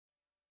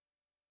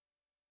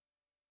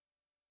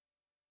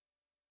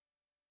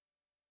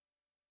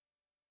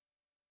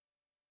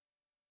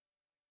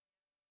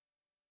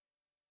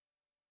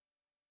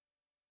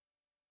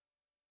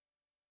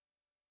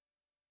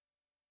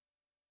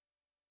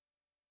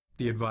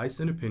The advice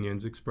and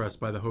opinions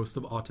expressed by the host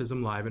of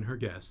Autism Live and her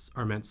guests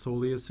are meant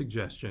solely as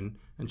suggestion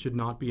and should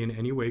not be in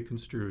any way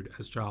construed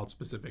as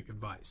child-specific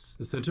advice.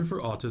 The Center for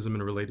Autism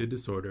and Related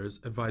Disorders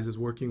advises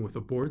working with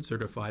a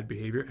board-certified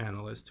behavior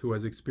analyst who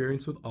has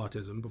experience with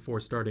autism before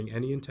starting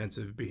any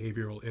intensive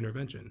behavioral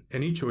intervention.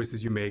 Any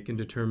choices you make in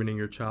determining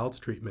your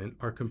child's treatment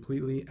are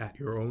completely at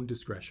your own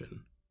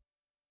discretion.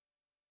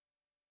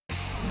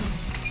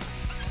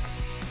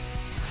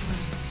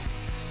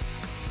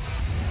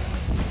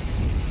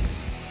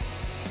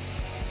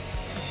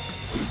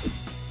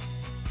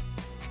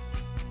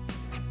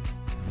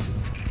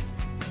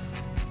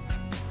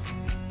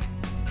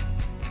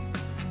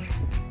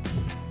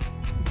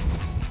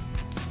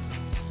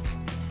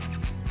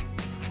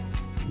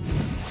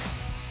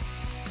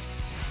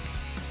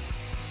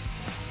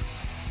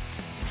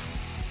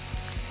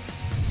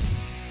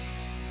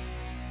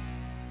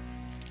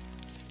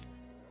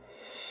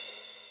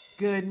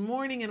 Good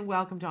morning and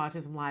welcome to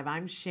Autism Live.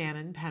 I'm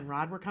Shannon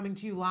Penrod. We're coming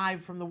to you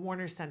live from the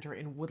Warner Center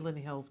in Woodland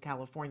Hills,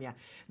 California.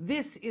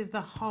 This is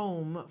the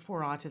home for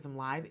Autism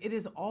Live. It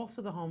is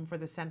also the home for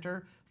the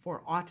Center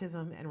for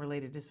Autism and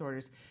Related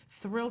Disorders.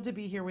 Thrilled to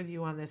be here with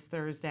you on this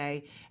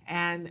Thursday,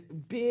 and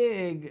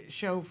big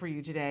show for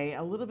you today.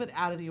 A little bit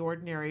out of the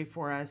ordinary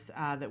for us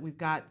that we've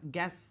got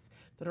guests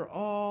that are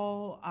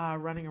all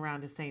running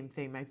around the same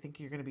theme. I think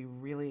you're going to be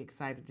really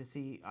excited to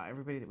see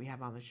everybody that we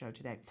have on the show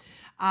today.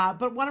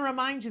 But want to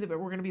remind you that we're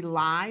going to be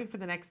live for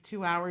the next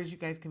 2 hours. You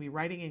guys can be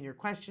writing in your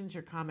questions,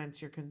 your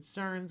comments, your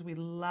concerns. We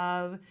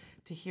love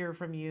to hear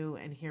from you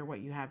and hear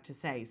what you have to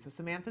say. So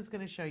Samantha's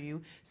going to show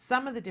you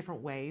some of the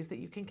different ways that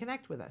you can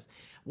connect with us.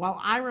 While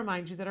I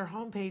remind you that our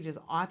homepage is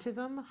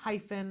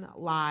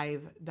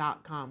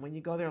autism-live.com. When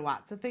you go there,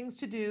 lots of things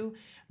to do,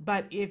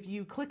 but if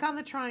you click on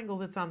the triangle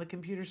that's on the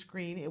computer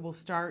screen, it will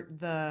start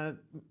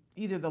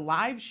either the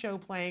live show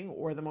playing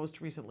or the most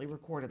recently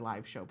recorded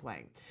live show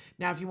playing.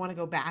 Now, if you want to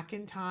go back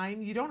in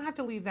time, you don't have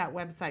to leave that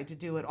website to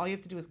do it. All you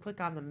have to do is click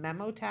on the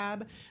memo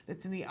tab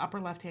that's in the upper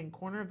left-hand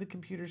corner of the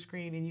computer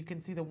screen, and you can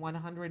see the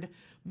 100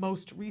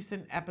 most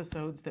recent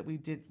episodes that we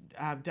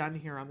done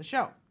here on the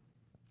show.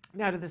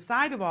 Now, to the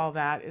side of all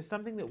that is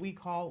something that we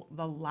call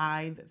the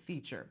live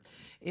feature.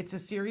 It's a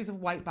series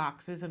of white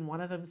boxes, and one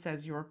of them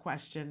says your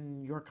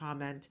question, your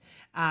comment.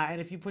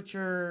 And if you put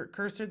your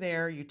cursor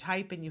there, you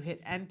type and you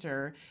hit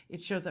enter,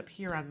 it shows up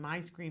here on my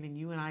screen, and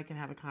you and I can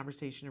have a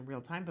conversation in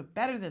real time. But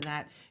better than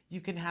that,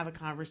 you can have a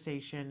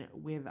conversation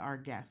with our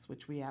guests,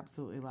 which we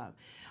absolutely love.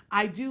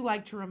 I do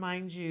like to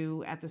remind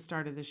you at the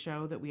start of the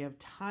show that we have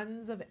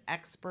tons of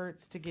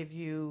experts to give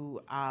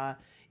you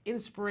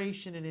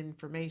inspiration and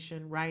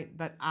information, right?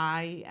 But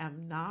I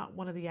am not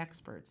one of the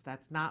experts.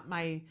 That's not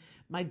my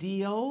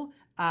deal.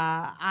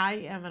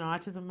 I am an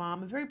autism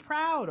mom, a very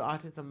proud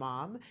autism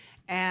mom,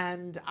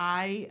 and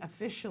I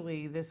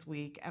officially this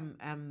week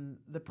am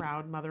the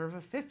proud mother of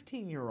a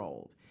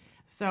 15-year-old.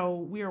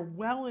 So we are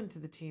well into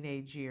the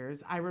teenage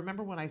years. I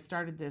remember when I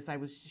started this, I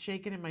was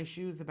shaking in my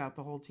shoes about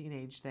the whole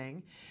teenage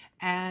thing.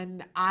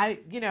 And I,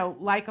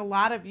 like a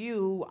lot of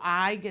you,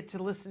 I get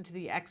to listen to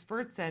the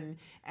experts and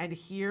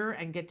hear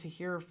and get to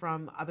hear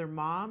from other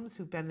moms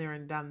who've been there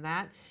and done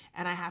that.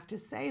 And I have to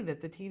say that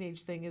the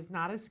teenage thing is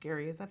not as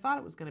scary as I thought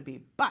it was going to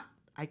be. But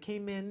I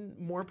came in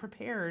more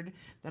prepared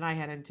than I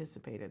had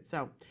anticipated.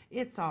 So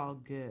it's all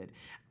good.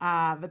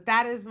 But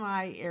that is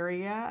my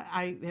area.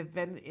 I have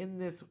been in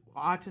this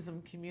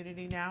autism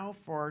community now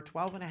for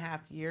 12 and a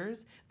half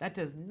years. That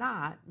does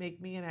not make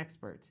me an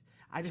expert.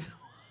 I just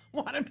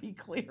want to be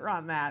clear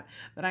on that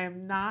I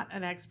am not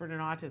an expert in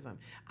autism.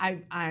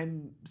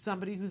 I'm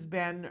somebody who's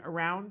been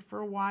around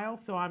for a while,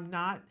 so I'm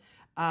not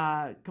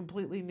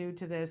completely new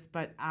to this,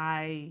 but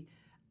I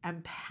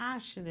am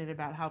passionate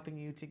about helping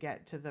you to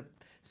get to the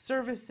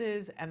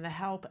services and the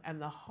help and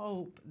the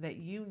hope that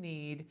you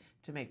need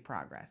to make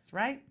progress,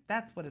 right?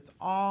 That's what it's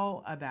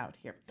all about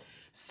here.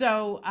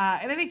 So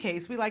in any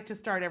case, we like to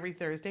start every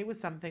Thursday with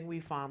something we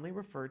fondly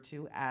refer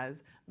to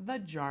as the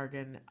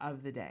jargon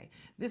of the day.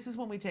 This is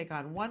when we take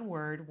on one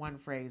word, one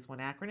phrase, one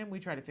acronym. We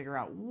try to figure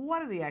out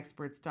what are the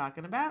experts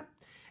talking about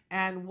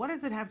and what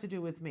does it have to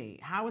do with me?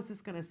 How is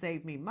this going to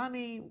save me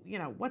money?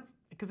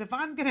 Because if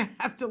I'm going to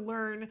have to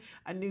learn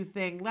a new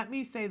thing, let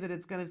me say that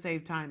it's going to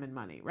save time and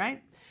money,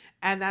 right?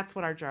 And that's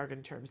what our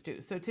jargon terms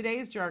do. So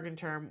today's jargon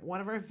term,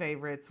 one of our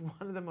favorites, one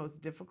of the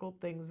most difficult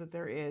things that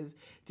there is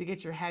to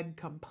get your head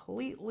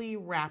completely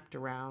wrapped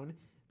around,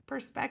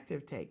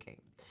 perspective taking.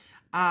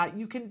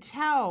 You can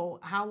tell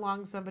how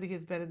long somebody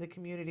has been in the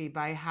community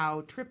by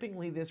how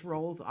trippingly this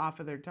rolls off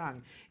of their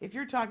tongue. If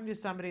you're talking to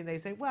somebody and they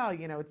say, well,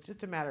 it's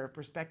just a matter of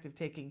perspective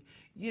taking,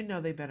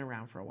 they've been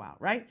around for a while,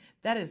 right?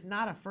 That is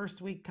not a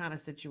first week kind of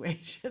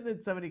situation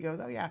that somebody goes,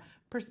 oh yeah,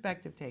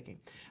 perspective taking.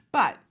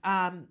 But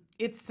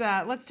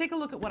let's take a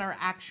look at what our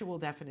actual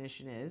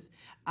definition is.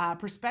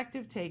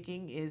 Perspective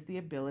taking is the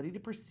ability to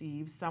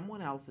perceive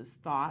someone else's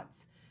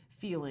thoughts,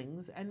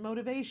 feelings, and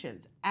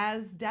motivations.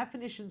 As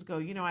definitions go,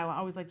 you know, I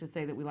always like to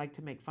say that we like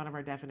to make fun of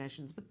our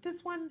definitions, but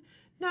this one,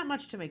 not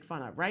much to make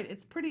fun of, right?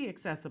 It's pretty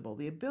accessible.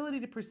 The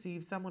ability to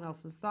perceive someone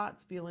else's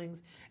thoughts,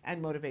 feelings,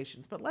 and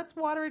motivations. But let's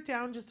water it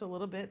down just a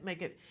little bit,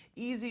 make it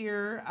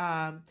easier.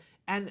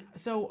 And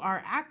so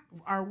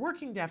our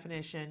working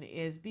definition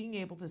is being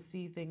able to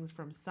see things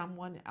from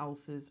someone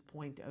else's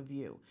point of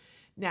view.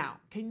 Now,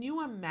 can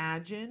you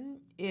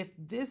imagine if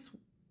this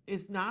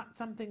is not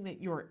something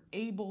that you're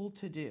able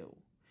to do?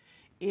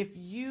 If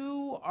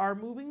you are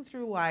moving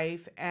through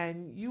life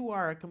and you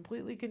are a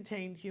completely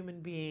contained human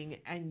being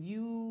and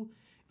you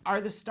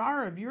are the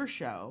star of your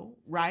show,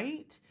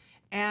 right?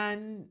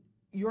 And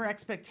your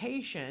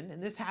expectation,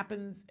 and this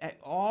happens at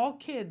all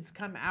kids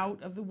come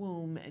out of the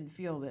womb and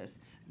feel this,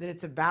 that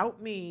it's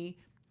about me.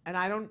 And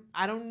I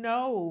don't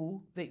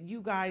know that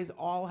you guys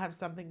all have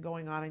something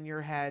going on in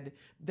your head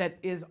that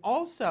is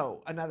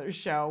also another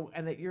show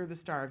and that you're the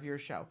star of your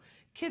show.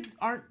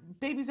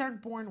 Babies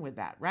aren't born with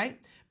that, right?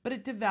 But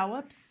it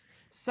develops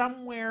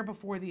somewhere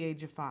before the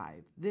age of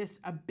 5. This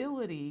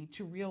ability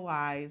to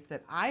realize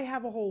that I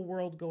have a whole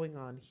world going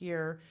on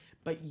here,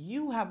 but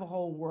you have a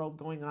whole world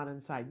going on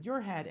inside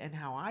your head, and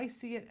how I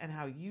see it and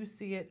how you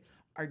see it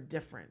are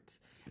different.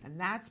 And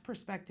that's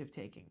perspective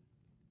taking.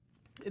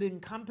 It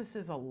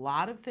encompasses a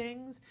lot of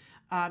things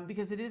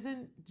because it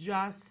isn't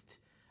just,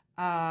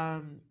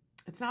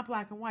 it's not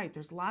black and white.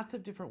 There's lots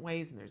of different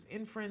ways, and there's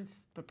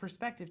inference, but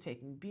perspective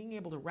taking, being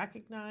able to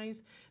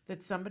recognize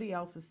that somebody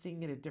else is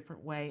seeing it a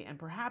different way, and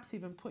perhaps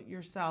even put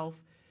yourself,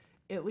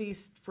 at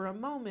least for a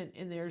moment,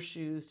 in their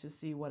shoes to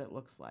see what it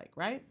looks like,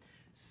 right?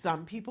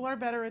 Some people are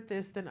better at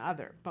this than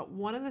others, but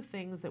one of the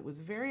things that was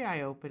very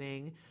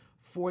eye-opening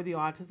for the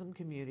autism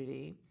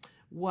community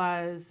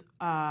was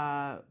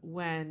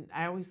when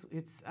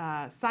it's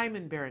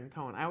Simon Baron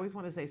Cohen. I always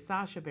want to say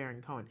Sacha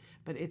Baron Cohen,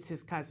 but it's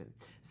his cousin.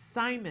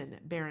 Simon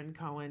Baron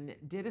Cohen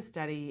did a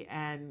study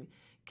and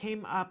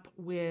came up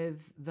with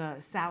the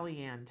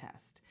Sally Ann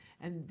test.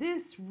 And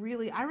this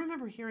really, I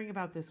remember hearing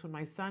about this when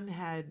my son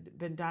had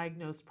been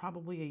diagnosed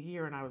probably a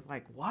year, and I was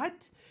like,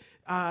 what?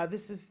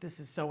 This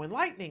is so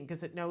enlightening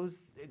because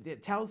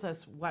it tells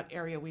us what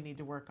area we need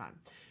to work on.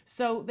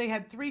 So they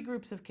had 3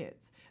 groups of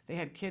kids. They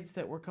had kids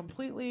that were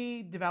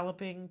completely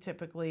developing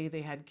typically,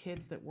 they had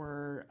kids that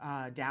were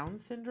Down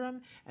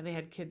syndrome, and they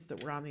had kids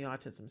that were on the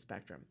autism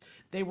spectrum.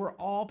 They were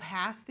all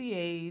past the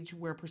age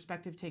where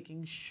perspective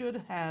taking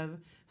should have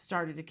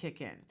started to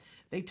kick in.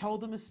 They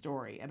told them a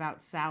story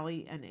about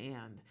Sally and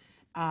Ann.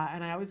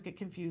 And I always get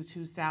confused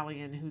who's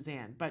Sally and who's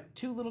Ann, but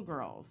 2 little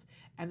girls,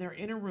 and they're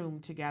in a room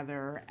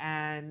together,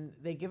 and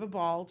they give a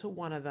ball to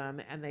one of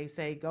them, and they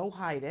say, go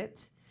hide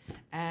it,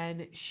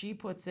 and she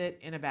puts it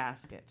in a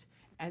basket,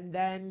 and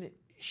then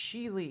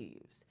she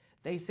leaves.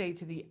 They say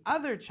to the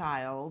other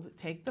child,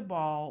 take the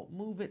ball,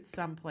 move it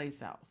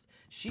someplace else.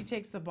 She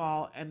takes the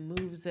ball and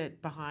moves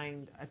it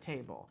behind a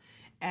table.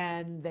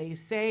 And they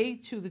say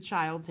to the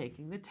child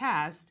taking the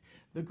test,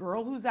 the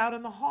girl who's out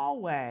in the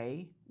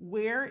hallway,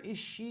 where is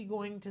she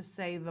going to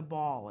say the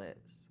ball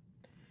is?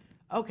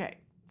 Okay,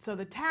 so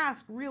the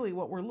task, really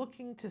what we're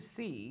looking to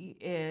see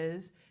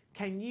is,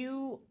 can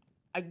you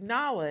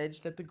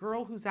acknowledge that the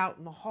girl who's out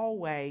in the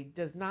hallway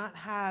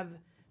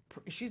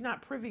she's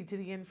not privy to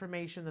the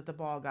information that the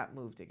ball got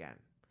moved again?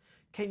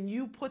 Can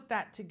you put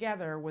that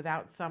together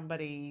without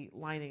somebody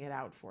lining it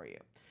out for you?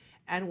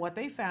 And what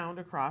they found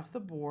across the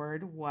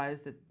board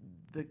was that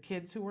the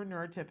kids who were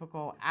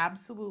neurotypical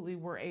absolutely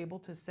were able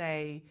to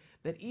say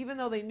that even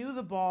though they knew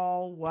the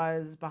ball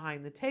was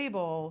behind the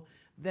table,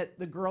 that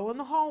the girl in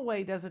the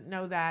hallway doesn't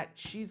know that,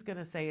 she's going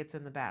to say it's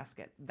in the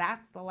basket.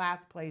 That's the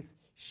last place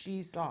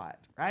she saw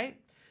it, right?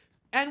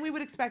 And we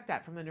would expect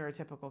that from the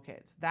neurotypical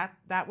kids.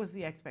 That was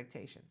the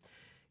expectation.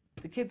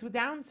 The kids with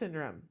Down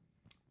syndrome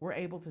were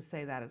able to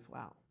say that as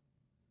well.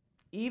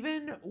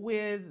 Even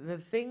with the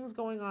things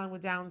going on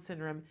with Down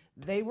syndrome,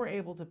 they were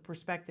able to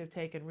perspective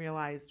take and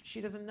realize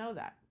she doesn't know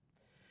that.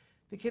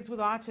 The kids with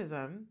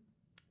autism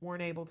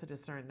weren't able to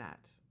discern that.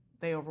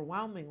 They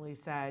overwhelmingly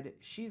said,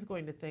 she's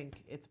going to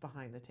think it's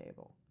behind the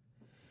table.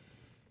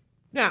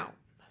 Now,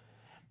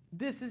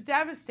 this is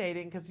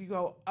devastating because you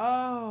go,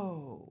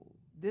 oh,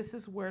 this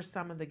is where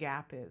some of the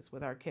gap is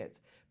with our kids.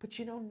 But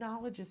you know,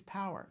 knowledge is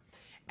power.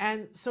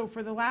 And so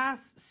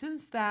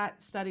since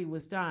that study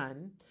was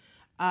done,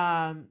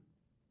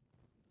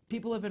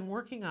 people have been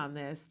working on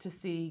this to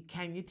see,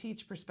 can you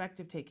teach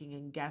perspective taking?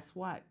 And guess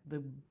what?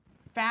 The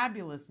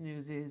fabulous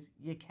news is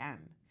you can.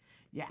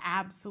 You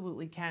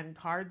absolutely can.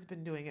 CARD's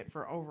been doing it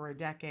for over a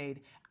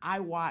decade. I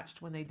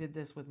watched when they did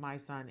this with my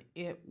son.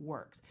 It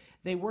works.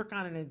 They work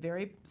on it in a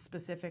very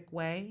specific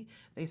way.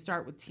 They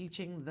start with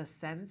teaching the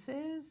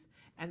senses,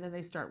 and then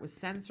they start with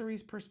sensory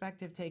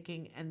perspective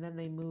taking, and then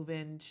they move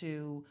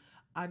into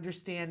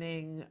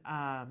understanding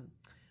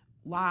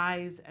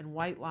lies and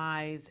white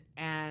lies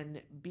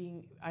and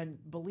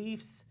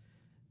beliefs,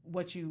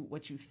 what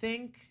you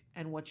think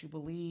and what you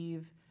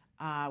believe,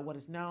 what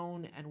is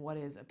known and what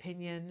is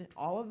opinion.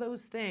 All of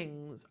those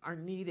things are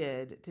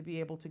needed to be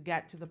able to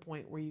get to the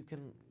point where you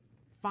can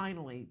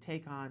finally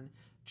take on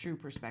true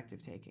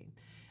perspective taking.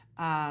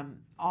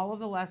 All of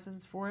the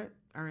lessons for it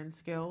are in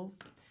skills.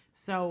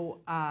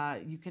 So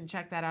you can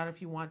check that out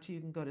if you want to. You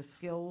can go to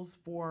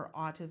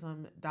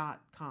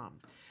skillsforautism.com.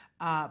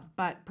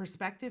 But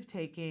perspective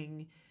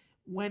taking,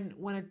 when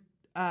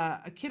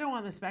a kiddo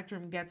on the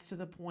spectrum gets to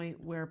the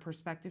point where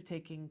perspective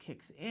taking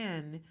kicks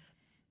in,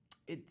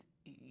 it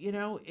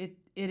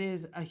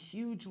is a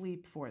huge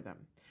leap for them.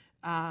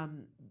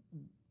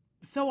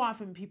 So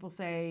often people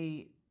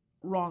say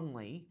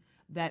wrongly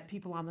that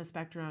people on the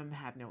spectrum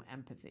have no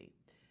empathy.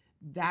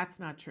 That's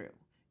not true.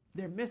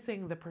 They're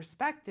missing the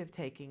perspective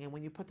taking, and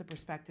when you put the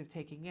perspective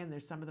taking in,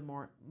 there's some of the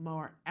more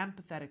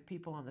empathetic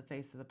people on the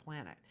face of the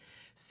planet.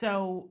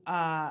 So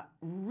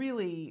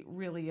really,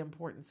 really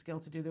important skill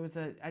to do. There was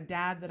a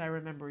dad that I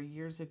remember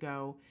years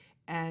ago,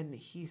 and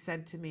he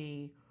said to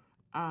me,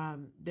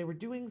 they were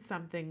doing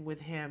something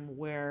with him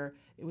where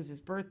it was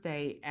his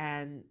birthday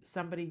and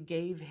somebody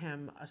gave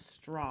him a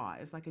straw.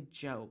 It's like a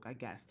joke, I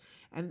guess.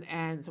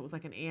 And so it was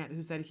like an aunt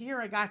who said, "Here,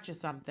 I got you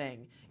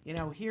something.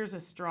 Here's a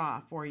straw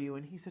for you."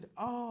 And he said,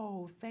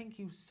 "Oh, thank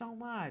you so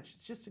much.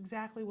 It's just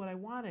exactly what I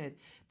wanted.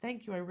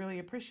 Thank you. I really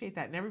appreciate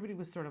that." And everybody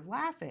was sort of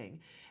laughing.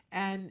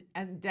 And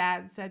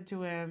Dad said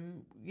to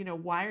him,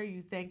 "Why are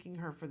you thanking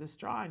her for the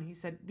straw?" And he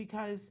said,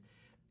 "Because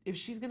if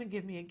she's going to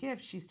give me a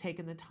gift, she's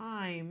taken the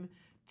time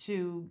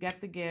to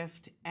get the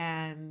gift,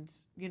 and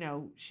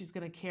she's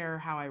going to care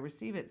how I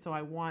receive it, so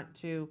I want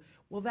to."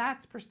 Well,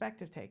 that's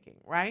perspective taking,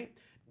 right?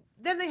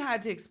 Then they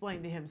had to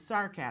explain to him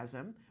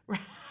sarcasm,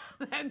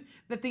 and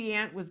that the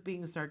aunt was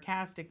being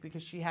sarcastic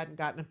because she hadn't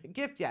gotten him a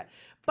gift yet.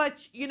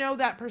 But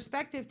that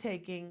perspective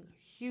taking,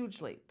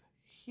 huge leap,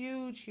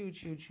 huge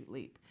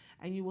leap.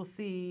 And you will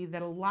see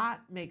that a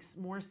lot makes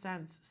more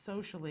sense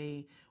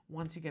socially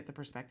once you get the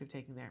perspective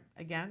taking there.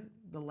 Again,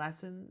 the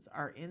lessons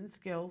are in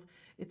skills.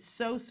 It's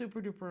so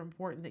super duper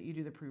important that you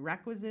do the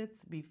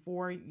prerequisites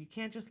before. You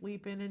can't just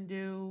leap in and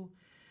do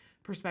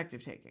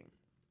perspective taking.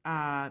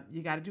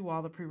 You got to do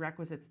all the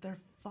prerequisites.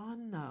 They're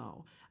fun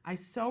though. I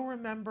so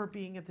remember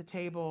being at the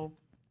table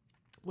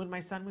when my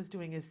son was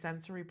doing his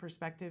sensory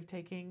perspective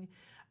taking,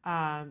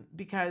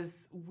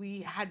 because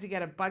we had to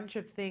get a bunch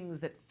of things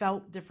that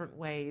felt different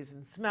ways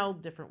and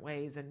smelled different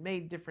ways and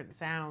made different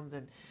sounds.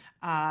 And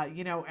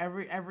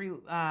every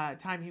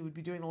time he would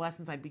be doing the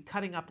lessons, I'd be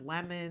cutting up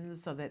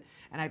lemons and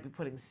I'd be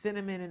putting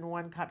cinnamon in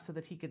one cup so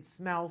that he could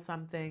smell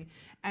something.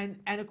 And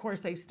of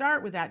course they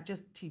start with that,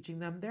 just teaching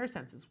them their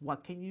senses.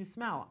 What can you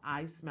smell?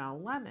 I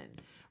smell lemon,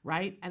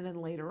 right? And then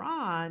later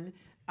on,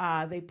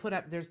 they put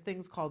up, there's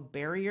things called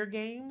barrier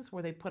games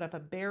where they put up a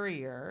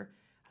barrier.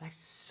 And I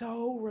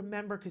so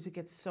remember, because it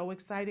gets so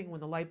exciting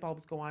when the light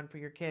bulbs go on for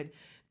your kid.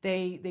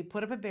 They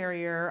put up a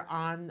barrier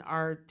on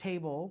our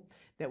table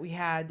that we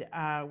had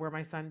where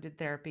my son did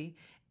therapy,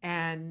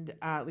 and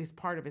at least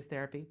part of his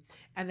therapy.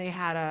 And they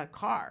had a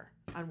car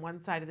on one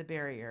side of the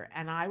barrier,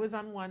 and I was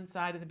on one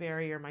side of the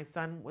barrier. My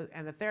son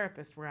and the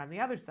therapist were on the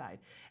other side.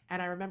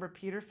 And I remember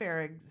Peter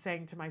Farrig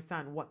saying to my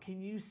son, "What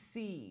can you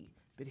see?"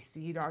 But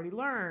he'd already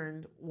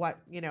learned what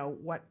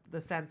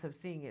the sense of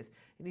seeing is.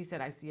 And he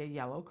said, "I see a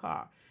yellow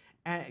car."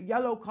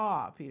 Yellow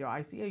car, Peter,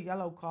 I see a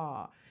yellow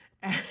car.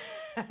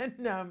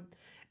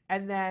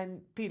 And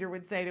then Peter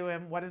would say to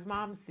him, "What does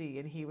Mom see?"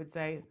 And he would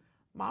say,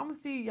 "Mom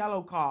see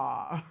yellow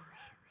car,"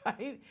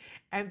 right?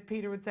 And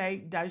Peter would say,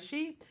 "Does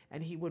she?"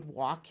 And he would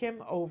walk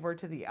him over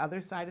to the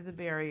other side of the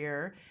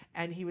barrier,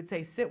 and he would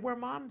say, "Sit where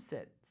Mom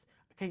sits.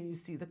 Can you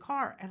see the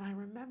car?" And I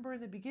remember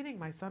in the beginning,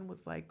 my son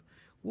was like,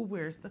 "Well,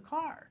 where's the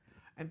car?"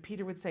 And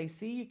Peter would say,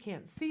 "See, you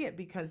can't see it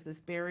because this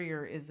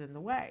barrier is in the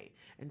way."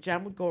 And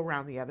Jem would go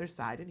around the other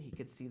side and he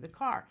could see the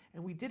car.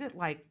 And we did it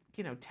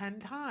 10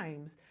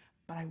 times,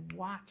 but I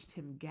watched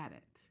him get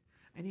it.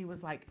 And he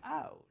was like,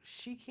 "Oh,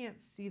 she can't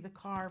see the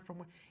car from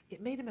where."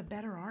 It made him a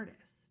better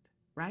artist,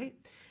 right?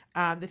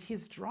 That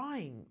his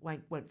drawing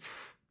went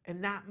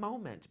in that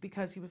moment,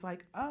 because he was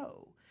like,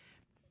 "Oh,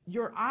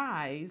 your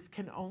eyes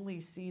can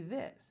only see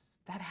this."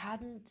 That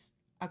hadn't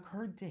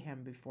occurred to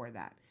him before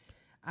that.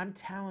 I'm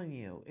telling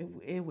you,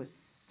 it was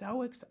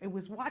so exciting. It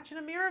was watching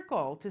a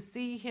miracle to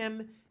see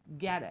him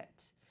get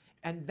it.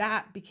 And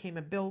that became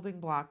a building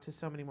block to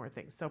so many more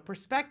things. So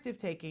perspective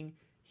taking,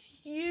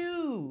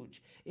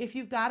 huge. If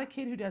you've got a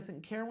kid who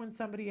doesn't care when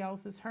somebody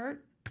else is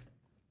hurt,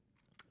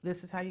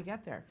 this is how you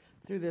get there.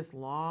 Through this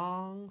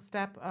long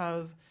step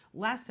of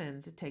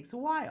lessons, it takes a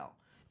while.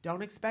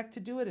 Don't expect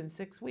to do it in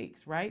 6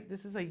 weeks, right?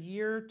 This is a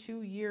year,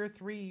 2 year,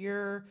 3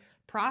 year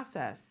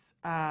process,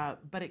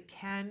 but it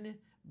can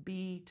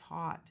be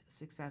taught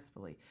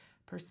successfully.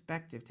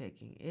 Perspective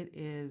taking, it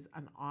is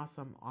an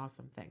awesome,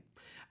 awesome thing.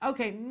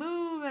 Okay,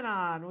 moving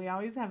on. We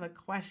always have a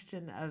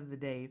question of the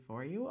day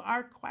for you.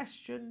 Our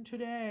question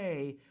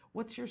today: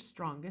 what's your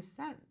strongest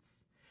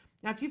sense?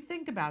 Now, if you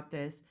think about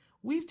this,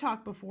 we've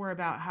talked before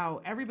about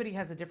how everybody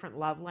has a different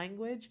love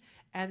language,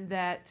 and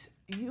that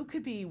you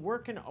could be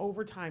working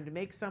overtime to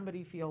make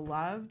somebody feel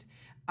loved,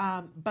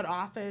 but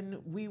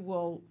often we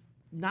will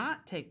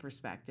not take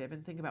perspective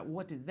and think about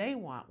what do they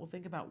want, we'll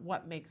think about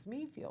what makes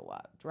me feel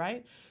loved,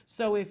 right?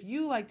 So if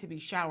you like to be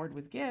showered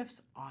with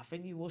gifts,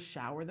 often you will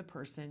shower the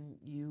person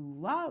you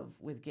love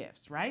with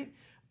gifts, right?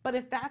 But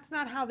if that's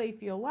not how they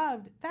feel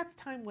loved, that's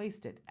time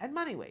wasted and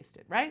money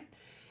wasted, right?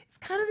 It's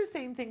kind of the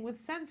same thing with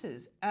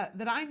senses.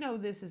 That I know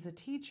this as a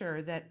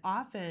teacher, that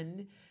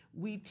often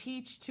we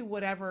teach to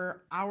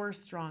whatever our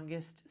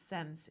strongest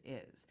sense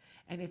is.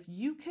 And if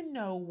you can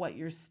know what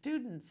your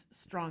student's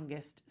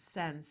strongest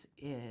sense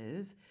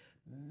is,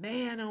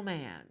 man, oh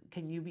man,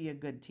 can you be a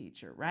good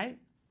teacher, right?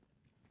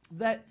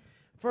 That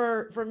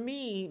for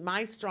me,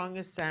 my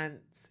strongest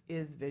sense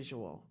is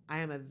visual. I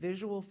am a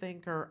visual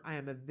thinker. I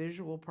am a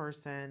visual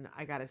person.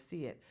 I got to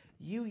see it.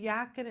 You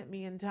yakking at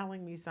me and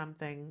telling me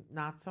something,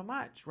 not so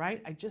much,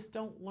 right? I just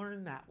don't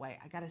learn that way.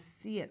 I got to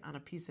see it on a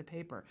piece of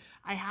paper.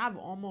 I have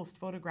almost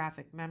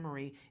photographic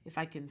memory if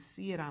I can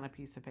see it on a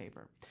piece of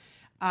paper.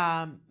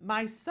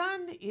 My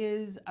son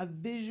is a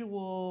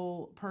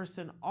visual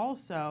person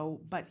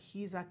also, but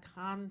he's a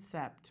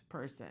concept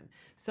person.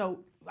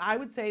 So I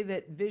would say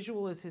that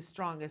visual is his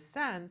strongest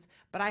sense,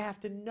 but I have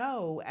to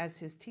know as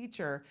his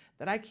teacher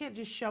that I can't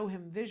just show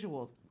him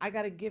visuals. I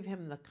got to give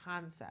him the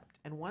concept.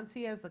 And once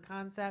he has the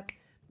concept,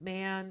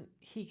 man,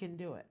 he can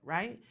do it,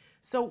 right?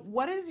 So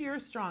what is your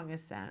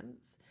strongest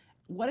sense?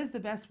 What is the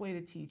best way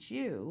to teach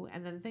you?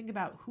 And then think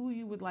about who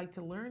you would like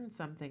to learn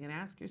something and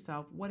ask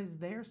yourself, what is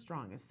their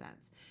strongest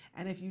sense?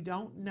 And if you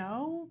don't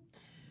know,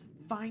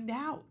 find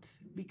out,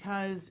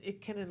 because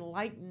it can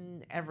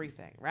enlighten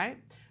everything, right?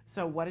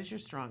 So what is your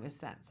strongest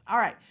sense? All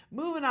right,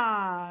 moving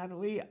on.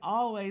 We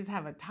always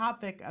have a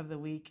topic of the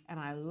week, and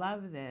I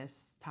love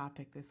this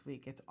topic this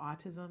week. It's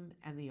autism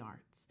and the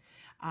arts.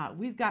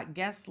 We've got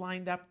guests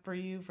lined up for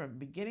you from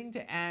beginning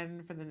to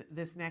end for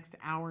this next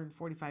hour and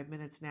 45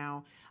 minutes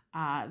now,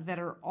 that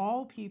are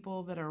all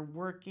people that are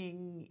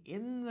working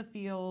in the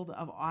field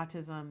of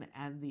autism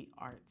and the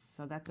arts.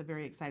 So that's a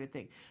very exciting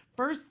thing.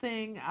 First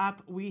thing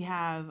up, we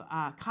have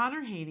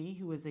Connor Haney,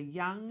 who is a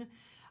young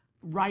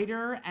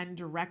writer and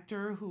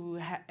director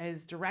who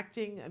is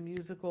directing a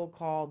musical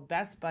called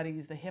Best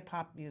Buddies, the hip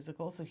hop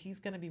musical. So he's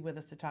going to be with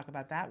us to talk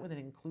about that with an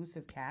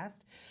inclusive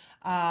cast.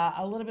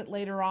 A little bit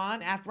later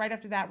on, right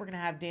after that, we're going to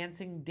have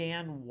Dancing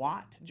Dan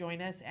Watt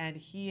join us, and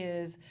he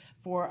is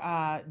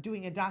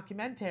doing a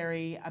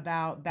documentary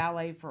about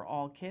ballet for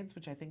all kids,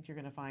 which I think you're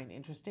going to find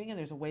interesting. And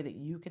there's a way that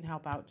you can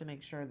help out to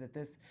make sure that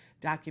this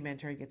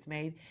documentary gets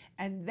made.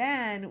 And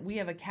then we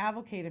have a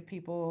cavalcade of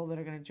people that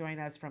are going to join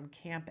us from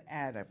Camp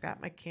Ed. I've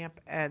got my Camp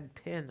Ed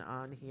pin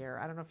on here.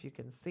 I don't know if you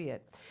can see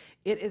it.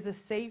 It is a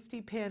safety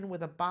pin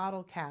with a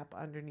bottle cap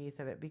underneath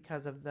of it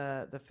because of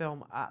the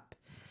film Up.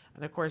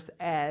 And of course,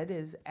 Ed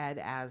is Ed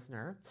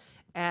Asner.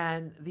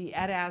 And the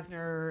Ed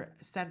Asner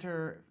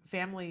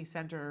Family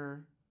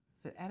Center,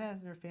 is it Ed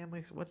Asner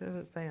Family, what does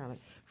it say on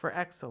it? For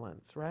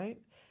Excellence, right?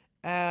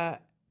 The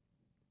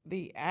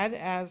Ed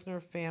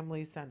Asner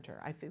Family Center.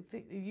 I think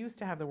it used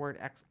to have the word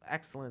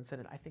excellence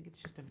in it. I think it's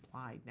just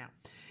implied now.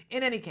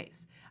 In any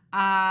case,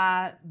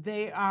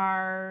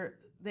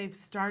 they've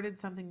started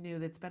something new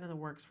that's been in the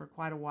works for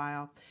quite a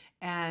while.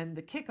 And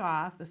the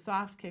kickoff, the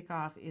soft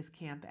kickoff, is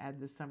Camp Ed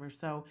this summer.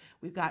 So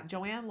we've got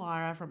Joanne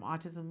Lara from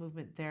Autism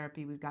Movement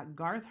Therapy. We've got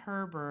Garth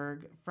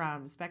Herberg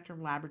from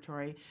Spectrum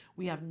Laboratory.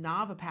 We have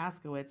Nava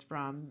Paskowitz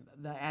from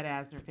the Ed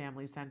Asner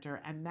Family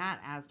Center. And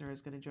Matt Asner is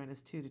going to join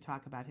us too to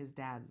talk about his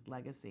dad's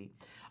legacy.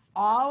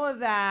 All of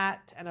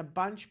that and a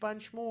bunch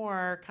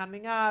more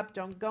coming up.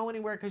 Don't go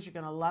anywhere because you're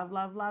going to love,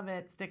 love, love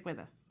it. Stick with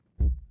us.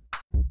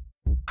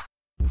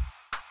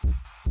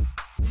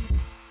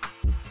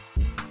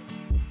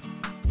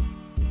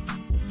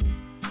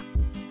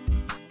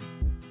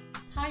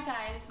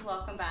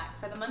 Welcome back.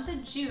 For the month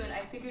of June, I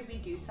figured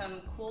we'd do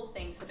some cool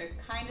things that are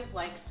kind of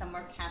like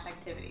summer camp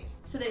activities.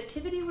 So the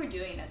activity we're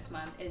doing this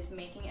month is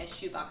making a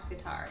shoebox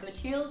guitar. The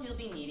materials you'll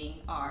be needing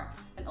are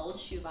an old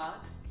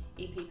shoebox,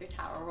 a paper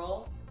towel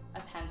roll,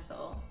 a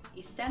pencil,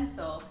 a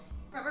stencil,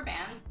 rubber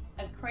bands,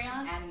 a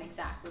crayon, and an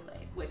X-Acto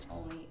blade, which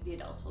only the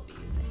adults will be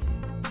using.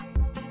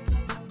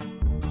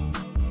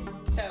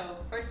 So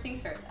first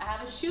things first, I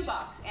have a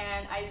shoebox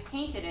and I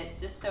painted it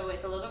just so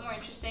it's a little bit more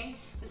interesting.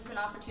 This is an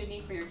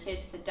opportunity for your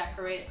kids to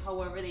decorate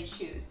however they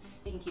choose.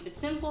 They can keep it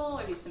simple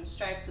or do some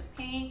stripes with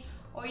paint,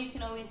 or you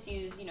can always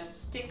use,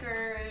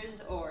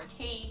 stickers or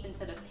tape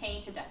instead of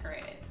paint to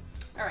decorate it.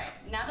 All right,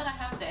 now that I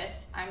have this,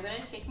 I'm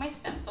gonna take my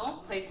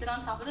stencil, place it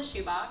on top of the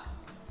shoebox,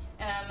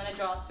 and I'm gonna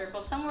draw a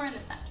circle somewhere in the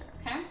center,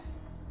 okay?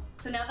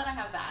 So now that I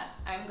have that,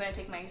 I'm gonna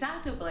take my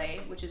X-Acto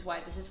blade, which is why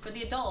this is for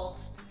the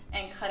adults,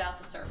 and cut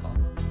out the circle.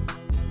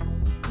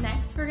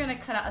 Next, we're going to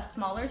cut out a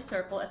smaller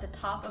circle at the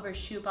top of our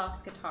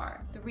shoebox guitar.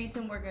 The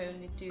reason we're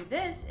going to do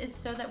this is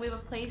so that we have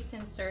a place to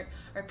insert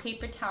our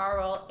paper towel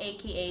roll,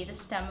 aka the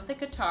stem of the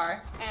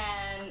guitar.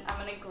 And I'm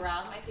going to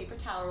grab my paper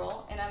towel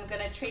roll and I'm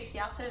going to trace the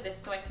outside of this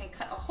so I can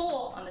cut a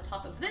hole on the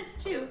top of this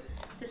too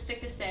to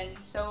stick this in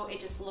so it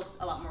just looks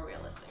a lot more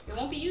realistic. It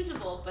won't be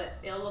usable, but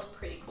it'll look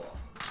pretty cool.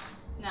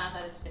 Now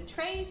that it's been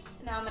traced,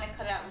 now I'm going to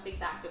cut it out with the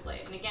X-Acto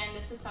blade. And again,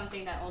 this is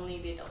something that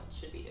only the adults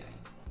should be doing.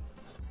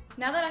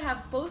 Now that I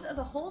have both of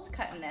the holes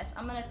cut in this,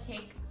 I'm going to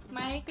take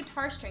my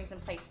guitar strings and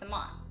place them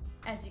on.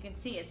 As you can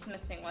see, it's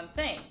missing one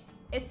thing.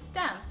 It's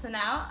stem. So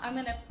now I'm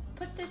going to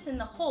put this in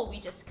the hole we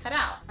just cut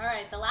out.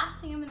 Alright, the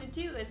last thing I'm going to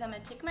do is I'm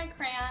going to take my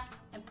crayon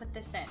and put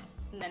this in.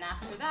 And then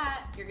after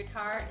that, your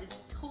guitar is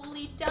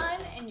totally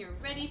done and you're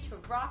ready to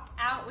rock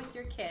out with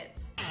your kids.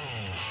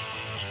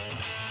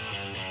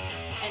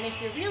 And if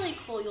you're really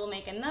cool, you'll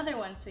make another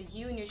one so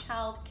you and your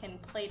child can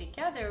play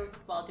together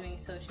while doing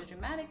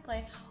socio-dramatic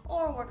play,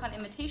 or work on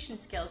imitation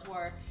skills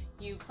where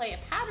you play a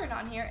pattern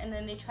on here and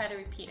then they try to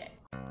repeat it.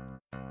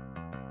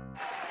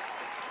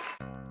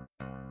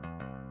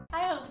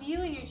 I hope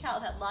you and your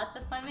child had lots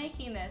of fun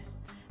making this.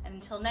 And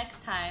until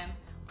next time,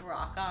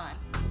 rock on.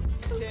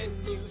 Can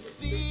you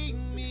see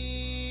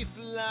me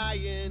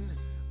flying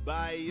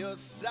by your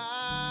side?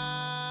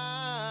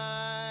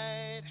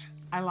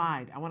 I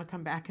lied. I want to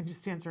come back and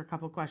just answer a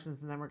couple of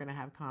questions, and then we're going to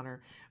have Connor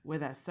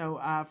with us.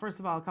 So first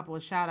of all, a couple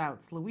of shout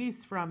outs.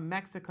 Luis from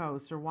Mexico,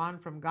 Sir Juan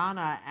from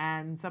Ghana,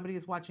 and somebody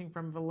is watching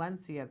from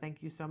Valencia.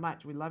 Thank you so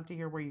much. We love to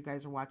hear where you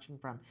guys are watching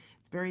from.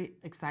 It's very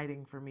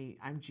exciting for me.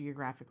 I'm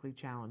geographically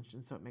challenged,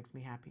 and so it makes me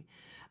happy.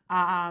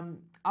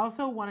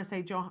 Also want to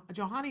say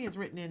Johanny has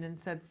written in and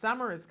said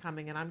summer is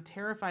coming and I'm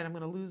terrified I'm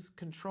going to lose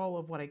control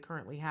of what I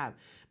currently have.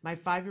 My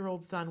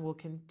 5-year-old son will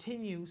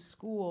continue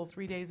school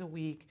 3 days a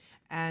week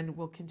and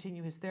will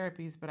continue his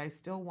therapies, but I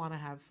still want to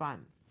have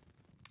fun.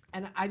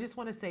 And I just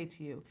want to say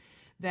to you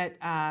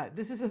that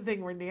this is a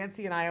thing where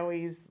Nancy and I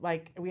always,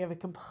 we have a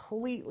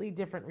completely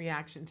different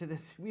reaction to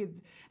this. We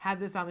had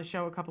this on the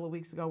show a couple of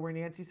weeks ago where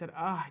Nancy said,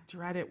 oh, I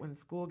dread it when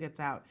school gets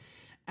out.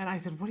 And I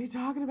said, what are you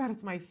talking about?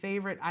 It's my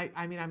favorite.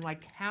 I mean, I'm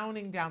like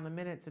counting down the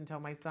minutes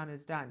until my son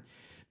is done.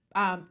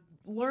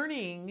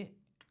 Learning,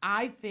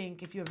 I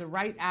think, if you have the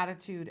right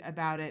attitude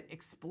about it,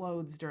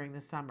 explodes during the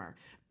summer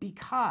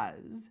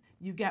because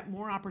you get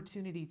more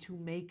opportunity to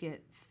make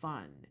it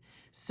fun.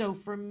 So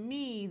for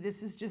me,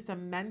 this is just a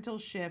mental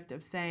shift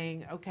of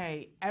saying,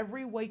 okay,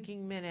 every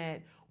waking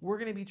minute, we're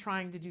going to be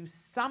trying to do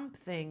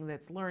something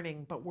that's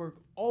learning, but we're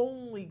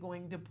only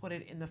going to put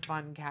it in the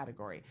fun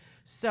category.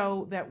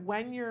 So that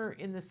when you're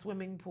in the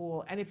swimming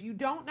pool, and if you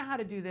don't know how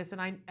to do this,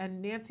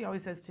 and Nancy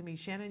always says to me,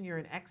 Shannon, you're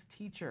an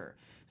ex-teacher,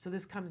 so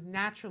this comes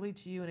naturally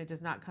to you and it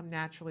does not come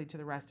naturally to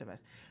the rest of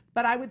us.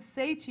 But I would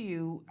say to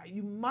you,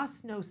 you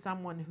must know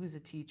someone who's a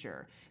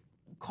teacher.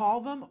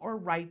 Call them or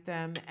write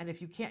them, and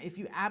if you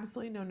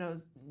absolutely know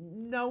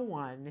no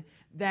one,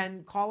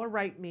 then call or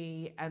write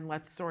me and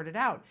let's sort it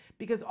out.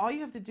 Because all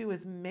you have to do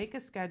is make a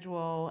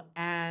schedule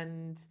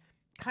and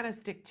kind of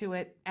stick to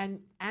it and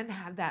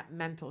have that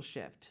mental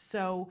shift.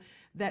 So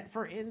that,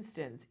 for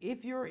instance,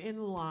 if you're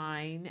in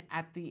line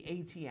at the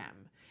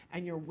ATM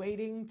and you're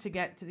waiting to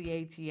get to the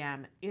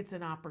ATM, it's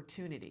an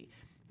opportunity.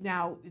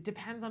 Now, it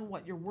depends on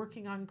what you're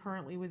working on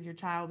currently with your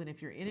child, and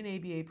if you're in an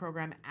ABA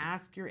program,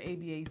 ask your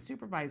ABA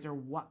supervisor,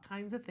 what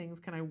kinds of things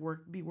can I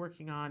be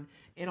working on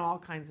in all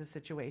kinds of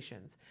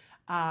situations?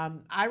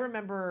 I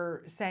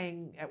remember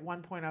saying at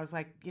one point, I was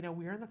like,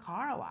 we're in the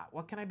car a lot.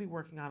 What can I be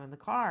working on in the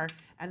car?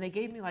 And they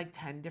gave me like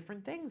 10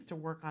 different things to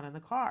work on in the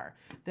car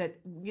that,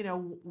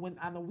 when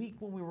on the week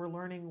when we were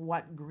learning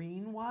what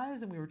green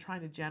was and we were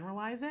trying to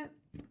generalize it,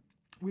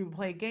 we would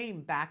play a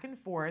game back and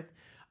forth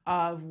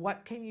of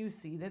what can you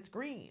see that's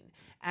green.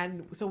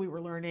 And so we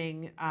were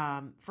learning,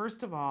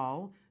 first of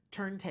all,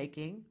 turn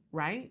taking,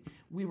 right?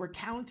 We were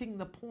counting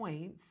the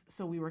points.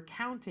 So we were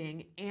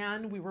counting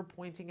and we were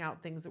pointing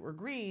out things that were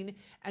green.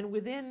 And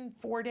within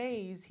 4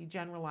 days, he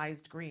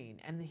generalized green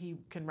and he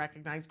can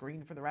recognize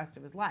green for the rest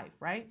of his life,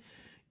 right?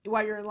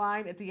 While you're in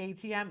line at the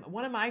ATM,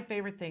 one of my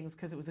favorite things,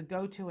 because it was a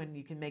go-to and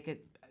you can make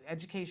it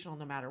educational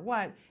no matter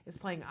what, is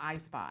playing I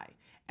Spy.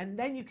 And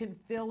then you can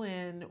fill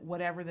in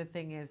whatever the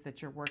thing is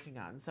that you're working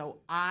on. So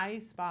I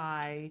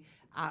spy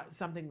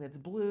something that's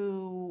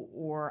blue,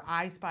 or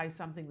I spy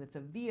something that's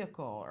a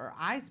vehicle, or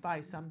I spy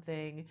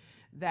something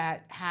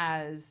that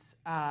has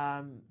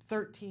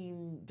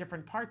 13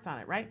 different parts on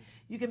it, right?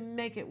 You can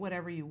make it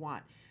whatever you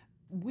want.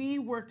 We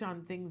worked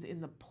on things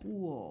in the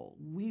pool.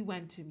 We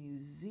went to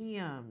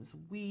museums.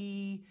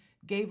 We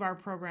gave our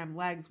program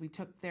legs. We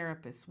took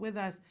therapists with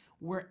us.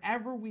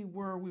 Wherever we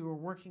were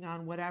working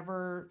on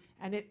whatever.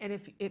 And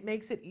if it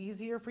makes it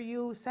easier for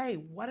you, say,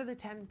 what are the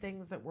 10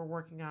 things that we're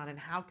working on and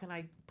how can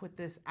I put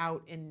this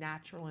out in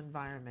natural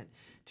environment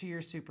to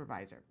your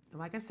supervisor? And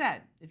like I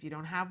said, if you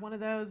don't have one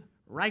of those,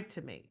 write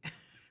to me.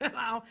 And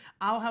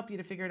I'll help you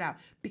to figure it out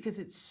because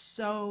it's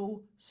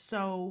so,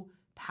 so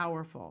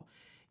powerful.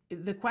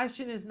 The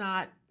question is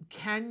not,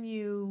 can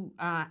you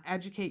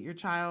educate your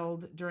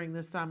child during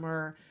the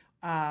summer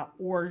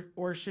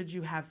or should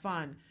you have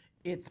fun?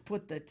 It's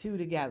put the two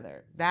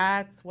together.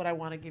 That's what I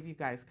want to give you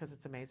guys because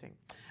it's amazing.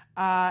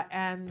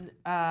 And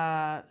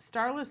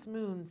Starless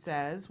Moon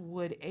says,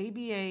 would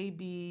ABA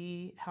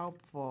be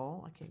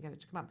helpful? I can't get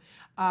it to come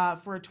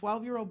up. For a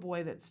 12-year-old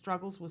boy that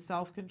struggles with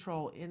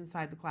self-control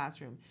inside the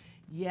classroom?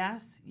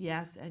 Yes,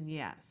 yes, and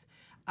yes.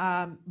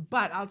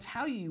 But I'll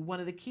tell you, one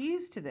of the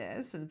keys to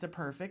this, and it's a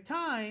perfect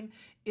time,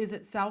 is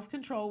that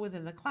self-control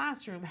within the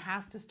classroom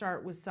has to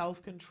start with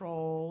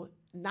self-control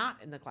not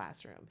in the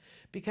classroom,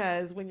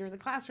 because when you're in the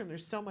classroom,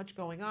 there's so much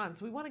going on.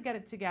 So we want to get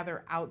it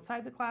together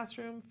outside the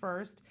classroom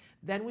first.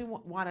 Then we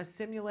want to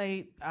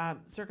simulate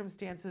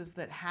circumstances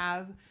that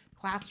have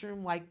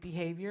classroom-like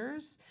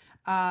behaviors,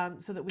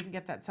 so that we can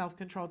get that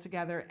self-control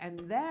together, and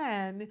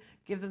then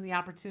give them the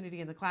opportunity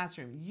in the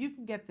classroom. You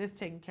can get this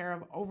taken care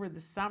of over the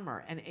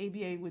summer, and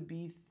ABA would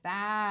be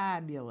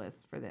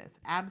fabulous for this,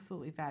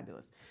 absolutely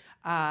fabulous.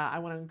 I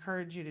want to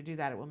encourage you to do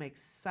that. It will make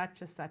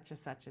such a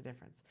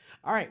difference.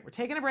 All right, we're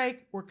taking a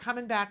break. We're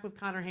coming back with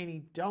Connor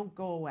Haney. Don't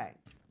go away.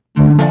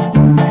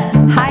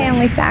 Hi, I'm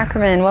Lisa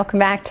Ackerman. Welcome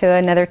back to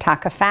another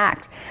Talk of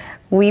Fact.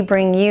 We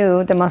bring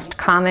you the most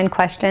common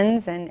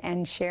questions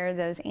and share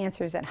those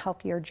answers that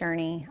help your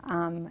journey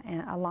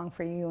along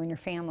for you and your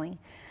family.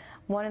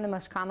 One of the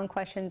most common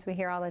questions we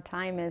hear all the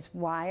time is,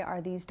 why are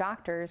these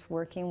doctors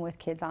working with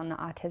kids on the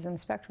autism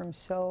spectrum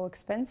so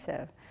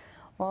expensive?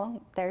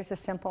 Well, there's a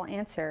simple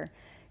answer.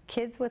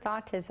 Kids with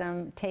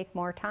autism take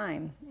more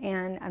time,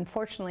 and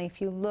unfortunately,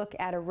 if you look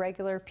at a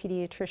regular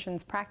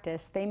pediatrician's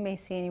practice, they may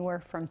see anywhere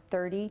from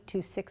 30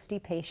 to 60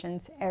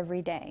 patients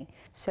every day.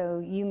 So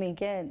you may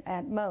get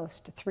at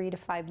most 3 to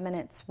 5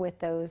 minutes with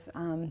those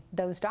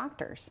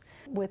doctors.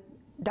 With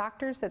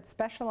doctors that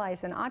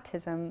specialize in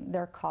autism,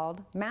 they're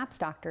called MAPS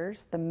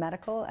doctors, the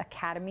Medical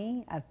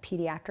Academy of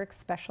Pediatric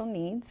Special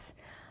Needs.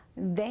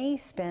 They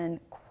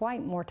spend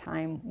quite more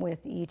time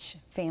with each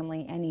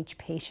family and each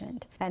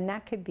patient, and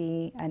that could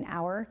be an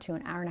hour to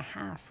an hour and a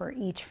half for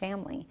each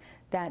family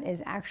that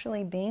is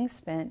actually being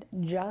spent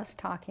just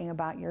talking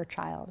about your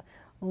child,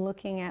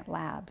 looking at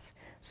labs.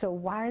 So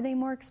why are they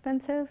more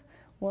expensive?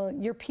 Well,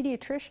 your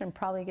pediatrician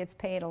probably gets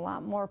paid a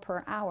lot more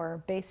per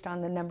hour based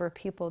on the number of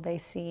people they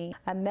see.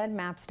 A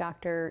MedMaps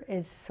doctor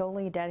is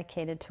solely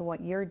dedicated to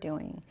what you're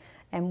doing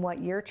and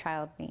what your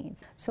child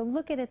needs. So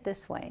look at it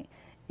this way.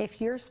 If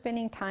you're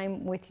spending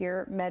time with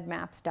your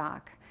MedMaps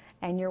doc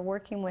and you're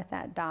working with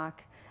that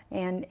doc,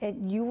 and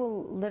you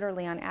will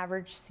literally on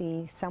average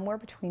see somewhere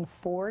between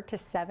 4 to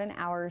 7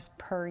 hours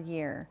per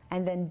year.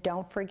 And then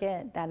don't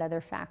forget that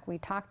other fact we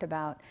talked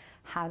about,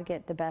 how to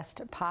get the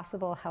best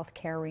possible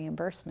healthcare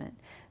reimbursement,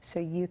 so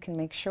you can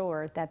make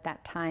sure that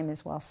that time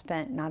is well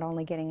spent, not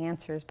only getting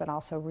answers, but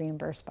also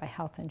reimbursed by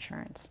health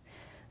insurance.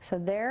 So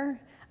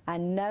there,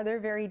 another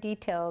very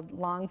detailed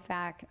long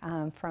fact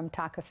from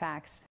Talk of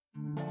Facts.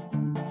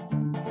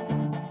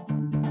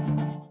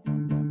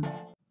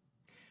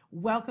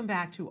 Welcome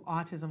back to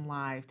Autism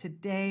Live.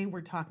 Today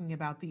we're talking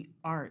about the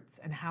arts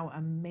and how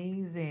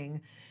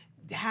amazing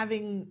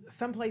having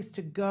someplace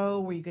to go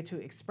where you get to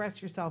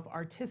express yourself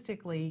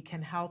artistically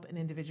can help an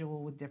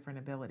individual with different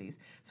abilities.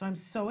 So I'm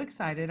so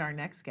excited. Our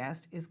next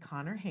guest is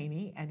Connor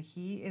Haney, and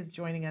he is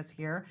joining us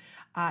here.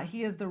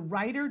 He is the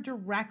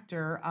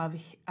writer-director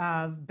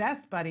of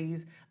Best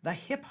Buddies, the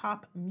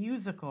hip-hop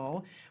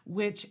musical,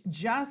 which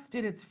just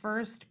did its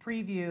first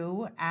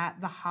preview at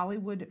the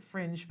Hollywood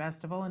Fringe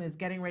Festival and is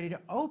getting ready to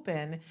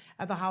open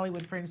at the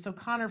Hollywood Fringe. So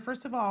Connor,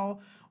 first of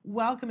all,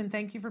 welcome and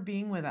thank you for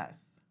being with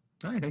us.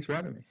 Hi, thanks for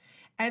having me.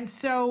 And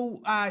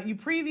so you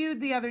previewed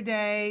the other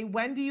day.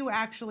 When do you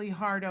actually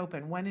hard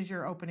open? When is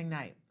your opening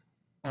night?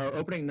 Our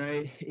opening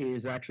night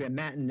is actually a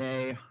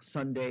matinee,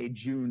 Sunday,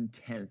 June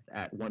 10th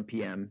at 1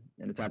 p.m.,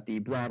 and it's at the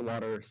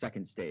Broadwater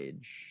Second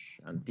Stage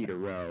on Theater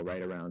Row,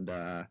 right around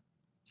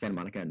Santa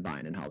Monica and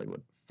Vine in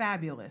Hollywood.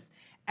 Fabulous.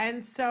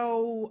 And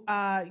so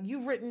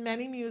you've written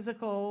many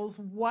musicals.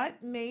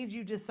 What made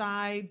you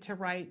decide to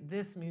write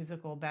this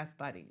musical, Best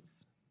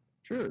Buddies?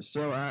 Sure.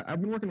 So I've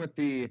been working with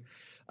the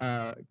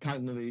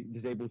cognitively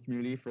disabled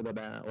community for the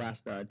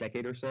last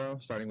decade or so,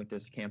 starting with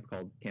this camp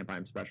called Camp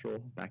I'm Special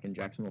back in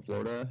Jacksonville,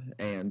 Florida,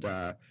 and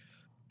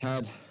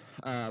had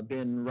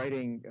been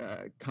writing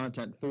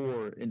content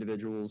for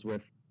individuals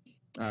with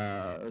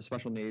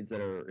special needs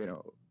that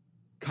are,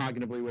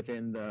 cognitively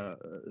within the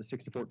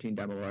 6 to 14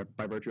 demo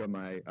by virtue of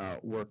my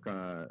work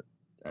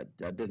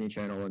at Disney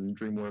Channel and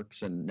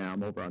DreamWorks, and now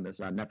I'm over on this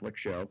Netflix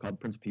show called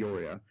Prince of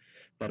Peoria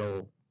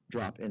that'll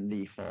drop in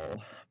the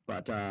fall.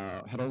 But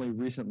had only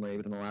recently,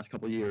 within the last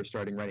couple of years,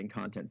 starting writing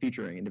content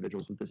featuring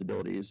individuals with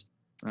disabilities.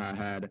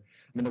 I'm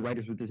in the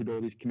Writers with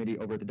Disabilities Committee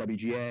over at the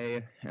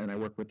WGA, and I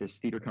work with this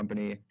theater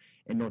company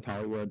in North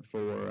Hollywood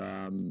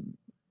for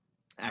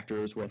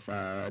actors with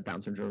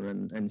Down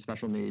syndrome and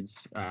special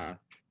needs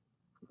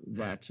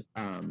that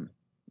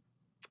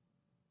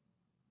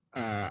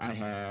I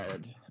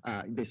had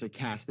basically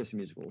cast this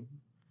musical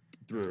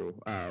through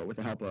with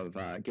the help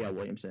of Gail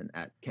Williamson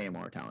at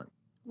KMR Talent.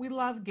 We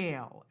love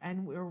Gail,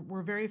 and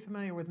we're very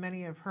familiar with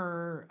many of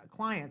her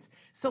clients.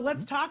 So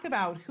let's talk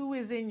about who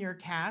is in your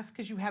cast,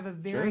 because you have a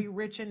very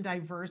rich and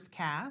diverse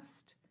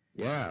cast.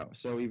 Yeah,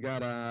 so we've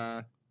got,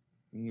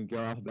 you can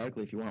go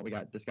alphabetically if you want. We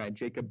got this guy,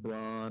 Jacob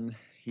Braun.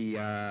 He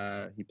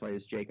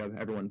plays Jacob.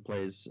 Everyone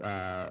plays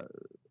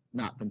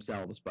not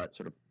themselves, but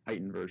sort of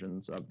heightened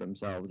versions of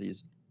themselves.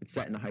 It's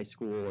set in a high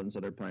school, and so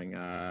they're playing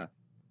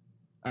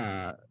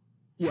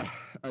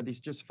these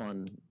just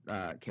fun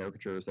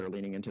caricatures that are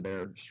leaning into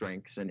their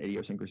strengths and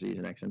idiosyncrasies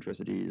and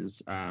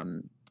eccentricities.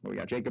 We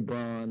got Jacob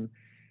Braun.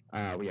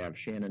 We have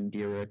Shannon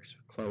Diericks,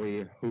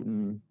 Chloe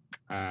Houghton,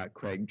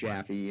 Craig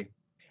Jaffe,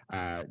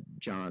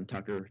 John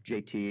Tucker,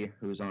 JT,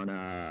 who's on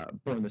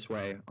Born This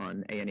Way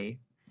on A&E.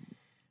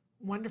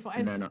 Wonderful.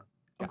 And then,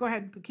 oh, go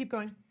ahead. Keep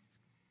going.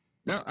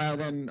 No,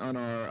 then on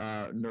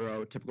our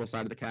neurotypical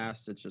side of the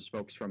cast, it's just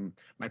folks from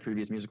my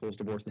previous musicals,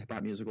 Divorce the Hip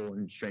Hop Musical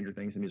and Stranger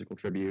Things, the musical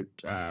tribute.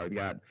 We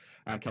got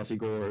Kelsey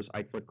Gores,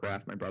 Ike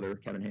Flipcraft, my brother,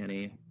 Kevin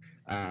Haney,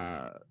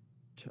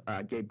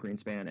 Gabe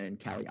Greenspan,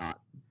 and Callie Ott.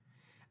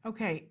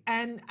 Okay,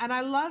 and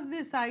I love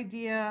this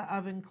idea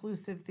of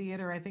inclusive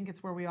theater. I think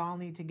it's where we all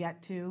need to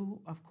get to,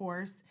 of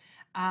course.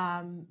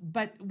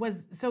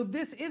 So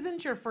this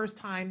isn't your first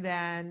time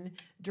then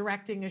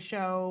directing a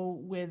show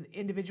with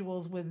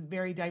individuals with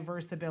very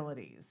diverse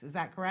abilities. Is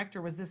that correct,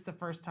 or was this the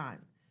first time?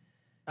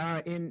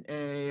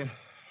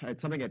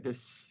 It's something at this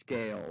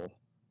scale,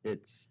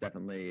 it's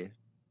definitely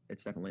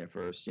a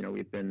first. You know,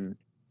 we've been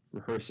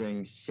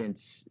rehearsing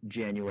since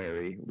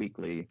January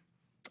weekly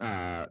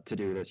to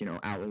do this,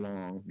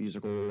 hour-long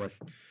musical with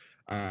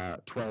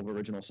 12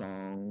 original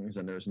songs,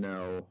 and there's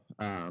no,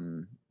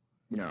 I'm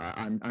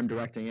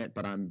directing it,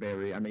 but I'm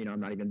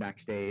not even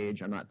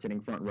backstage. I'm not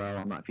sitting front row.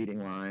 I'm not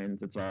feeding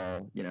lines. It's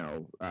all,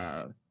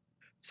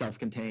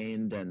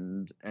 self-contained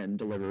and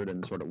delivered,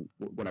 and sort of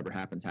whatever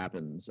happens.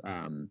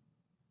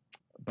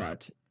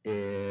 But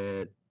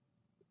we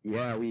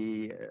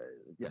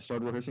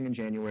started rehearsing in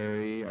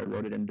January. I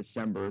wrote it in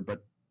December,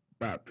 but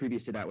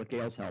previous to that, with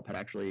Gail's help, had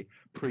actually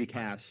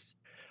pre-cast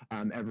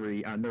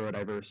every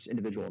neurodiverse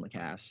individual in the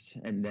cast,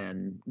 and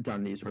then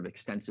done these sort of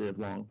extensive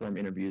long-form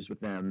interviews with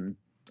them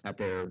at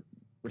their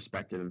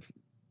respective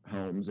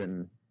homes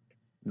in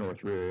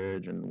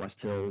Northridge and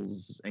West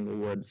Hills,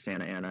 Englewood,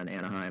 Santa Ana, and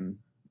Anaheim,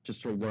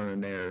 just to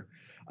learn their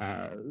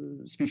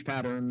speech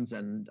patterns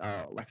and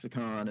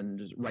lexicon, and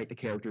just write the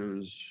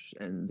characters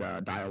and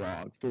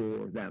dialogue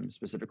for them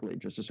specifically,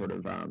 just to sort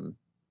of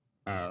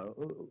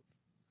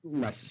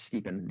less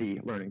steepen the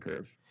learning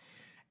curve.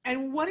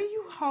 And what do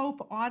you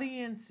hope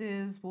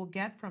audiences will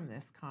get from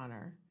this,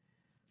 Connor?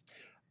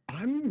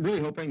 I'm really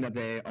hoping that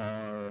they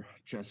are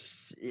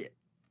just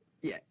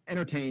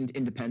entertained,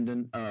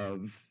 independent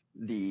of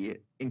the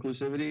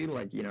inclusivity.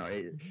 Like,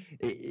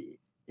 it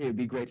would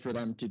be great for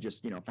them to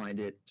just,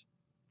 find it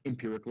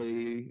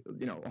empirically,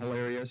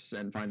 hilarious,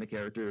 and find the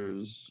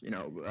characters,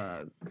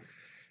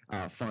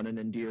 fun and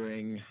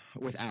endearing,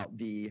 without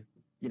the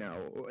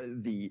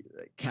the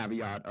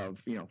caveat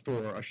of,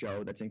 for a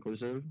show that's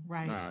inclusive.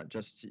 Right.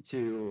 Just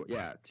to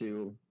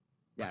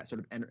sort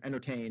of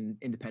entertain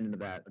independent of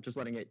that, just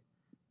letting it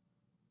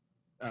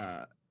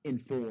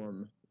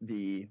inform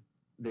the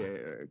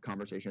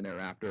conversation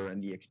thereafter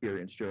and the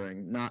experience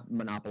during, not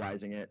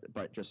monopolizing it,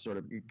 but just sort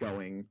of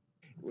going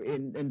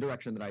in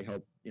direction that I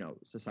hope,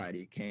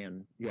 society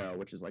can go,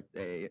 which is like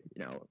a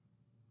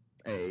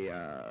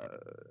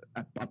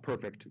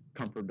perfect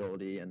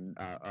comfortability and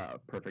a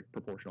perfect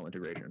proportional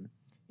integration.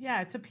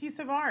 Yeah, it's a piece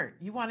of art.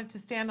 You want it to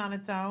stand on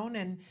its own,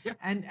 and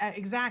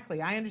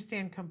exactly, I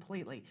understand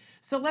completely.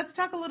 So let's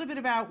talk a little bit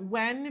about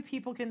when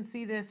people can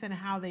see this and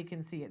how they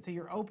can see it. So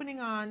you're opening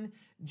on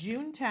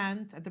June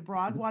 10th at the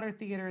Broadwater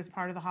Theater as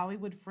part of the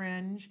Hollywood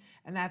Fringe,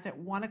 and that's at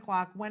 1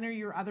 o'clock. When are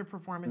your other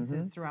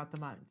performances throughout the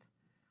month?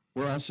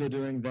 We're also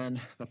doing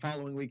then the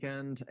following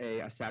weekend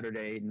a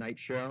Saturday night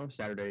show,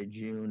 Saturday,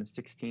 June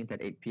 16th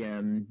at 8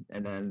 p.m.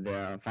 And then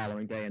the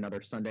following day,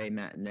 another Sunday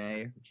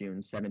matinee, June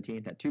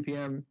 17th at 2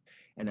 p.m.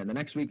 And then the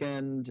next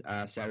weekend,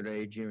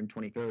 Saturday, June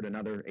 23rd,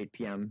 another 8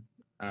 p.m.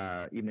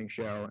 Evening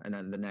show. And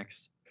then the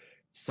next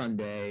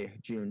Sunday,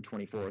 June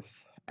 24th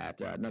at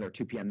another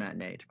 2 p.m.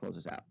 matinee to close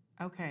us out.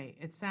 Okay,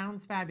 it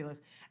sounds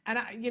fabulous. And,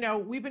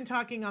 we've been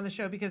talking on the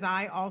show because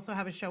I also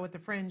have a show at the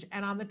Fringe.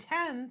 And on the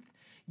 10th,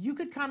 you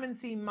could come and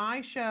see my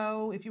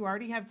show if you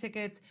already have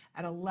tickets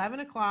at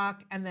 11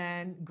 o'clock, and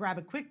then grab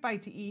a quick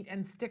bite to eat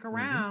and stick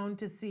around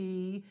to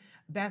see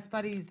Best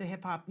Buddies, the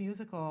hip hop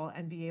musical,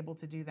 and be able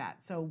to do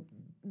that. So,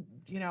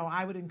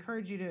 I would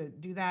encourage you to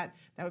do that.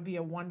 That would be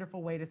a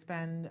wonderful way to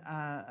spend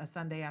a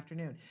Sunday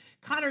afternoon.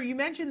 Connor, you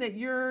mentioned that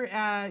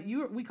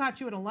we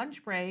caught you at a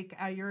lunch break.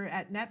 You're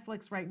at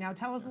Netflix right now.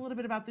 Tell us a little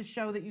bit about the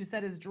show that you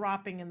said is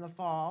dropping in the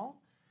fall.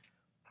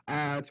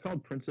 It's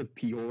called Prince of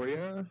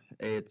Peoria.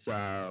 It's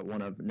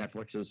one of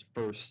Netflix's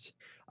first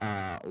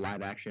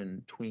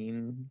live-action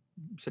tween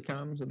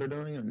sitcoms that they're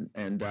doing,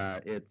 and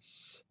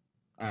it's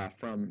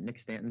from Nick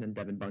Stanton and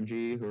Devin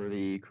Bungie, who are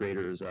the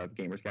creators of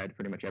Gamer's Guide to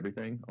Pretty Much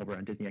Everything over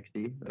on Disney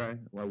XD.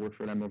 I work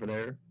for them over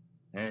there,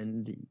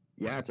 and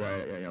it's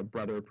a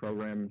brother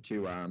program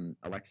to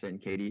Alexa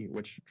and Katie,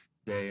 which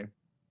they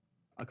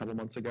a couple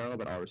months ago,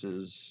 but ours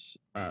is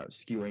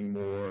skewing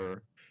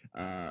more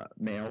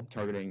male,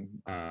 targeting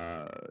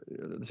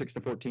the 6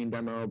 to 14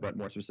 demo, but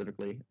more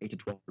specifically 8 to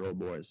 12-year-old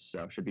boys.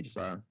 So should be just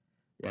a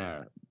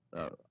lot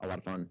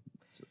of fun.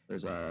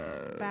 There's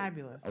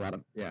fabulous, a lot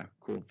of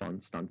cool, fun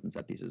stunts and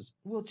set pieces.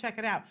 We'll check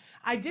it out.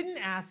 I didn't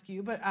ask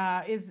you, but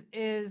is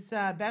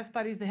Best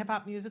Buddies, the hip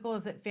hop musical,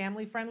 is it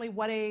family friendly?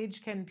 What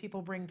age can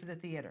people bring to the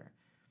theater?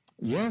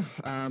 Yeah,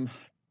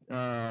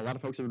 a lot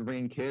of folks have been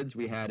bringing kids.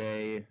 We had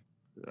a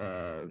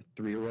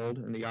 3-year-old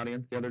in the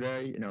audience the other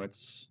day. You know,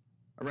 it's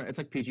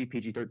like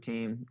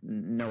PG-13,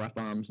 no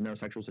F-bombs, no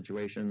sexual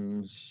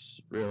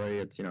situations, really.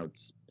 It's, you know,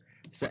 it's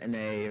set in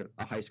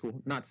a high school,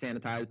 not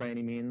sanitized by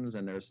any means,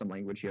 and there's some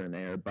language here and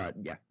there, but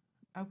yeah,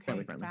 Okay,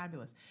 family friendly.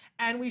 fabulous.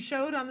 And we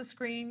showed on the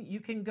screen, you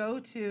can go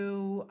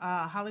to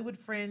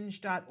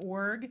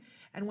hollywoodfringe.org,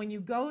 and when you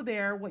go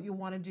there, what you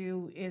want to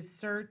do is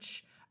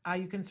search.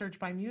 You can search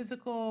by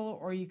musical,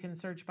 or you can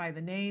search by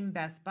the name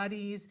Best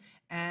Buddies,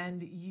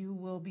 and you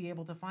will be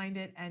able to find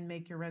it and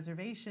make your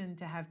reservation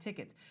to have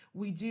tickets.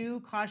 We do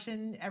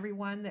caution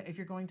everyone that if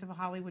you're going to the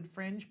Hollywood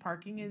Fringe,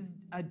 parking is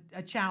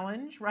a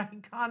challenge,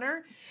 right,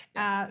 Connor?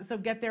 So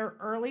get there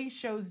early.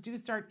 Shows do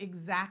start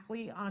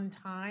exactly on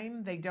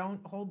time. They don't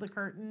hold the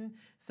curtain,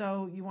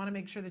 so you want to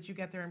make sure that you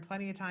get there in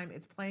plenty of time.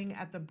 It's playing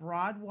at the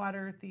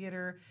Broadwater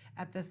Theater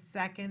at the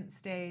second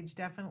stage.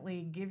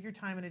 Definitely give your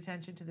time and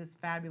attention to this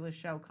fabulous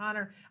show.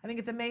 Connor, I think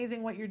it's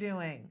amazing what you're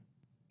doing.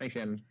 Thanks,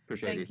 Shannon.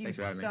 Appreciate it. Thanks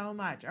for having me. Thank you so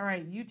much. All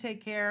right, you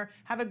take care.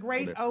 Have a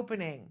great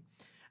opening.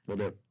 Will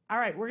do. All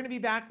right, we're going to be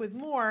back with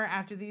more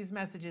after these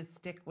messages.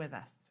 Stick with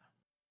us.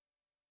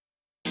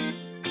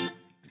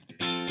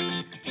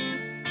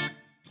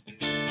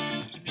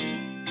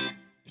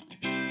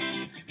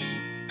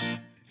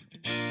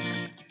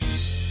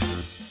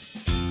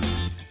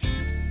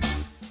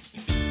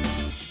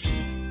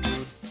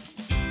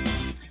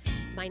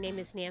 My name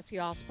is Nancy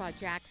Allspaw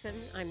Jackson.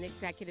 I'm the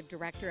Executive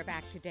Director of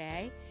Act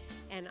Today,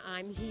 and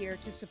I'm here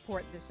to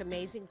support this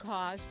amazing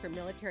cause for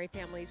military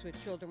families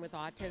with children with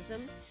autism.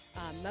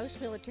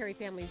 Most military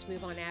families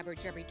move on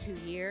average every 2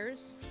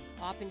 years.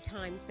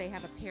 Oftentimes they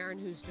have a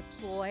parent who's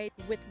deployed.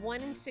 With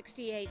 1 in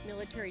 68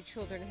 military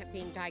children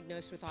being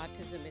diagnosed with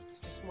autism, it's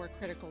just more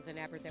critical than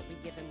ever that we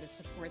give them the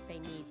support they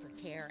need for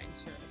care and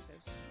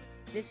services.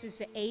 This is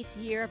the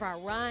 8th year of our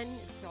run.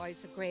 It's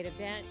always a great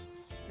event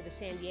for the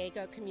San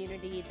Diego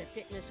community, the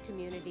fitness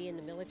community, and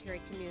the military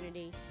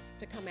community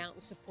to come out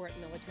and support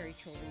military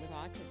children with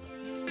autism.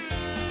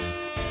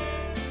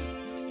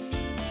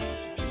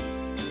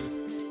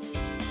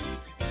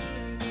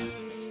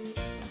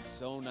 It's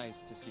so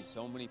nice to see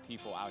so many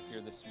people out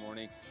here this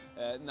morning,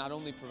 not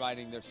only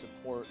providing their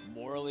support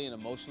morally and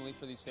emotionally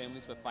for these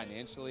families, but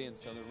financially, and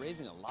so they're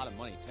raising a lot of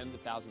money, tens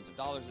of thousands of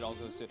dollars. It all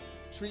goes to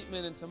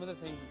treatment and some of the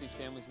things that these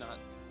families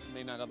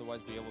may not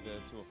otherwise be able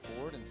to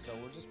afford, and so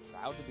we're just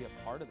proud to be a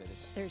part of it.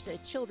 There's a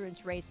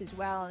children's race as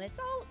well, and it's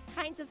all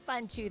kinds of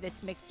fun too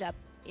that's mixed up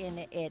in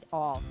it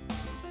all.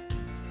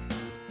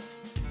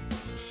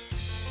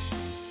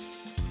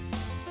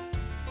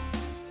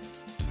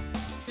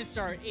 This is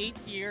our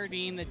 8th year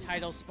being the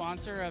title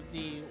sponsor of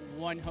the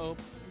One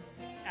Hope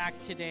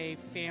Act Today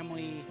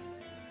Family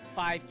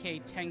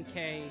 5K,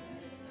 10K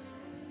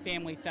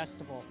Family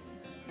Festival.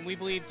 And we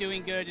believe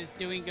doing good is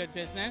doing good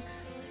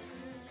business.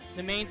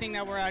 The main thing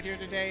that we're out here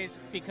today is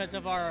because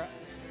of our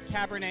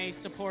Cabernet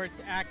supports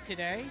Act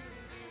Today.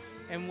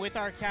 And with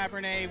our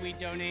Cabernet, we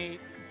donate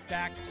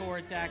back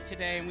towards Act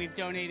Today, and we've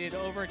donated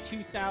over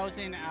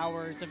 2,000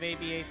 hours of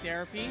ABA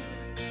therapy.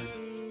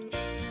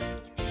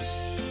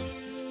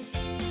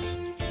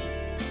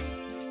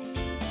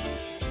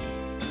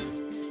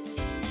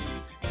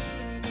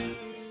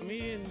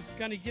 Me and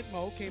Gunny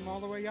Gitmo came all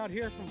the way out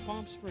here from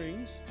Palm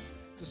Springs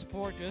to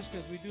support this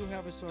because we do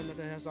have a son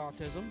that has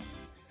autism.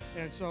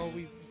 And so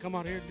we come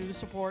out here to do the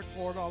support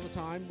for it all the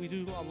time. We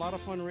do a lot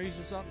of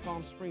fundraisers out in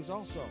Palm Springs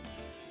also.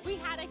 We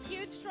had a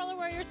huge Stroller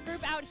Warriors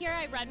group out here.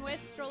 I run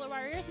with Stroller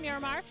Warriors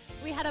Miramar.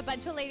 We had a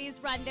bunch of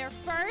ladies run their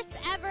first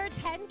ever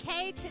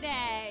 10K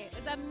today.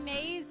 It was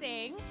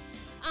amazing.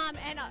 I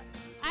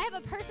have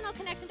a personal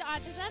connection to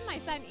autism. My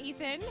son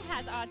Ethan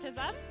has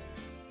autism.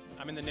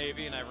 I'm in the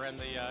Navy, and I ran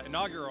the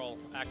inaugural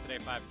Act Today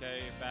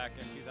 5K back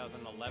in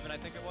 2011, I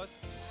think it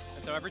was.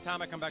 And so every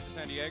time I come back to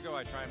San Diego,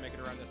 I try and make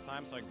it around this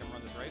time so I can come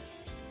run this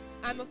race.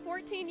 I'm a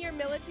 14-year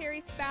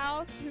military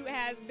spouse who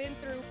has been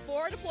through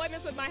 4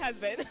 deployments with my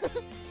husband.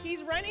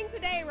 He's running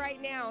today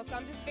right now, so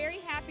I'm just very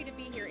happy to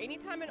be here.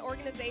 Anytime an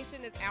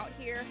organization is out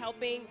here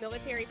helping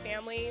military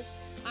families,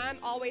 I'm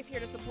always here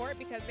to support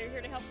because they're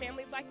here to help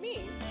families like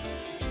me.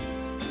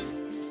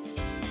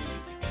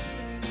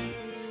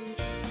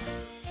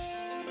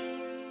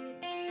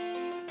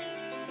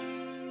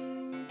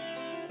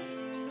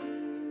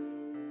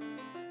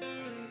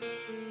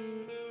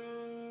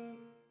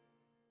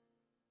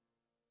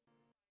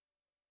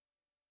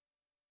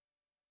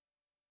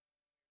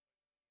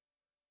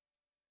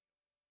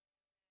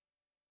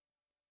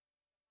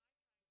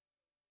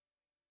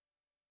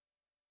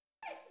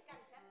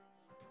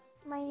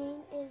 My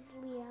name is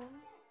Liam.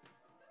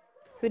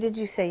 Who did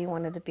you say you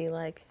wanted to be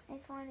like? I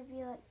just wanted to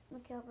be like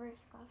Mikhail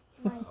Baryshnikov,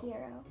 my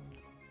hero.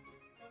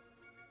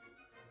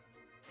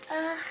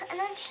 I'm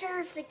not sure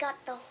if they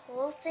got the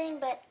whole thing,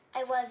 but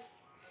I was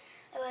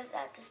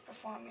at this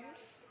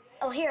performance.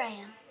 Oh, here I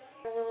am.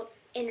 A little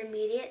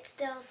intermediate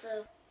still,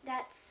 so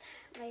that's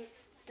my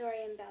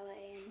story in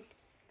ballet and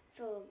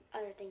some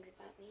other things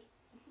about me.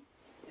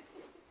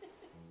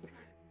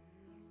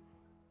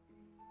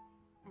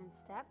 And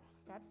step,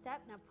 step,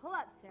 step. Now pull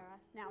up, Sarah.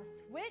 Now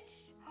switch.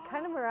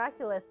 Kind of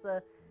miraculous,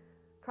 the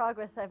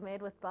progress I've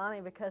made with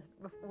Bonnie, because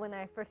when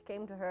I first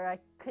came to her, I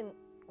couldn't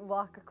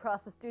walk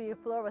across the studio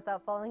floor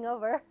without falling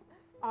over.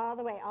 All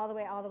the way, all the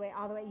way, all the way,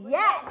 all the way.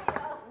 Yes!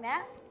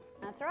 Yeah,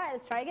 that's all right.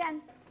 Let's try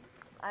again.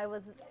 I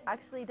was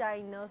actually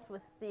diagnosed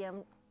with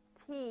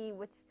DMT,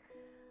 which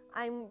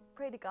I'm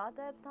pray to God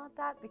that it's not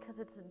that, because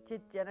it's a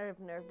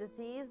degenerative nerve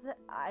disease.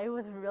 I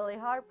was really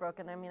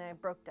heartbroken. I mean, I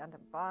broke down to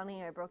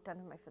Bonnie, I broke down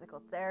to my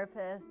physical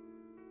therapist.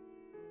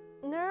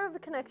 Nerve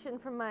connection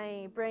from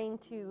my brain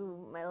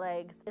to my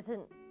legs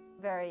isn't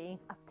very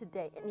up to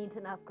date. It needs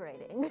an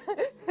upgrading.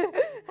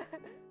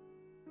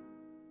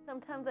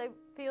 Sometimes I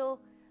feel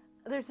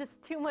there's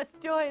just too much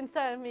joy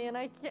inside of me, and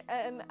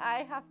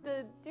I have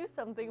to do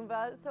something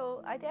about it,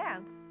 so I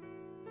dance.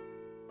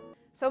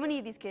 So many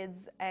of these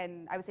kids,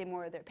 and I would say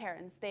more of their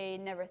parents, they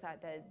never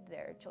thought that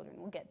their children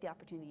will get the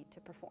opportunity to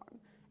perform.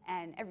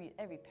 And every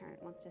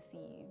parent wants to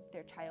see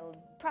their child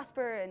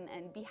prosper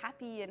and be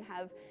happy and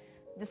have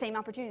the same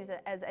opportunities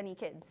as any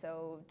kid.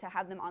 So to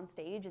have them on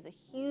stage is a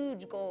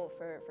huge goal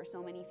for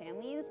so many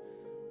families.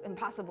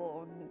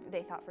 Impossible,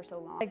 they thought, for so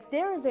long. Like,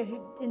 there is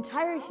an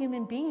entire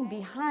human being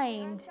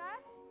behind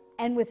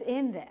and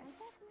within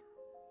this.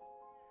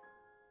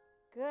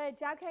 Good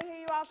job. Can I hear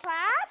you all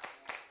clap?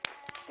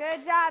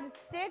 Good job.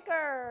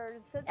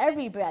 Stickers.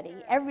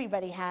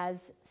 Everybody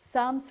has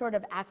some sort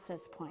of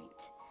access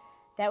point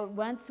that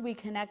once we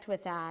connect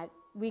with that,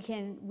 we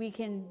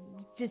can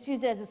just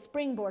use it as a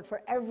springboard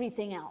for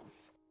everything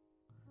else.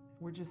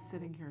 We're just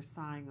sitting here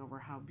sighing over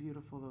how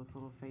beautiful those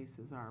little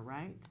faces are,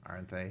 right?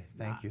 Aren't they?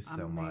 Thank you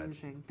so much.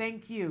 Amazing.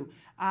 Thank you.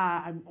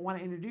 I want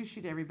to introduce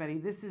you to everybody.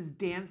 This is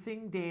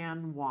Dancing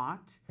Dan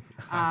Watt,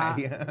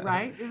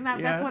 right? Isn't that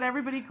that's what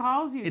everybody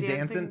calls you?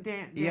 Dancing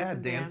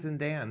Dan. Dancing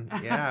Dan.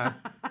 Yeah.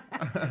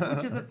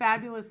 Which is a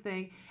fabulous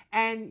thing.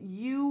 And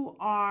you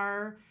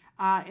are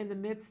in the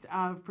midst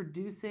of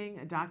producing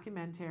a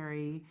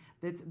documentary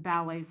that's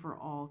ballet for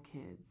all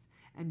kids,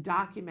 and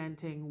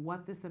documenting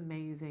what this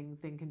amazing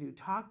thing can do.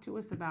 Talk to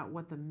us about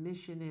what the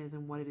mission is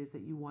and what it is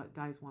that you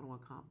guys want to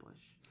accomplish.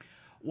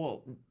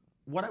 Well,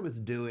 what I was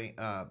doing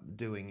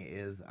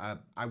is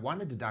I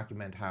wanted to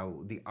document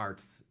how the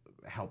arts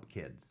help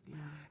kids. Yeah.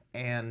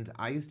 And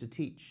I used to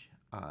teach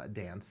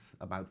dance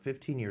about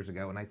 15 years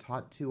ago, and I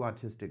taught 2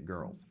 autistic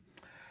girls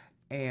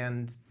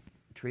and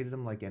treated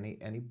them like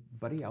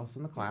anybody else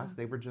in the class. Yeah.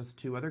 They were just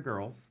 2 other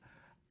girls,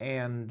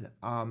 and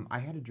I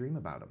had a dream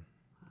about them.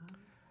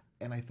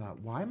 And I thought,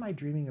 why am I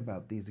dreaming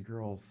about these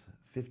girls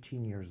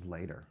 15 years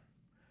later?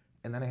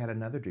 And then I had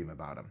another dream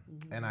about them.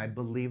 Mm-hmm. And I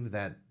believe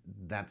that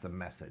that's a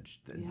message.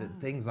 That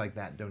things like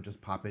that don't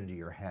just pop into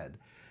your head.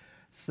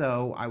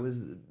 So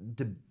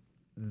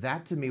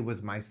that to me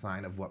was my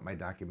sign of what my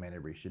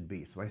documentary should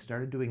be. So I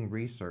started doing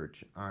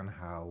research on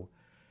how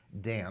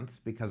dance,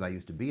 because I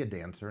used to be a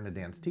dancer and a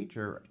dance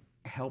teacher,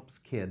 helps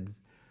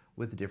kids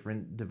with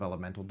different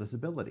developmental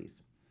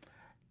disabilities.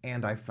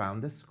 And I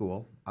found this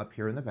school up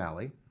here in the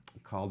valley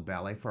called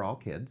Ballet for All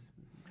Kids.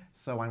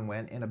 So I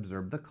went and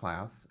observed the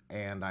class,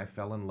 and I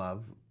fell in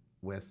love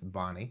with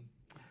Bonnie,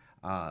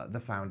 the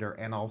founder,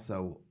 and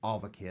also all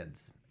the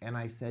kids. And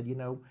I said, you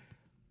know,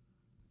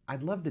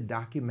 I'd love to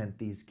document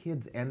these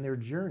kids and their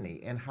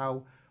journey and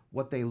how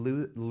what they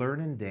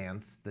learn in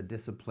dance, the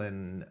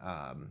discipline,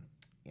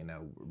 you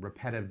know,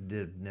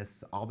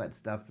 repetitiveness, all that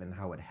stuff, and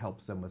how it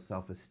helps them with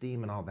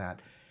self-esteem and all that.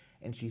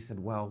 And she said,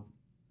 well,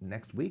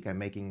 next week I'm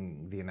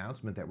making the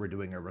announcement that we're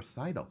doing a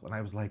recital. And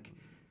I was like,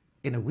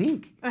 in a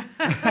week?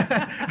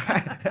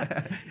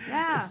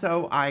 Yeah.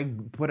 So I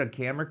put a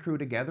camera crew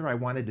together. I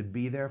wanted to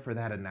be there for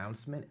that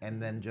announcement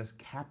and then just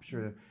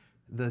capture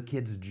the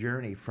kids'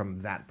 journey from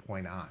that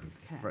point on.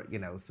 Okay. For, you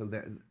know, so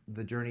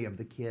the journey of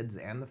the kids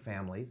and the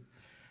families.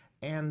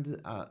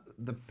 And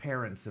the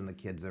parents and the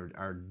kids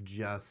are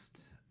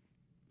just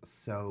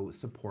so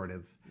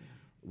supportive. Yeah.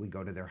 We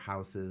go to their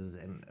houses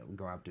and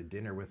go out to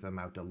dinner with them,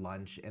 out to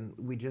lunch, and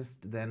we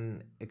just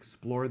then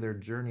explore their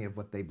journey of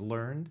what they've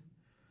learned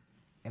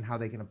and how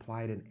they can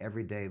apply it in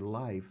everyday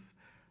life.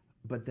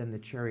 But then the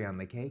cherry on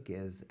the cake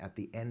is, at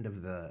the end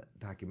of the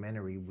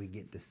documentary, we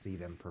get to see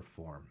them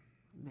perform.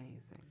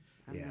 Amazing.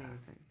 Yeah.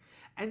 Amazing.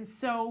 And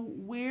so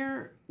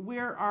where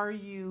are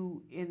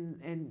you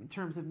in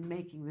terms of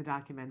making the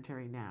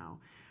documentary now?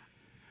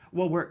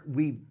 Well,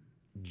 we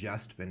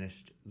just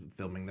finished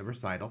filming the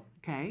recital.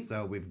 Okay.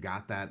 So we've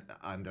got that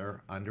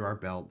under our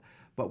belt,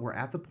 but we're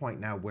at the point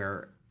now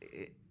where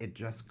it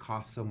just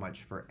costs so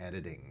much for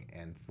editing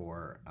and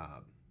for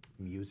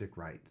music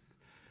rights.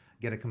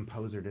 Get a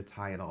composer to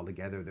tie it all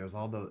together. There's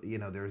all the, you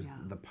know, there's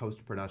the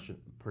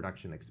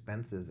post-production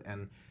expenses,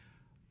 and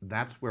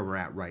that's where we're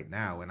at right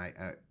now. And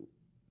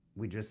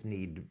we just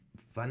need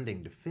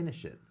funding to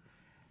finish it.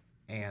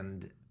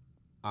 And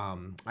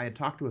I had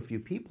talked to a few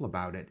people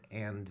about it,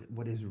 and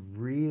what is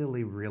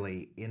really,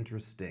 really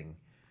interesting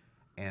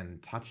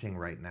and touching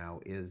right now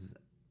is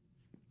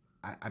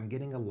I'm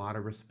getting a lot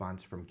of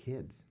response from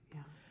kids. Yeah.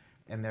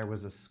 And there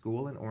was a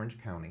school in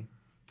Orange County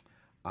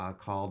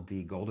called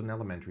the Golden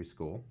Elementary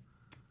School,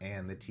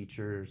 and the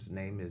teacher's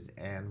name is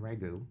Anne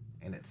Ragu,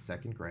 and it's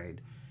 2nd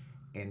grade.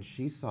 And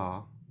she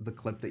saw the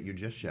clip that you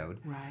just showed.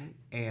 Right.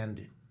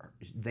 And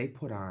they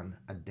put on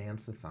a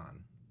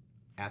dance-a-thon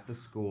at the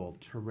school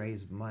to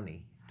raise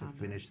money to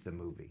finish the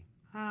movie.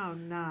 Oh,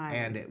 nice.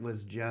 And it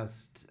was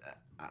just,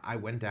 I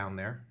went down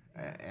there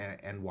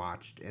and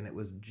watched, and it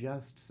was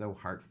just so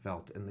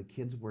heartfelt, and the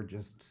kids were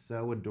just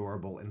so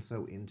adorable and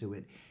so into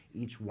it.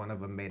 Each one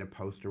of them made a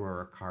poster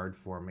or a card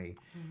for me,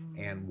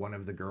 and one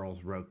of the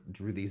girls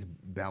drew these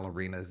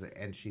ballerinas,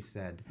 and she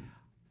said,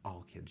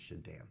 all kids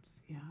should dance.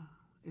 Yeah.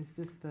 Is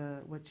this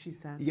what she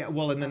said? Yeah,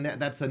 well, and then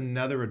that's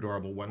another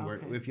adorable one where,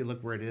 Okay. if you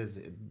look where it is,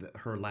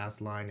 her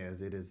last line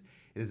is, it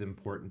is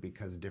important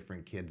because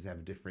different kids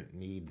have different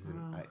needs,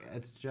 and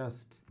it's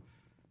just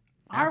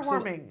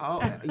heartwarming.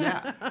 Oh,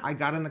 yeah. I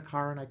got in the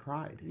car and I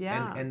cried.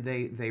 Yeah. And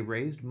they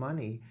raised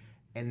money,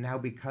 and now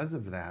because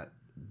of that,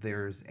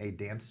 there's a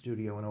dance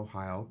studio in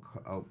Ohio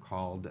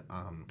called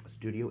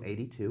Studio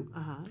 82.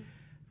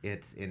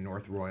 It's in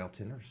North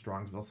Royalton or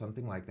Strongsville,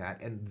 something like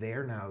that, and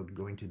they're now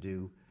going to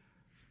do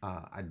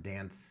a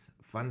dance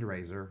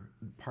fundraiser,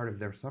 part of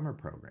their summer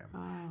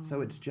program.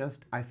 So it's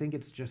just, I think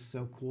it's just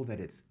so cool that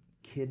it's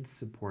kids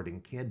supporting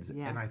kids.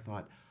 And I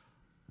thought,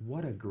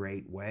 what a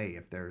great way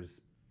if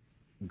there's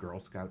Girl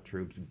Scout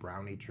troops,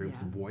 Brownie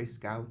troops, Boy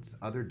Scouts,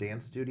 other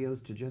dance studios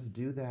to just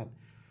do that.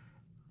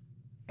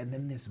 And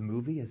then this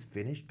movie is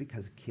finished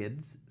because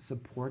kids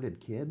supported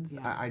kids.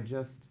 I'm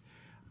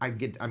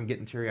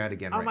getting teary-eyed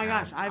again right now. Oh my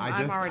gosh,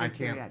 I'm already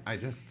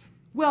teary-eyed.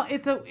 Well,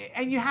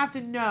 and you have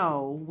to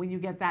know when you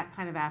get that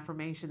kind of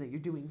affirmation that you're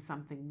doing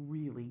something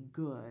really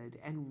good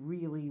and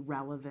really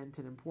relevant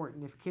and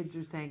important. If kids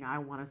are saying, I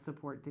want to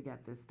support to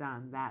get this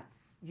done,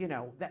 that's,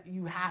 that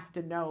you have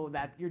to know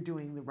that you're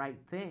doing the right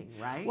thing,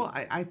 right? Well,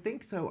 I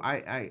think so.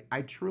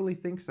 I truly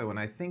think so. And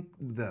I think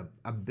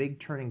a big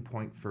turning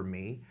point for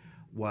me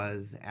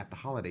was at the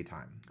holiday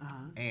time.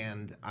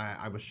 And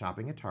I was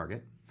shopping at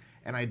Target,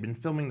 and I'd been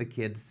filming the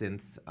kids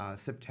since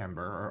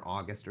September or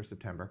August or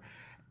September.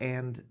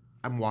 And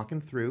I'm walking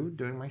through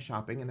doing my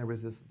shopping, and there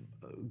was this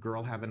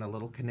girl having a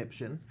little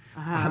conniption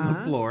on the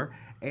floor,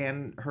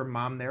 and her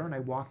mom there, and I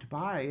walked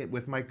by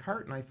with my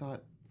cart, and I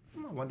thought,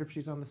 I wonder if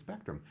she's on the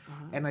spectrum.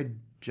 And I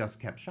just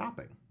kept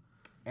shopping.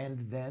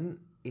 And then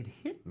it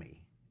hit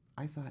me.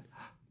 I thought,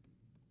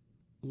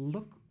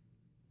 look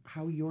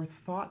how your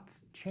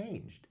thoughts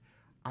changed.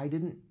 I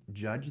didn't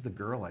judge the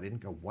girl. I didn't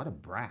go, what a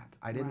brat.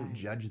 I didn't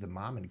judge the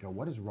mom and go,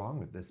 what is wrong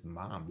with this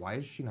mom? Why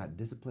is she not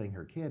disciplining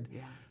her kid?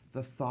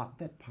 The thought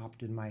that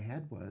popped in my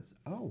head was,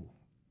 oh,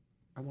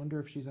 I wonder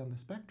if she's on the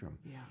spectrum.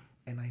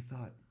 And I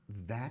thought,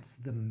 that's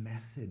the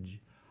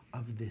message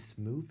of this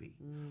movie.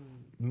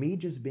 Me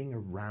just being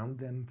around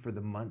them for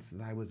the months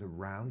that I was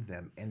around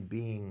them and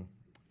being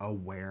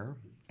aware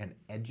and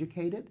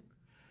educated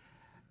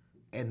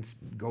and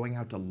going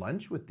out to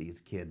lunch with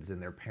these kids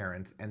and their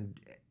parents, and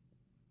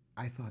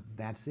I thought,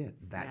 that's it.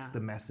 That's the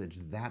message.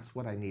 That's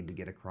what I need to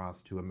get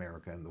across to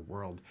America and the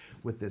world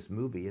with this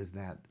movie, is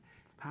that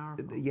it's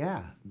powerful.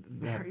 Yeah.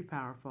 Very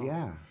powerful.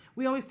 Yeah.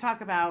 We always talk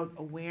about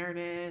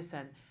awareness,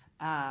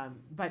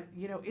 but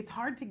it's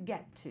hard to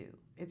get to.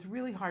 It's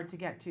really hard to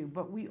get to,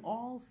 but we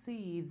all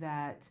see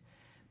that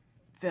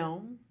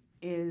film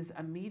is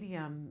a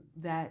medium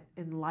that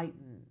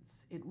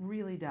enlightens. It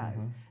really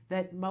does.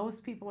 That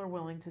most people are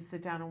willing to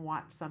sit down and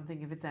watch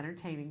something if it's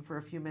entertaining for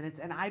a few minutes.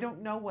 And I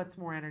don't know what's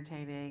more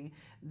entertaining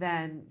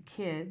than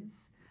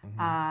kids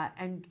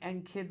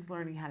and kids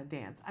learning how to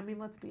dance. I mean,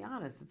 let's be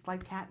honest. It's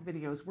like cat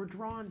videos. We're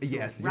drawn to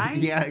it, right?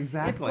 Yeah,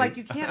 exactly. It's like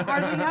you can't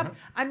hardly help.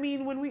 I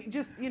mean, when we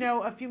just,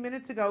 a few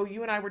minutes ago,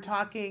 you and I were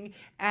talking,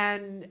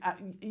 and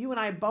you and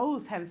I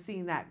both have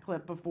seen that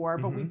clip before,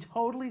 but we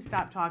totally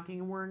stopped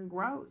talking and we're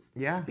engrossed.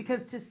 Yeah.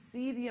 Because to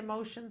see the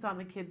emotions on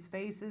the kids'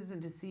 faces and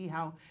to see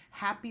how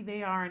happy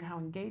they are and how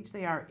engaged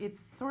they are,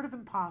 it's sort of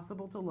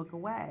impossible to look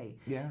away.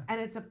 Yeah. And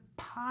it's a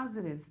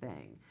positive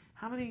thing.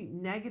 How many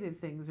negative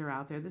things are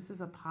out there? This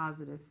is a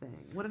positive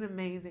thing. What an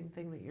amazing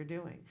thing that you're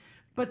doing.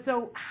 But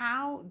so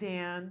how,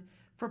 Dan,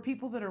 for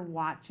people that are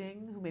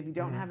watching who maybe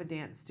don't have a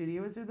dance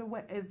studio, is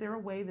there a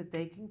way that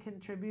they can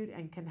contribute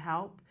and can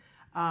help?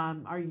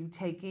 Are you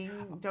taking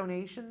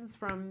donations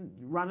from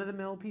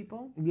run-of-the-mill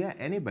people? Yeah,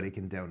 anybody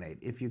can donate.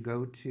 If you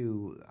go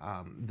to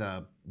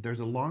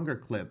there's a longer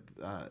clip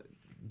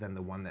than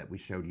the one that we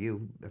showed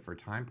you for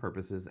time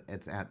purposes.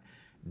 It's at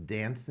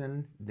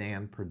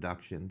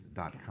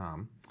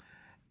dancingdanproductions.com.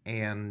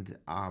 And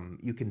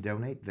you can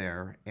donate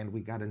there. And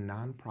we got a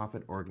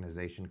nonprofit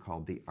organization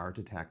called the Art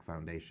Attack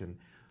Foundation,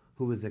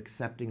 who is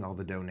accepting all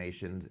the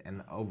donations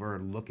and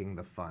overlooking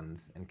the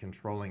funds and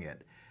controlling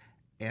it.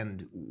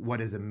 And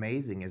what is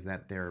amazing is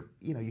that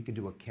you can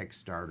do a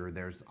Kickstarter.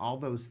 There's all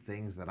those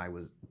things that I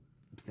was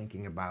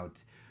thinking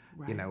about,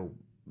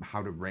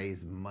 how to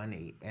raise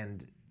money.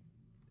 And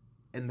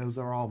those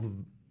are all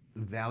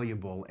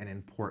valuable and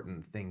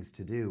important things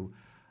to do.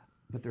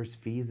 But there's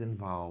fees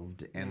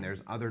involved, and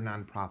there's other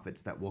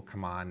nonprofits that will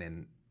come on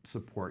and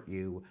support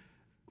you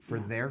for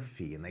their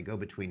fee, and they go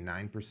between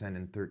 9%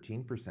 and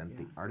 13%.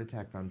 The Art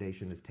Attack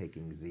Foundation is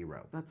taking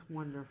 0. That's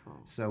wonderful.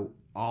 So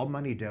all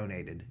money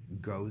donated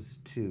goes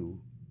to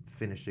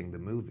finishing the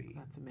movie.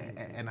 That's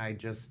amazing. And I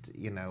just,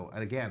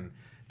 again,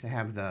 to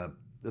have the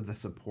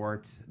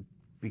support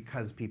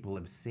because people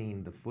have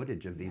seen the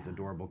footage of these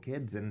adorable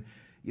kids, and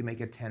you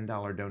make a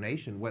 $10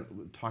 donation.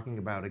 Talking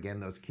about, again,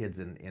 those kids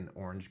in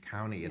Orange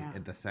County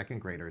and the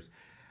second graders,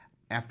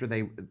 after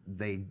they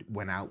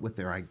went out with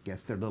their, I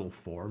guess, their little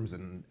forms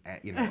and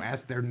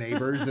asked their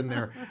neighbors and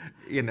their,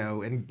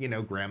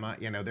 grandma,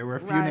 there were a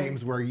few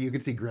names where you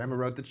could see grandma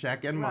wrote the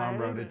check and mom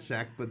wrote a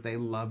check, but they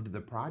loved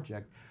the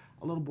project.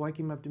 A little boy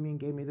came up to me and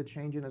gave me the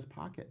change in his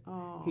pocket.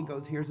 He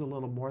goes, "Here's a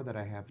little more that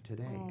I have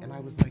today." And I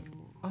was like,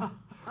 oh.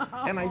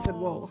 And I said,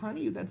 "Well,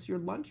 honey, that's your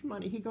lunch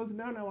money." He goes,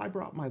 "No, I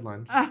brought my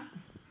lunch."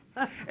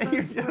 That's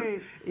so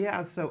sweet.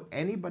 Yeah, so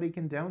anybody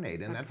can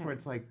donate, and that's where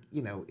it's like,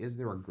 is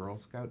there a Girl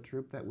Scout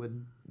troop that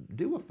would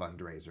do a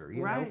fundraiser?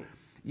 You know,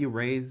 you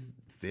raise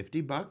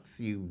 $50,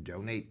 you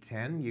donate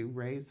 10, you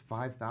raise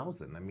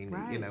 5,000. I mean,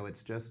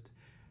 it's just.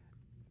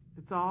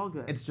 It's all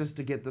good. It's just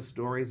to get the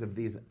stories of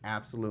these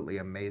absolutely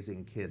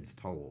amazing kids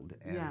told,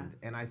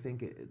 and I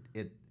think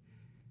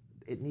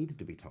it needs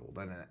to be told,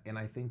 and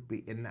I think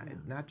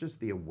not just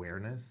the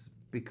awareness,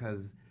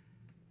 because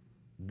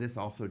this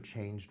also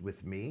changed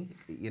with me.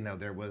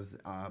 There was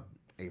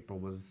April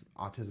was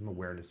Autism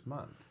Awareness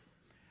Month,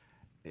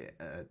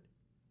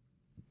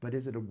 but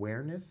is it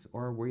awareness,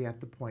 or are we at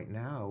the point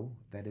now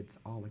that it's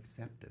all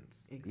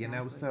acceptance?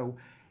 Exactly. So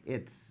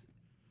it's.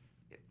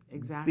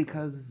 Exactly.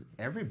 Because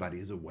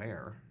everybody's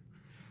aware.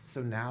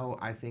 So now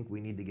I think we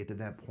need to get to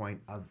that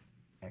point of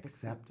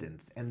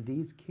acceptance. And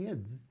these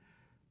kids,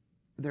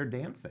 they're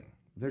dancing.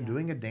 They're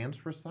doing a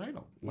dance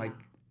recital, like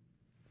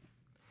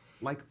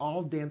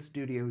all dance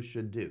studios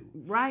should do.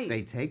 Right.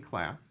 They take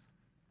class,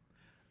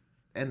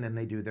 and then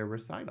they do their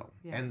recital.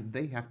 And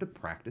they have to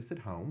practice at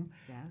home.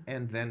 Yes.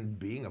 And then,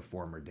 being a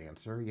former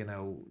dancer,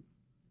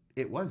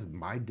 it was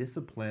my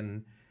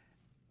discipline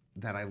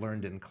that I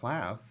learned in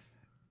class.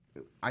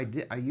 I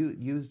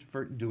used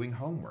for doing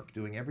homework,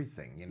 doing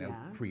everything,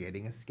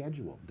 creating a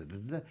schedule,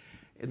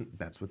 and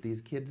that's what these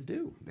kids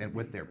do, and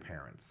with their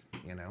parents,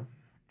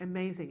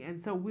 Amazing.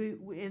 And so we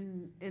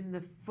in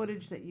the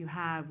footage that you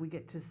have, we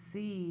get to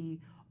see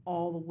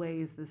all the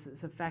ways this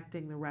is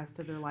affecting the rest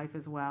of their life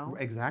as well.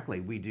 Exactly.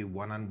 We do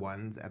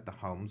one-on-ones at the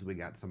homes. We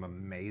got some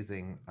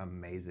amazing,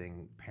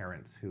 amazing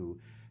parents who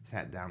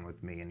sat down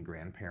with me, and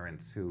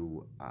grandparents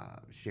who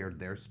shared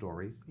their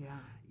stories.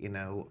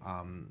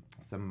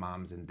 Some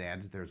moms and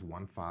dads. There's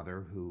one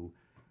father who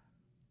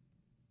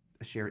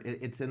shared.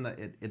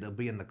 It'll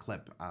be in the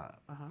clip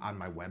on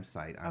my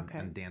website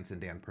on Dance and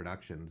Dan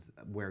Productions,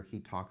 where he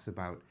talks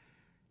about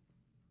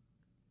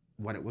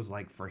what it was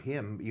like for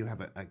him. You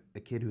have a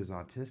kid who's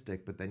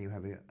autistic, but then you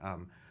have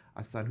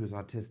a son who's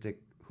autistic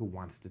who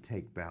wants to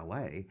take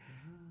ballet.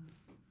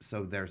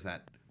 So there's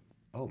that.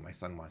 Oh, my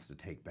son wants to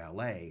take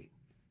ballet.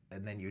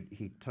 And then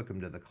he took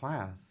him to the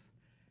class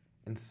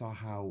and saw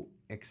how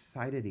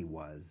excited he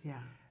was,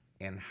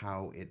 and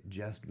how it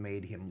just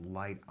made him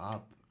light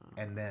up,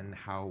 and then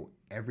how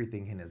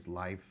everything in his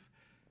life,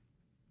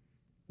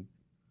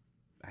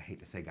 I hate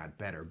to say got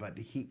better, but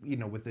he,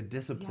 with the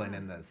discipline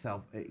and the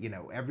self,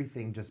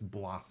 everything just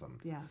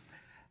blossomed. Yes.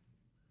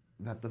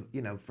 That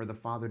for the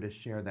father to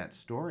share that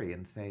story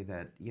and say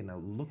that,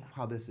 look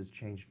how this has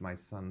changed my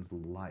son's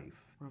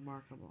life.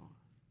 Remarkable.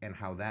 And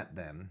how that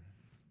then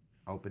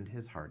opened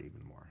his heart even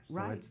more.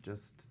 So it's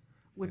just.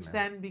 Which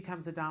then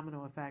becomes a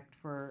domino effect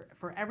for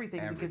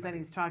everything, because then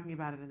he's talking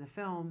about it in the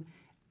film,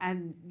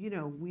 and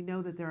we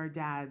know that there are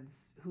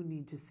dads who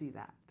need to see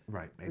that.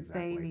 Right, exactly. That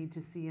they need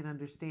to see and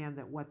understand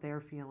that what they're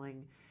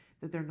feeling,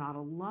 that they're not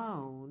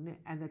alone,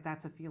 and that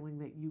that's a feeling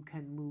that you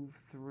can move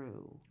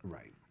through.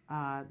 Right.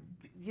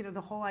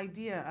 The whole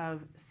idea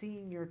of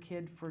seeing your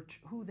kid for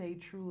who they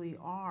truly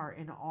are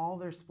in all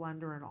their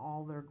splendor and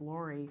all their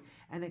glory,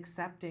 and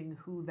accepting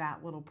who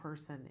that little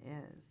person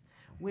is.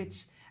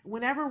 Which,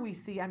 whenever we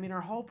see,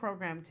 our whole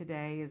program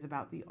today is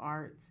about the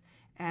arts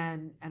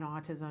and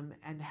autism,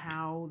 and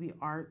how the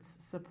arts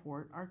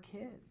support our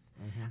kids.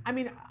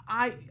 I'm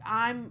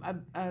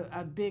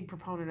a big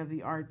proponent of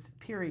the arts,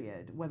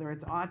 period, whether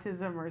it's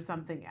autism or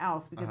something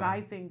else, because I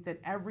think that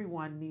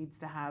everyone needs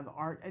to have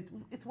art.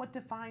 It's what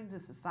defines a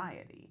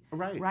society.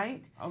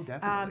 Right? Oh,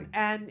 definitely.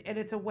 And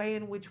it's a way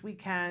in which we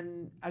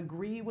can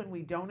agree when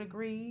we don't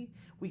agree.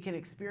 We can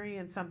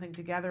experience something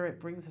together. It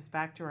brings us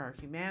back to our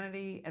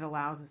humanity. It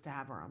allows us to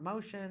have our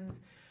emotions.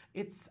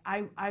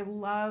 I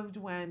loved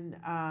when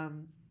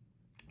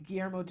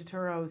Guillermo del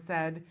Toro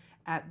said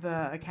at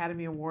the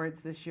Academy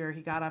Awards this year,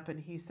 he got up and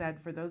he said,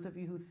 for those of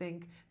you who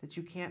think that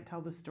you can't tell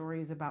the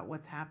stories about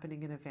what's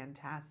happening in a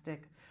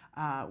fantastic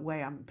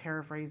way, I'm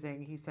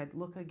paraphrasing, he said,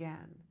 look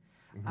again.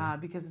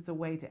 Because it's a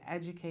way to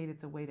educate,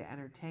 it's a way to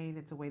entertain,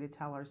 it's a way to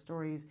tell our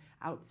stories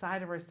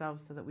outside of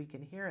ourselves so that we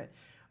can hear it.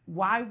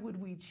 Why would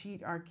we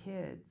cheat our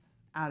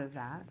kids out of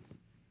that?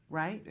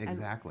 Right?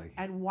 Exactly.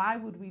 And why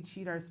would we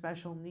cheat our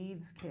special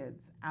needs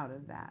kids out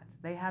of that?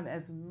 They have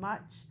as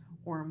much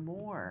or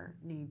more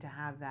need to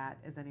have that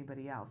as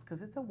anybody else,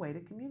 because it's a way to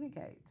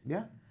communicate.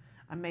 Yeah.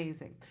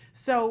 Amazing.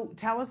 So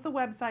tell us the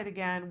website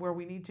again where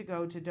we need to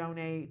go to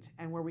donate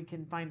and where we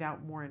can find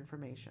out more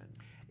information.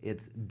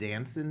 It's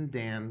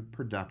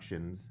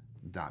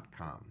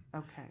danceanddanproductions.com.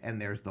 Okay.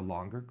 And there's the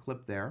longer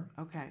clip there.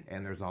 Okay.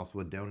 And there's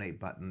also a donate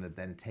button that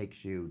then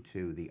takes you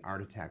to the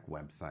Art Attack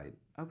website.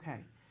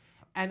 Okay.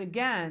 And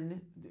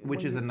again,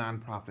 which is a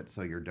nonprofit,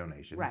 so your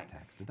donation right. is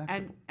tax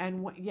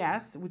deductible.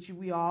 Yes, which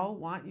we all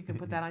want. You can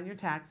put that on your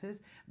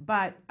taxes,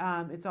 but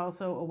it's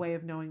also a way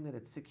of knowing that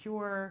it's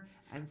secure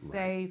and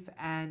safe,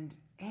 and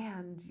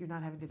you're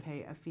not having to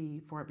pay a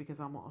fee for it, because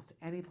almost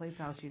any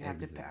place else you'd have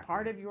to pay.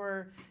 Part of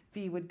your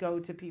fee would go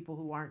to people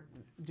who aren't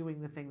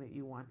doing the thing that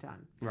you want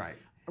done. Right.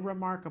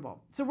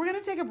 Remarkable. So we're going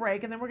to take a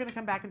break, and then we're going to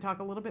come back and talk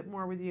a little bit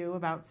more with you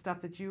about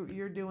stuff that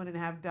you're doing and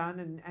have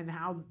done, and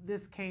how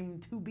this came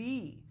to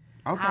be.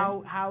 Okay.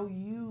 How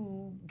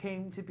you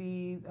came to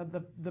be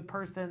the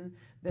person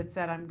that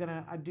said, I'm going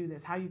to do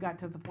this. How you got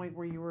to the point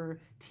where you were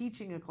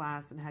teaching a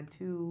class and had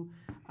 2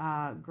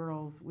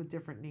 girls with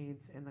different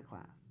needs in the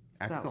class.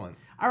 Excellent.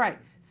 So, all right.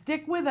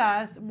 Stick with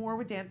us. More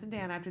with Dance and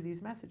Dan after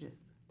these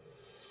messages.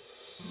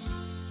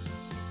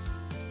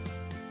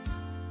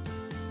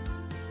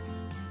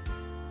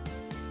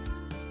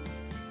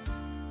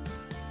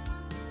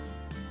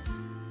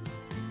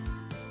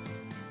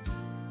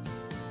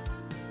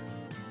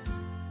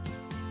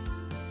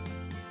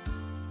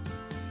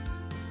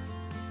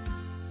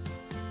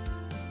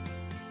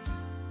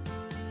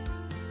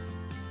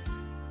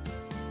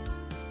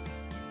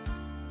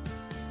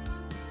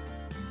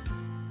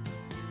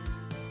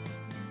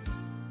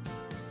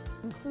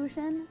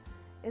 Inclusion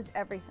is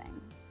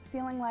everything.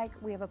 Feeling like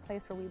we have a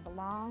place where we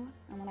belong,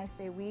 and when I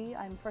say we,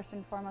 I'm first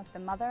and foremost a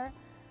mother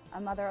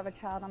of a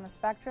child on the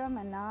spectrum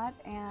and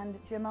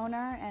gym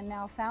owner and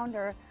now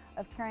founder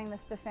of carrying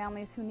this to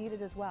families who need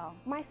it as well.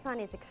 My son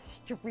is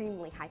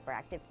extremely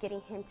hyperactive.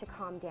 Getting him to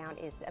calm down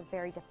is a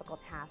very difficult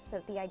task.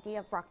 So the idea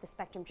of Rock the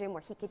Spectrum Gym,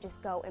 where he could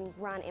just go and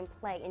run and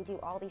play and do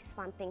all these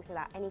fun things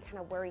without any kind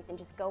of worries and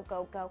just go,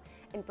 go, go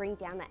and bring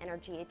down that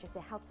energy, it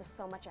helps us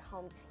so much at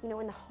home. You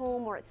know, in the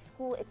home or at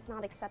school, it's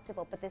not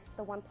acceptable, but this is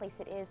the one place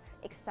it is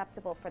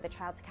acceptable for the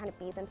child to kind of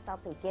be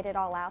themselves and get it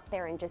all out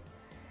there and just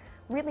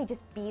really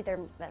just be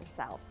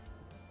themselves.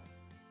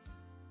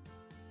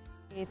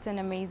 It's an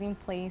amazing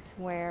place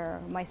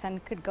where my son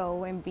could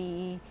go and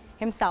be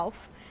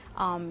himself.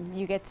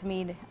 You get to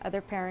meet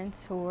other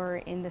parents who are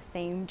in the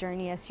same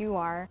journey as you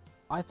are.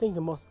 I think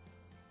the most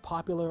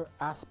popular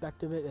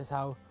aspect of it is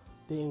how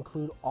they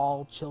include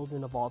all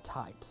children of all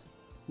types,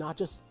 not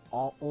just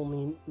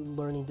only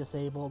learning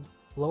disabled,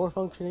 lower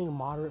functioning,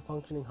 moderate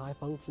functioning, high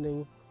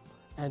functioning,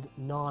 and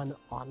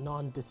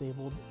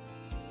non-disabled.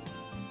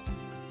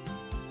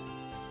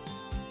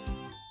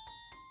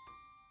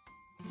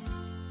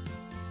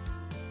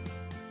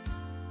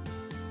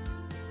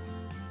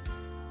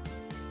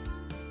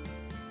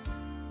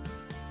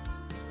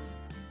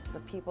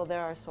 People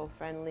there are so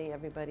friendly.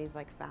 Everybody's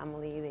like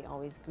family. They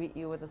always greet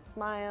you with a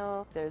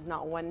smile. There's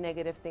not one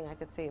negative thing I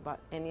could say about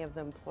any of the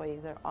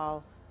employees. They're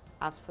all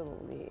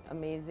absolutely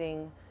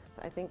amazing.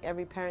 So I think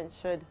every parent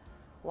should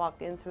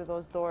walk in through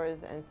those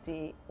doors and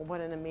see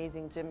what an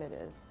amazing gym it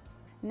is.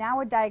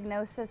 Now a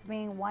diagnosis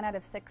being 1 out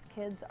of 6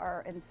 kids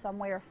are in some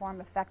way or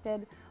form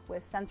affected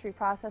with sensory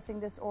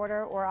processing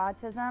disorder or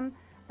autism.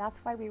 That's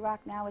why We Rock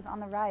Now is on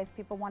the rise.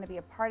 People want to be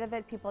a part of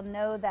it. People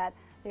know that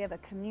they have a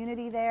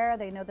community there.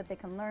 They know that they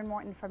can learn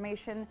more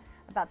information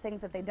about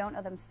things that they don't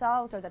know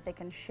themselves or that they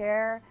can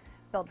share,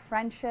 build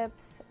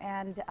friendships,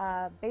 and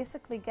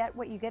basically get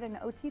what you get in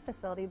an OT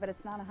facility, but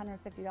it's not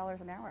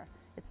 $150 an hour.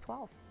 It's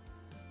 $12.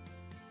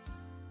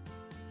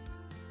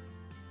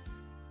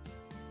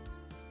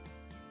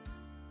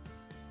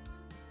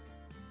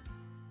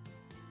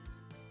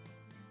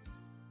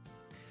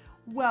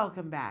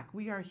 Welcome back.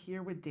 We are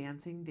here with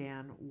Dancing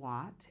Dan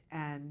Watt,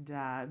 and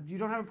you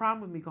don't have a problem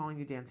with me calling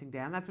you Dancing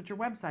Dan. That's what your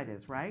website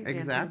is, right?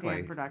 Exactly. Dancing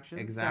Dan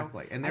Productions.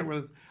 Exactly. So and there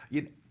was,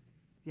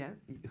 yes.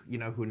 You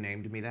know who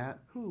named me that?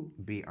 Who?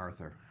 B.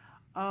 Arthur.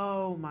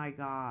 Oh my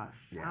gosh!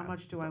 Yeah. How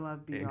much do I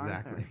love B. Arthur?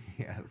 Exactly.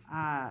 Yes.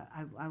 I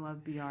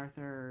love B.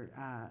 Arthur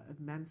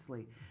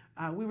immensely.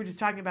 We were just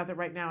talking about that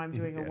right now. I'm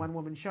doing a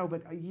one-woman show,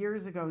 but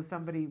years ago,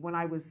 somebody, when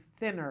I was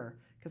thinner,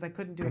 because I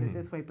couldn't do it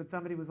this way, but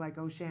somebody was like,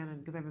 "Oh, Shannon,"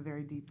 because I have a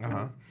very deep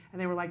voice, and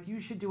they were like,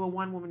 "You should do a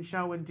one-woman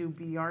show and do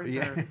B. Arthur."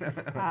 Yeah.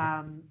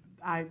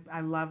 I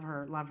love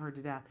her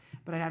to death,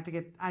 but I'd have to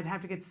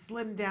get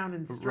slimmed down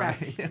and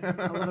stretched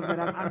a little bit.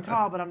 I'm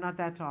tall, but I'm not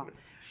that tall.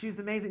 She's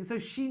amazing. So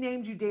she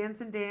named you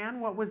Dancing Dan.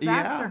 What was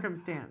that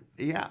circumstance?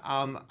 Yeah.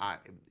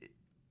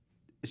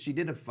 She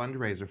did a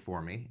fundraiser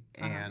for me,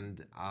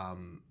 and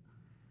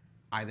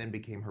I then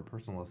became her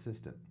personal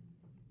assistant.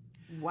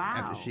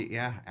 Wow.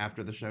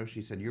 After the show,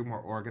 she said, "You're more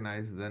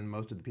organized than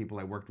most of the people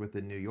I worked with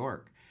in New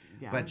York."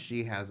 Yeah. But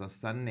she has a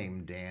son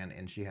named Dan,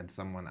 and she had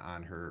someone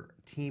on her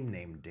team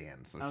named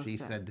Dan. So she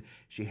said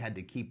she had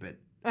to keep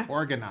it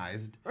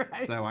organized.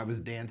 Right. So I was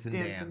Dancing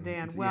Dan.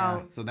 Dan. Yeah,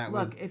 Well, so that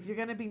look, was if you're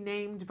going to be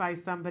named by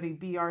somebody,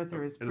 B.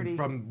 Arthur is pretty.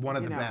 from one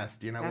of you the know,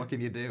 best. You know, what that's-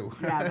 can you do?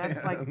 Yeah,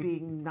 that's like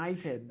being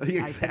knighted, I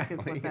think is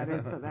Exactly. what that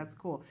is. So that's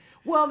cool.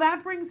 Well,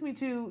 that brings me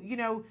to,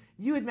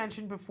 you had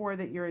mentioned before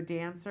that you're a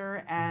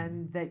dancer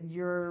and that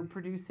you're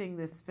producing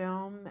this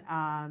film,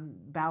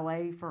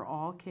 Ballet for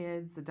All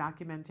Kids, a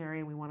documentary,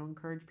 and we want to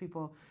encourage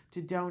people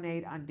to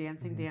donate on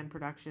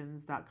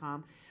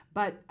dancingdanproductions.com.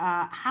 But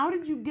how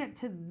did you get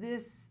to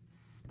this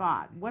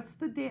spot? What's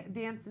the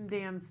Dancing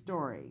Dan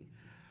story?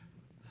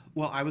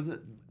 Well, I was,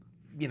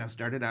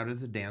 started out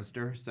as a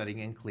dancer studying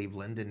in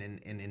Cleveland and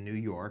in New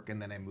York,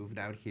 and then I moved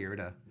out here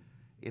to,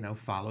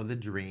 follow the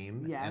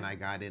dream. Yes. And I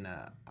got in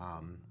a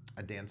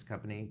dance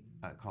company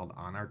called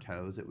On Our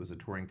Toes. It was a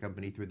touring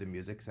company through the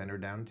Music Center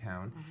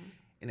downtown.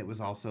 And it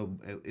was also,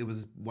 it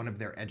was one of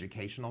their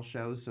educational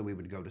shows, so we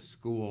would go to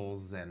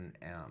schools and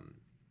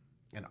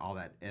all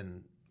that,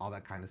 and all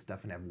that kind of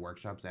stuff, and have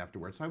workshops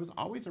afterwards. So I was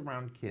always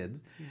around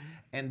kids.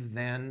 And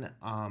then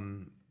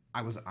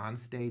I was on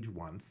stage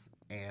once,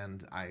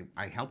 and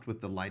I helped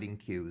with the lighting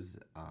cues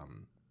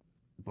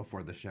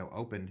before the show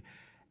opened,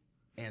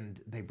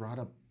 and they brought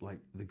up like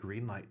the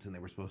green lights and they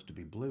were supposed to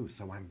be blue,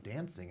 so I'm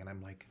dancing and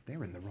I'm like,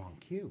 they're in the wrong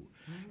cue.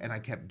 And I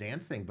kept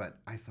dancing, but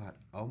I thought,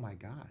 oh my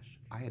gosh,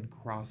 I had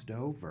crossed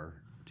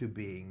over to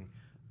being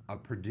a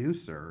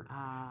producer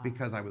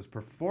because I was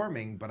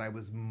performing, but I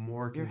was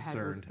more Your concerned.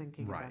 head was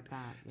thinking right. about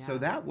that. Yeah. So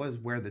that was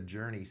where the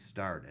journey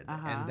started.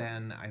 And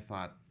then I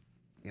thought,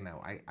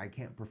 I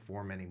can't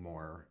perform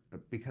anymore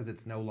because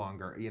it's no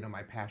longer,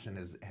 my passion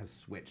has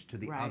switched to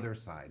the other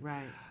side.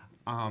 Right.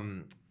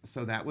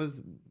 So that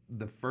was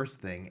the first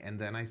thing, and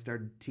then I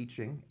started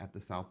teaching at the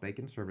South Bay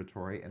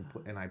Conservatory,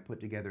 and I put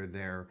together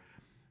their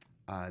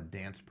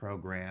dance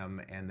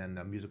program and then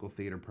the musical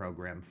theater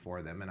program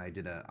for them, and I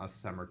did a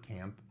summer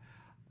camp,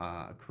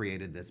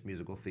 created this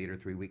musical theater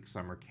 3-week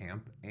summer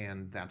camp,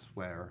 and that's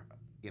where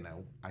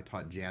I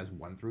taught jazz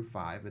 1 through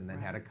 5, and then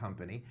had a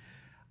company,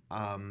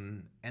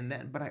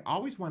 but I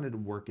always wanted to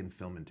work in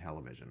film and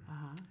television.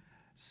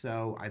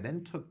 So I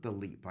then took the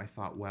leap. I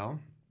thought, well,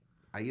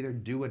 I either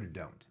do it or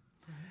don't.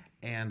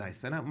 And I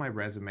sent out my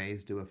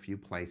resumes to a few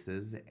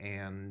places,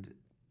 and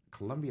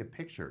Columbia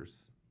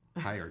Pictures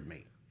hired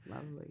me.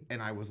 Lovely.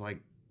 And I was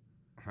like,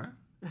 huh?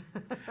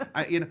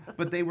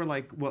 But they were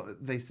like,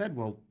 they said,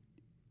 well,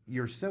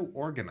 you're so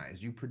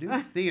organized. You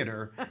produce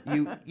theater.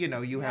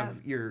 You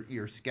have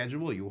your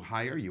schedule. You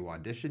hire. You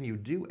audition. You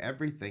do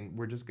everything.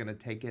 We're just going to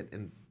take it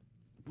and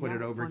put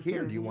it over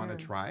here. Do you want to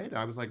try it?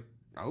 I was like,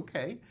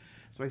 okay.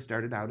 So I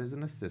started out as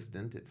an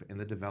assistant in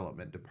the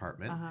development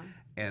department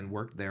and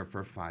worked there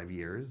for 5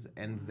 years.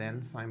 And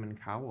then Simon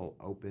Cowell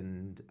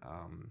opened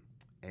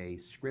a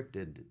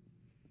scripted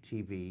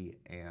TV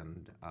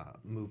and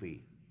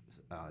movie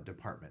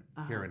department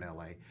here in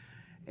LA.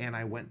 And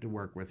I went to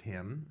work with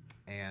him,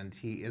 and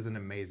he is an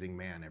amazing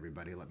man,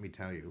 everybody, let me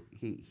tell you.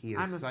 He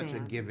is such a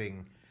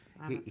giving,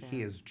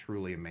 he is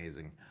truly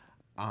amazing.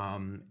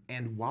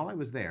 And while I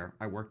was there,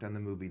 I worked on the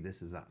movie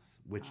This Is Us,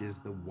 which is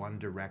the One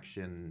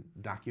Direction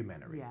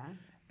documentary.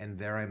 Yes. And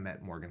there I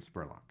met Morgan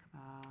Spurlock,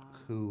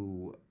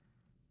 who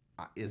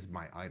is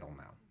my idol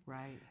now.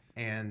 Right.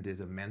 And is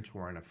a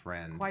mentor and a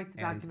friend. Quite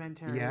the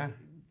documentary. Yeah.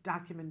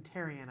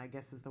 Documentarian, I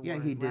guess is the word. Yeah,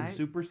 he did. Right?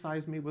 Super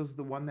Size Me was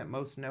the one that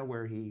most know,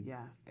 where he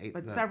ate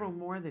but several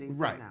more that he's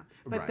done now.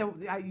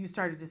 But you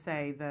started to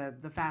say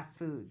the fast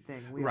food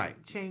thing. We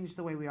changed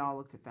the way we all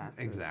looked at fast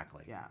food.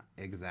 Exactly. Yeah.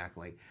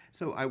 Exactly.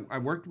 So I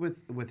worked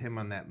with him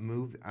on that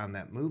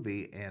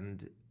movie,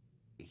 and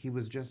he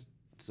was just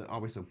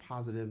always so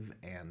positive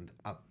and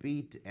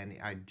upbeat, and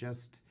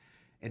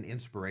and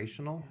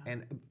inspirational. Yeah.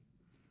 And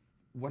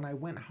when I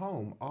went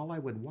home, all I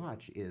would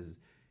watch is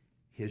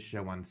his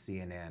show on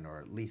CNN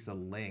or Lisa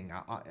Ling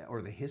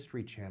or the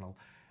History Channel.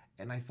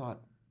 And I thought,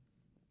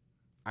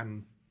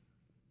 I'm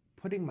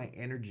putting my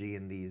energy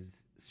in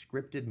these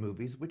scripted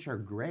movies, which are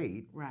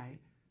great. Right.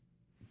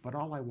 But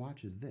all I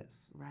watch is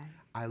this. Right.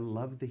 I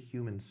love the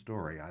human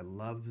story. I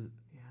love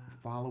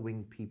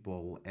following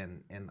people,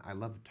 and I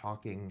love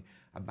talking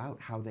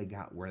about how they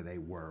got where they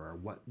were,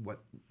 or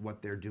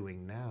what they're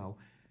doing now.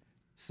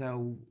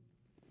 So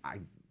I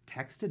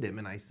texted him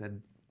and I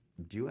said,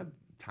 do you have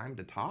time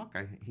to talk?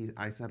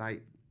 I said, I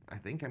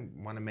think I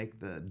want to make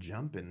the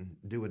jump and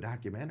do a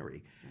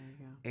documentary. There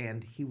you go.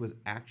 And he was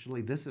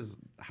actually, this is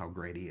how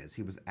great he is,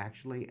 he was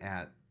actually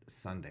at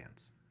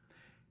Sundance,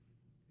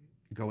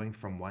 going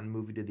from one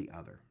movie to the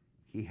other.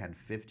 He had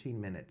 15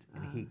 minutes,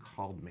 and he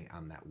called me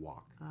on that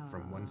walk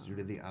from one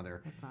studio to the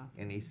other. That's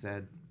awesome. And he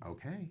said,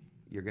 okay,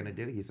 you're going to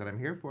do it. He said, I'm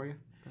here for you.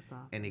 That's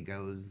awesome. And he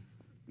goes,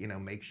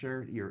 make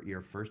sure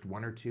your first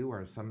 1 or 2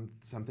 are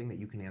something that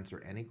you can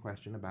answer any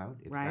question about.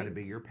 It's got to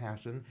be your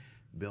passion.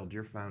 Build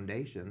your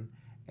foundation.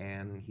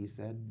 And he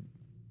said,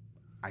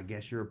 I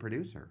guess you're a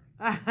producer.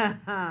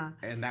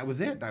 And that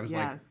was it. I was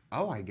like,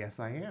 oh, I guess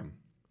I am.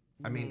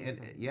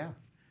 Amazing. I mean, yeah.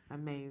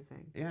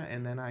 Amazing. Yeah,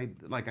 and then I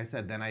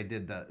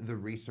did the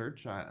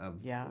research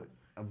of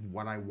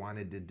what I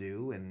wanted to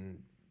do, and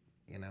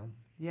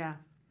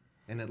Yes.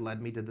 And it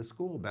led me to the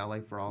school,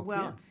 Ballet for All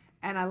Kids.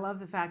 And I love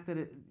the fact that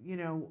it, you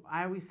know,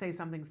 I always say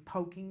something's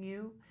poking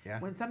you. Yeah.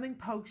 When something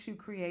pokes you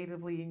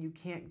creatively and you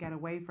can't get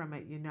away from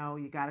it, you know,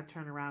 you got to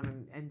turn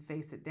around and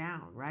face it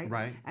down, right?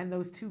 Right. And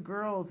those two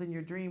girls in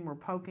your dream were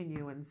poking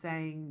you and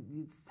saying,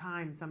 it's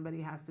time, somebody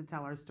has to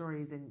tell our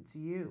stories, and it's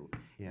you.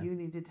 Yeah. You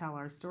need to tell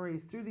our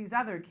stories through these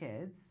other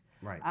kids.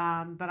 Right.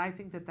 But I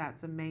think that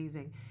that's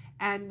amazing.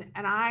 And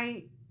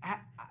I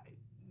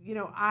you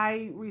know,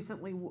 I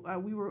recently,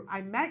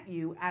 I met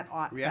you at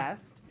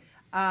AutFest.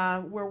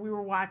 Where we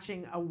were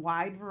watching a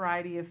wide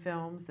variety of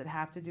films that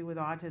have to do with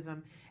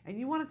autism. And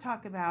you want to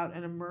talk about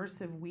an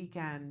immersive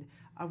weekend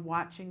of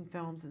watching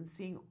films and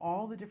seeing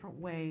all the different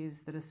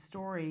ways that a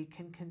story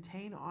can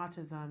contain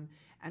autism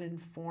and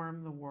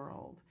inform the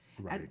world.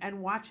 Right. And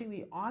watching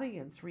the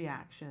audience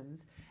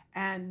reactions.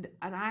 And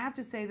I have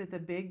to say that the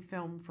big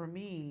film for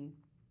me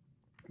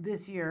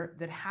this year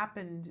that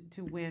happened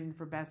to win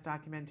for Best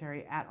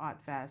Documentary at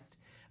AutFest,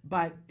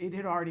 but it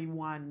had already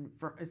won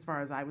for as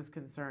far as I was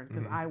concerned,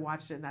 because I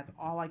watched it and that's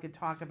all I could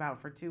talk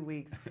about for 2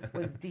 weeks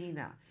was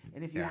Dina.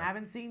 And if you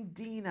haven't seen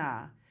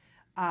Dina,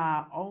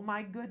 oh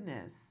my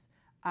goodness,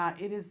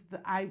 it is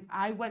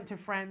I went to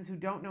friends who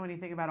don't know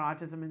anything about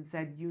autism and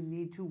said, you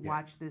need to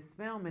watch this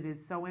film. It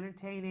is so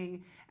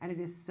entertaining and it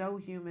is so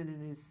human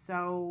and it is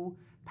so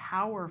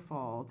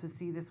powerful to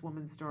see this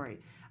woman's story.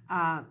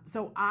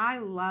 So I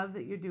love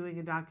that you're doing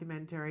a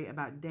documentary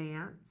about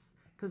dance,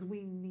 because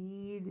we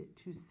need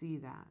to see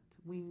that.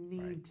 We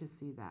need to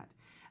see that.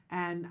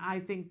 And I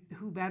think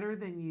who better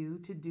than you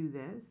to do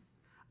this,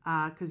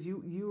 because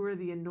you were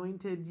the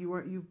anointed,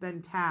 you've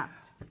been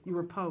tapped, you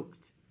were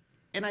poked.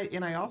 And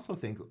I also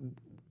think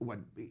what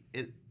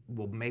it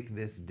will make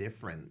this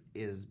different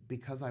is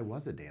because I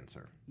was a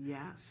dancer.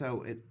 Yeah.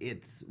 So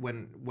it's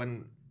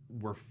when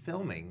we're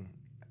filming,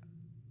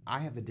 I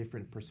have a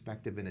different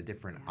perspective and a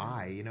different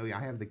eye. You know,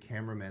 I have the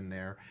cameraman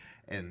there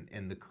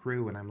and the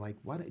crew, and I'm like,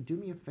 do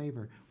me a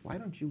favor, why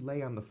don't you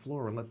lay on the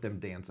floor and let them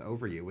dance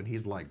over you? And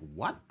he's like,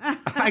 what?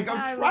 I go,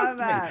 trust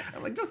me.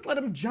 I'm like, just let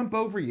them jump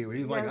over you. And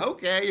he's like,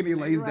 okay, and he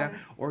lays down.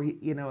 Or,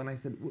 you know, and I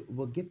said,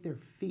 we'll get their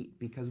feet,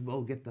 because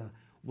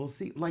we'll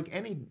see, like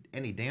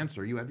any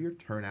dancer, you have your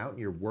turnout and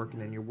you're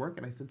working and you're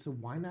working. I said, so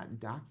why not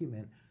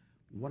document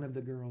one of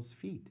the girls'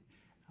 feet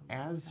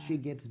as she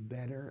gets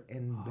better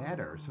and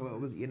better? So it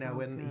was, you know,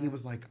 and he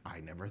was like, I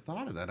never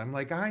thought of that. I'm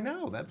like, I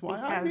know, that's why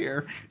I'm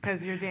here.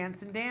 Because you're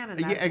Dancing Dan, and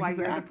that's why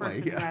you're the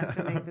person who has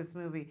to make this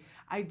movie.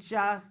 I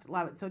just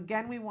love it. So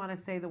again, we want to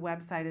say the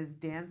website is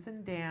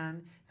Dancin'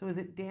 Dan. So is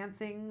it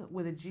dancing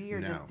with a G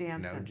or just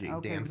dancing? No G,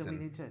 okay, Dancin'. so we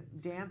need to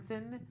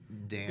Dancin'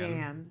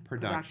 Dan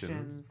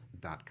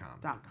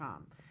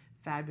Productions.com.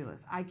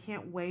 Fabulous. I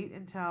can't wait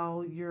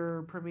until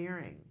you're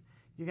premiering.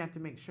 You have to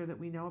make sure that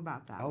we know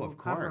about that. Oh, of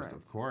course.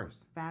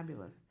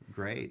 Fabulous.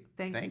 Great.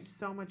 Thank you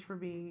so much for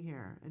being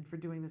here and for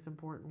doing this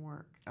important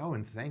work. Oh,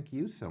 and thank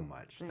you so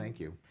much. Thank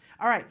you.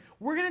 All right,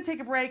 we're going to take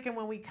a break, and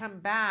when we come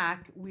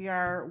back, we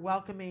are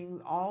welcoming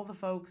all the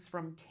folks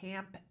from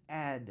Camp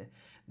Ed.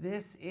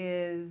 This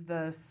is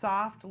the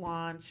soft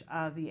launch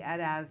of the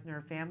Ed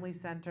Asner Family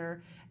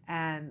Center,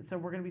 and so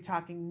we're going to be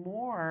talking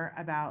more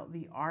about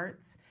the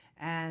arts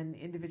and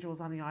individuals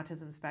on the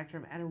autism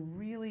spectrum, and a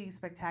really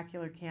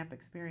spectacular camp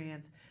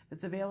experience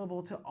that's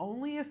available to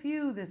only a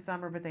few this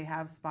summer, but they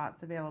have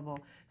spots available.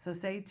 So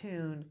stay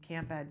tuned.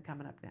 Camp Ed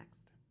coming up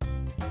next.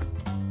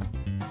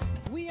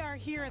 We are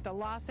here at the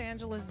Los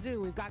Angeles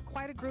Zoo. We've got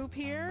quite a group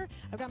here.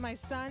 I've got my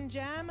son,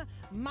 Jem,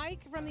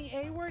 Mike from the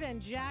A Word,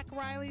 and Jack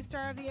Riley,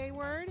 star of the A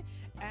Word,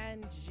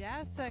 and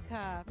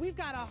Jessica. We've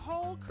got a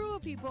whole crew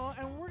of people,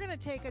 and we're going to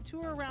take a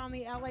tour around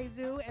the LA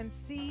Zoo and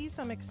see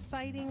some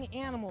exciting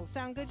animals.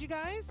 Sound good, you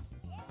guys?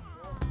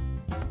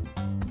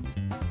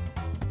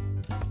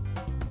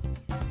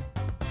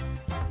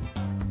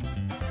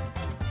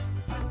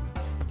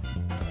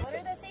 What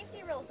are the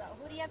safety rules, though?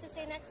 Who do you have to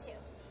stay next to?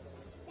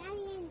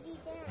 Daddy and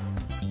Dieter.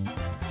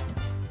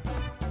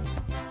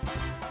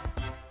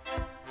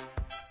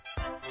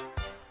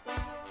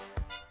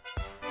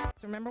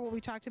 So remember what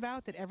we talked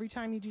about, that every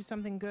time you do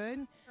something good,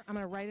 I'm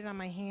going to write it on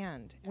my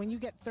hand. When you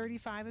get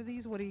 35 of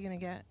these, what are you going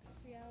to get?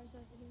 3 hours of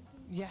reading.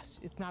 Yes,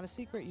 it's not a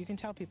secret. You can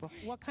tell people.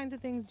 What kinds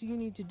of things do you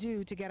need to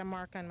do to get a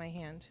mark on my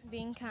hand?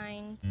 Being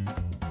kind.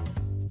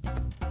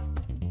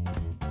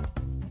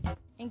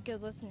 And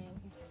good listening.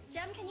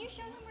 Jem, can you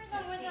show him where the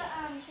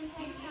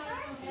chimpanzees are?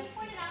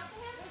 Point it out to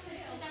him.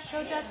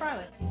 Show Jack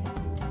Riley.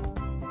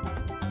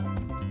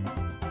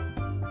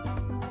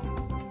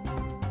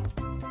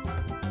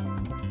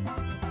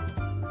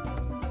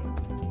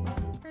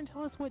 And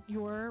tell us what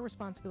your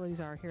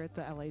responsibilities are here at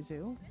the LA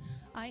Zoo.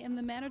 I am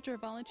the manager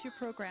of volunteer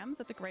programs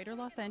at the Greater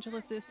Los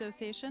Angeles Zoo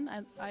Association.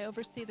 I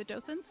oversee the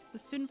docents, the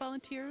student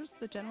volunteers,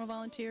 the general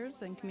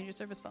volunteers, and community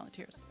service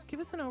volunteers. Give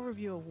us an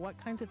overview of what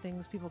kinds of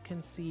things people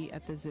can see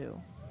at the zoo.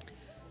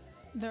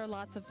 There are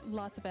lots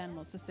of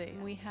animals to see.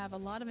 We have a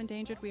lot of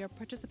endangered. We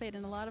participate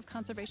in a lot of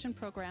conservation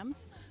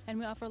programs, and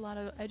we offer a lot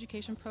of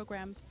education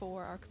programs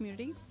for our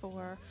community,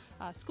 for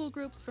school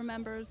groups, for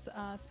members,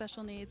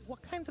 special needs.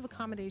 What kinds of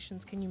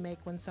accommodations can you make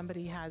when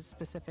somebody has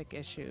specific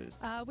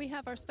issues? We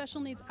have our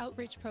special needs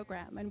outreach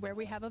program, and where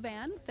we have a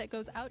van that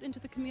goes out into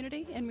the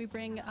community, and we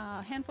bring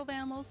a handful of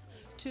animals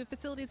to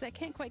facilities that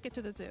can't quite get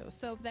to the zoo.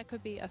 So that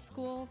could be a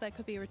school, that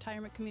could be a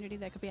retirement community,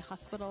 that could be a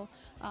hospital,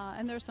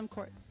 and there are some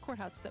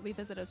courthouses that we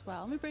visit as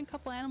well. And we bring a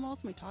couple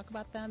animals and we talk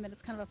about them, and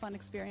it's kind of a fun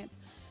experience.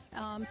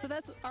 So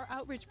that's our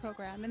outreach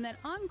program. And then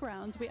on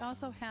grounds, we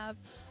also have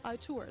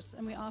tours,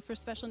 and we offer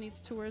special needs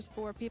tours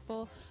for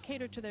people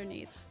catered to their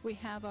needs. We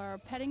have our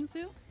petting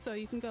zoo, so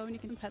you can go and you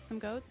can pet some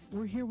goats.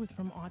 We're here with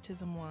from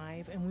Autism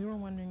Live, and we were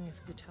wondering if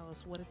you could tell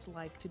us what it's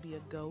like to be a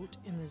goat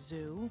in the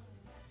zoo.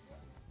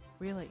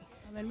 Really?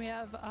 And we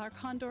have our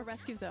condor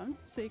rescue zone,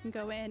 so you can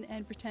go in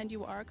and pretend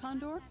you are a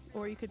condor,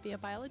 or you could be a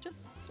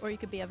biologist, or you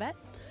could be a vet,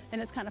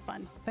 and it's kind of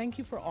fun. Thank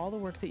you for all the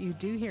work that you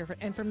do here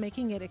and for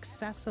making it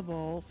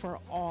accessible for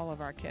all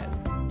of our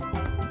kids.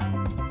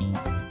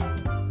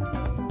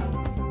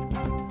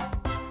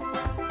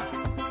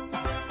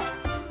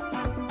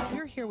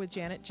 Here with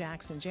Janet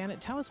Jackson. Janet,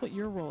 tell us what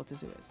your role at the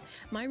zoo is.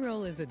 My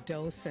role is a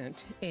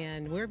docent,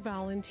 and we're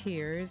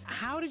volunteers.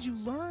 How did you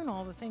learn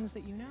all the things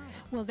that you know?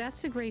 Well,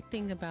 that's the great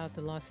thing about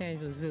the Los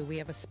Angeles Zoo. We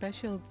have a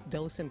special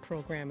docent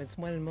program. It's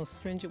one of the most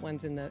stringent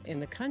ones in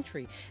the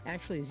country.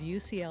 Actually, it's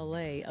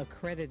UCLA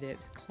accredited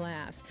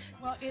class.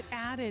 Well, it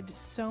added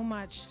so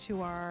much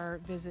to our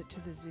visit to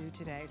the zoo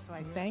today, so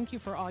I thank you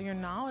for all your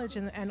knowledge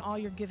and all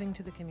you're giving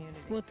to the community.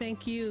 Well,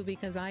 thank you,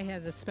 because I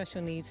had a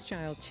special needs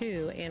child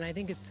too, and I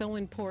think it's so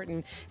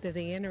important that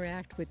they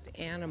interact with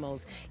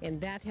animals, and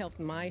that helped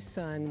my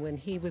son when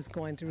he was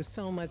going through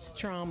so much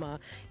trauma,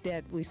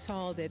 that we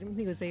saw that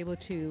he was able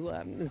to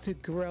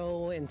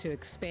grow and to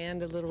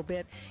expand a little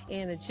bit,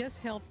 and it just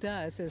helped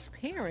us as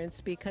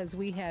parents because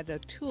we had a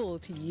tool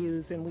to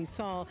use, and we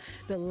saw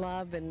the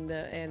love and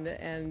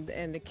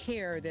the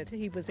care that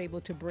he was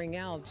able to bring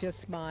out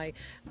just by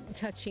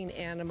touching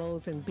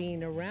animals and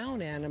being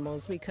around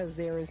animals, because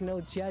there is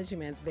no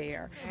judgment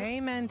there.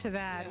 Amen to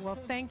that. Well,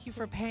 thank you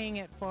for paying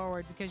it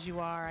forward, because you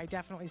are. I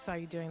definitely saw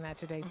you doing that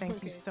today.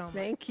 Thank you so much.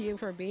 Thank you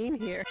for being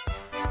here.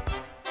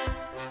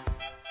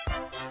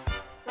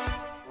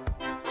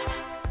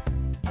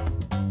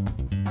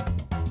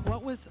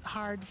 What was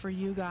hard for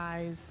you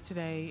guys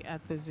today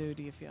at the zoo,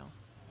 do you feel?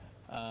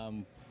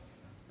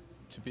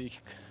 To be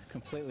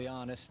completely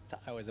honest,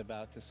 I was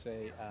about to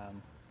say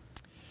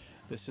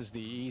this is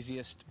the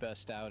easiest,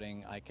 best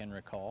outing I can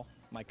recall.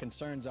 My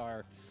concerns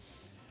are,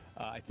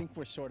 I think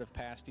we're sort of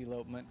past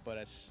elopement, but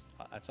it's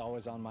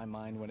always on my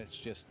mind when it's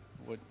just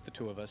with the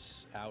two of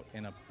us out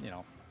in a,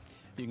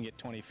 you can get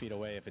 20 feet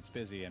away if it's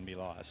busy and be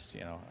lost,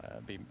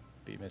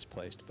 be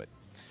misplaced. But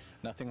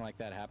nothing like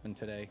that happened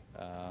today.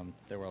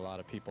 There were a lot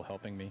of people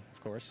helping me,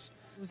 of course.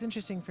 It was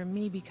interesting for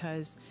me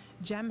because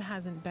Jem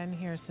hasn't been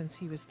here since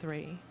he was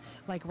 3,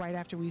 like right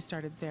after we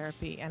started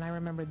therapy, and I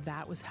remember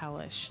that was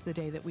hellish the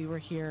day that we were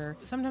here.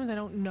 Sometimes I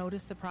don't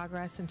notice the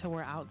progress until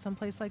we're out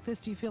someplace like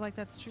this. Do you feel like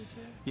that's true too?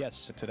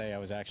 Yes, today I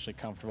was actually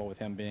comfortable with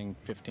him being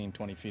 15,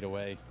 20 feet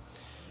away,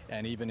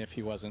 and even if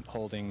he wasn't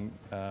holding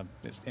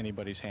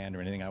anybody's hand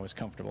or anything, I was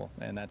comfortable,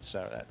 and that's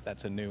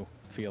a new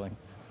feeling.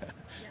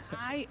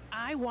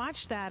 I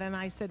watched that and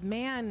I said,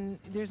 man,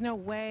 there's no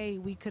way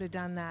we could have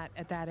done that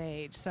at that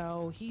age.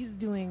 So he's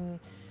doing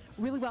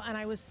really well, and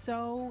I was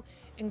so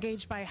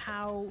engaged by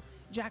how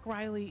Jack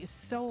Riley is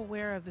so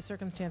aware of the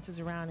circumstances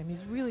around him.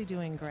 He's really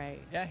doing great.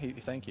 Yeah,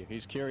 thank you.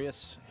 He's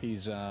curious.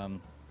 He's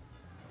and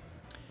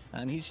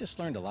he's just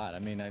learned a lot. I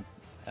mean,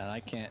 I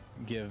can't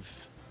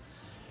give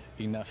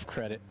enough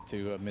credit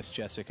to Miss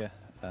Jessica.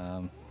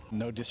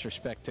 No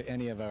disrespect to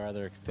any of our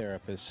other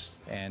therapists,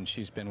 and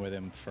she's been with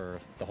him for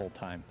the whole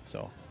time.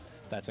 So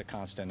that's a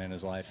constant in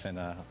his life, and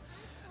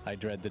I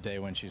dread the day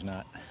when she's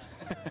not.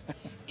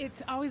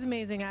 It's always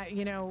amazing.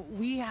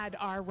 We had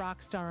our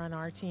rock star on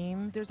our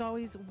team. There's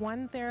always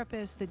one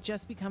therapist that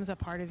just becomes a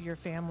part of your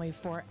family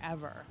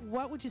forever.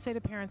 What would you say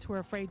to parents who are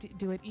afraid to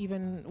do it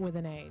even with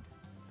an aide?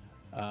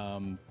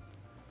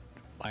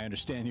 I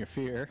understand your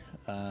fear,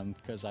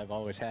 because I've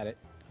always had it.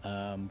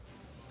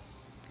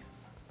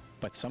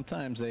 But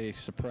sometimes they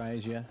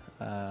surprise you.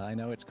 I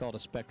know it's called a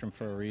spectrum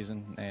for a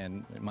reason,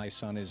 and my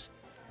son is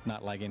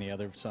not like any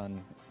other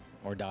son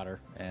or daughter,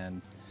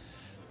 and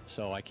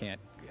so I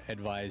can't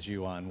advise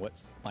you on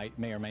what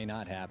may or may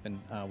not happen.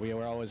 We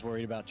were always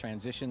worried about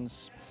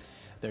transitions.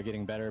 They're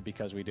getting better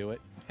because we do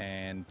it,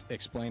 and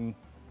explain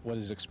what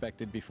is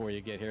expected before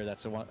you get here.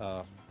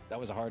 That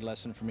was a hard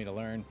lesson for me to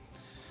learn,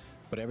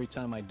 but every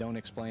time I don't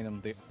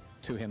explain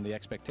to him the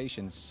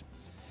expectations,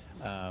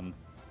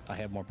 I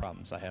have more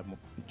problems. I have more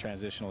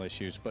transitional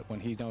issues, but when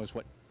he knows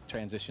what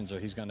transitions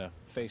he's going to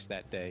face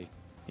that day,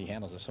 he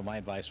handles it. So my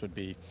advice would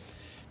be,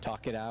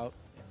 talk it out,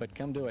 but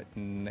come do it,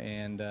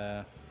 and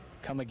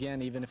come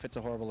again, even if it's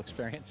a horrible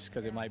experience,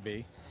 because it might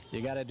be.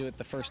 you got to do it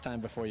the first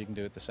time before you can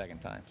do it the second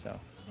time. So.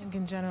 I think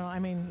in general, I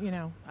mean, you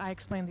know, I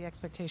explained the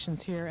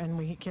expectations here and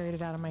we carried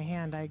it out of my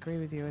hand. I agree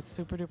with you. It's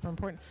super duper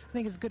important. I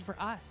think it's good for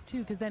us too,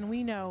 because then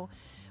we know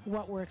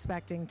what we're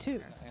expecting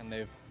too. And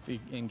they've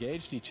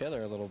engaged each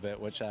other a little bit,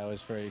 which I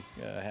was very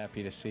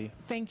happy to see.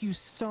 Thank you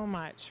so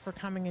much for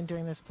coming and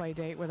doing this play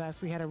date with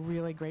us. We had a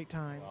really great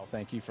time. Well,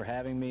 thank you for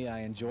having me. I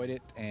enjoyed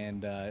it,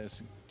 and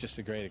it's just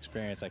a great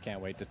experience. I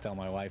can't wait to tell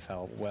my wife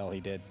how well he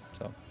did.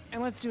 So.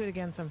 And let's do it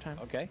again sometime.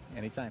 Okay,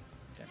 anytime.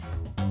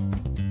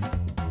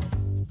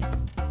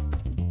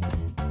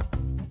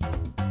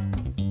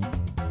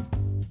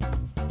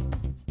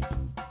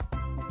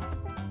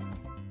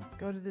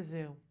 Go to the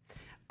zoo.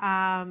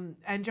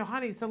 And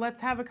Johanny, so let's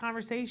have a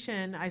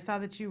conversation. I saw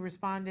that you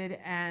responded,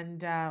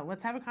 and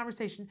let's have a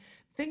conversation.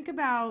 Think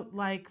about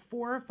like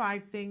 4 or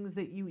 5 things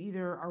that you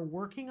either are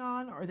working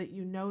on or that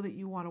you know that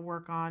you want to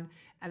work on,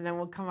 and then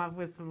we'll come up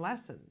with some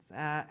lessons.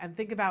 And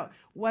think about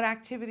what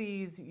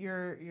activities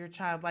your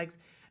child likes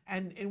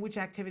and in which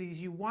activities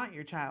you want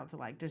your child to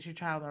like. Does your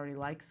child already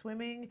like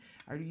swimming?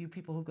 Are you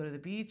people who go to the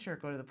beach or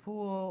go to the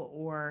pool?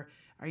 Or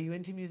are you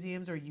into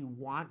museums, or you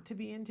want to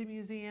be into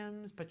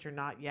museums, but you're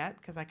not yet?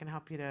 Because I can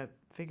help you to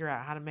figure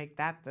out how to make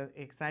that the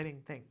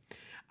exciting thing.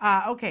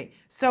 Okay,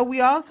 so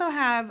we also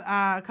have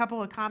a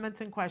couple of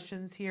comments and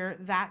questions here.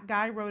 That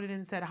guy wrote it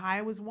and said, "Hi,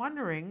 I was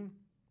wondering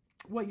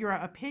what your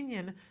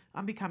opinion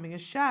on becoming a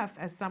chef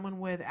as someone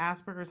with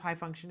Asperger's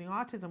high-functioning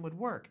autism would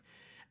work."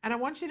 And I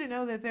want you to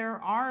know that there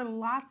are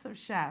lots of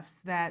chefs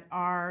that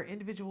are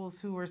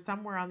individuals who are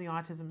somewhere on the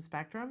autism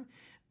spectrum.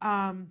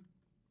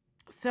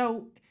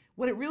 So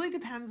what it really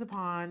depends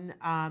upon,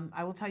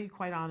 I will tell you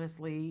quite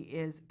honestly,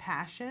 is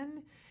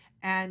passion.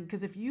 And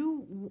because if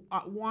you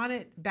want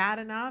it bad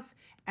enough,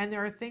 and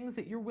there are things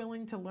that you're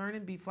willing to learn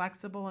and be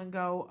flexible and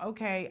go,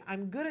 okay,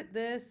 I'm good at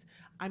this,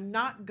 I'm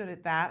not good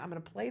at that, I'm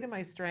going to play to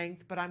my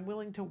strength, but I'm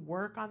willing to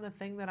work on the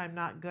thing that I'm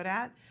not good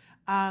at.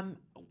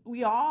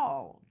 We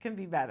all can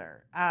be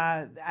better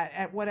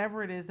at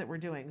whatever it is that we're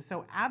doing.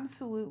 So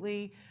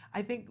absolutely,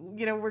 I think,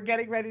 you know, we're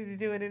getting ready to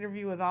do an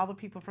interview with all the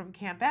people from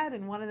Camp Ed,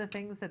 and one of the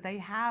things that they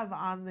have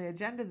on the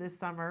agenda this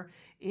summer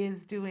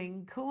is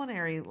doing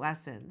culinary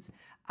lessons.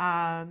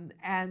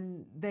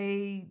 And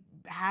they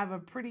have a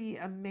pretty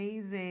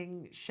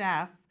amazing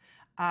chef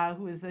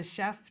who is a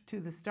chef to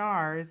the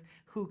stars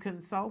who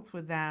consults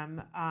with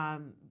them.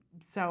 Art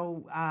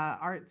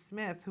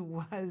Smith, who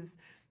was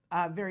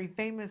very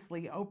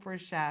famously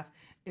Oprah's chef,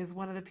 is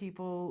one of the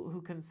people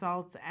who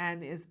consults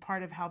and is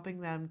part of helping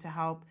them to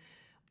help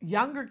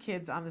younger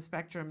kids on the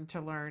spectrum to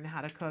learn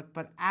how to cook.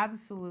 But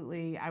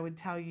absolutely, I would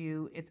tell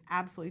you, it's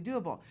absolutely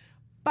doable.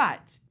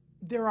 But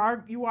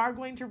you are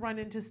going to run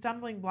into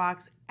stumbling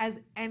blocks, as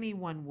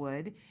anyone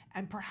would,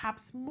 and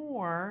perhaps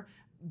more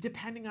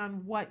depending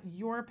on what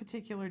your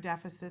particular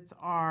deficits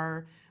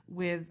are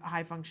with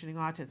high-functioning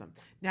autism.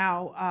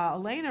 Now,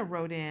 Elena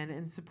wrote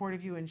in support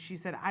of you, and she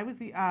said, I was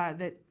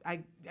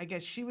I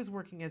guess she was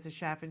working as a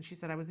chef, and she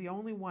said, I was the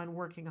only one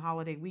working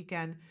holiday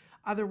weekend.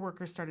 Other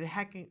workers started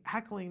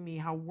heckling me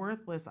how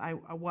worthless I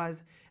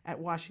was at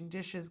washing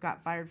dishes,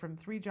 got fired from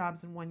 3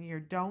 jobs in 1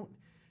 year.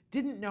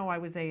 Didn't know I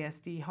was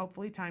ASD.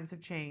 Hopefully times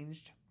have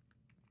changed.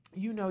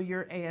 You know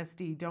you're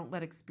ASD. Don't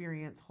let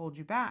experience hold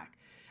you back.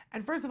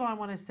 And first of all, I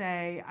want to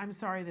say, I'm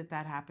sorry that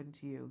that happened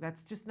to you.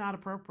 That's just not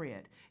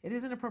appropriate. It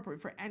isn't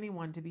appropriate for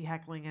anyone to be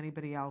heckling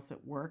anybody else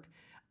at work.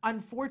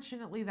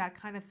 Unfortunately, that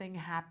kind of thing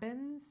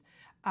happens.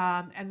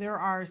 And there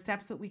are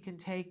steps that we can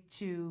take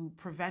to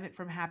prevent it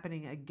from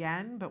happening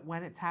again. But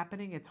when it's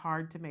happening, it's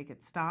hard to make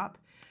it stop.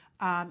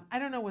 I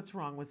don't know what's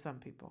wrong with some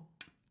people.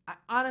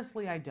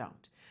 Honestly, I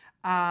don't.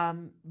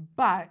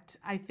 But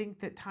I think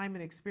that time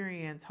and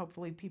experience,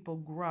 hopefully people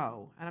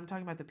grow. And I'm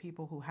talking about the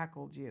people who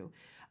heckled you.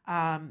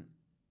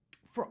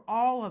 For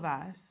all of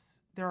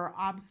us, there are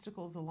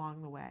obstacles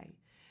along the way,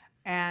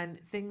 and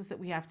things that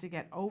we have to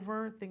get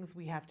over, things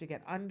we have to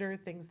get under,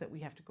 things that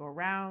we have to go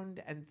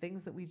around, and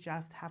things that we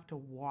just have to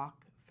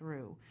walk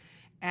through.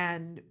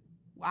 And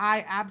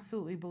I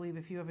absolutely believe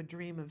if you have a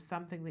dream of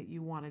something that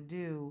you want to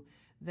do,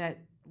 that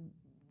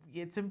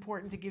it's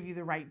important to give you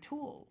the right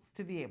tools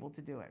to be able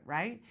to do it,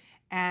 right?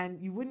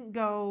 And you wouldn't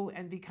go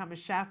and become a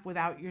chef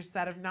without your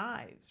set of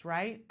knives,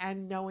 right?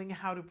 And knowing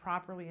how to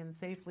properly and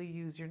safely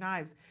use your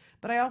knives.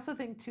 But I also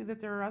think too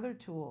that there are other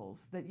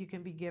tools that you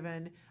can be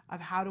given of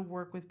how to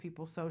work with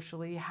people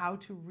socially, how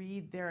to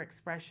read their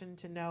expression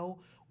to know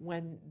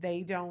when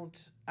they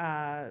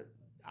are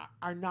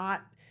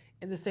not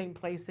in the same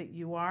place that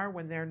you are,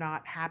 when they're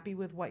not happy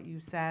with what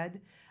you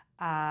said.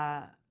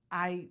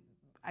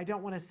 I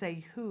don't want to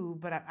say who,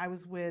 but I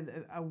was with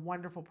a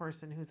wonderful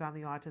person who's on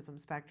the autism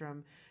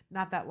spectrum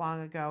not that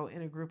long ago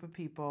in a group of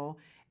people,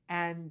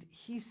 and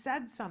he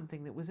said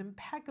something that was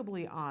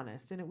impeccably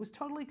honest, and it was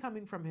totally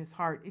coming from his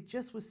heart. It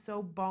just was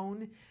so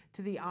bone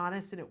to the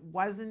honest, and it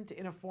wasn't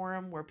in a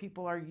forum where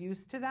people are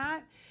used to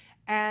that.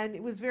 And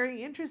it was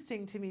very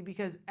interesting to me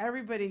because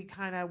everybody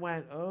kind of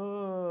went,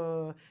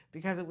 oh,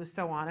 because it was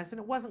so honest, and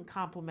it wasn't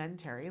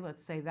complimentary,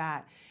 let's say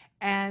that.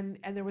 And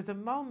there was a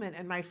moment,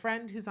 and my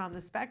friend who's on the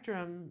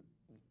spectrum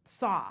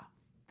saw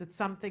that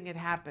something had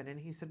happened, and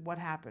he said, what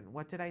happened?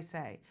 What did I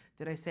say?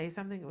 Did I say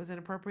something that was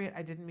inappropriate?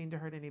 I didn't mean to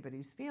hurt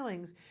anybody's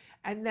feelings.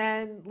 And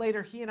then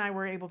later he and I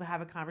were able to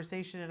have a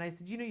conversation, and I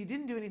said, you know, you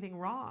didn't do anything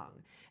wrong.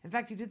 In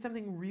fact, you did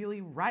something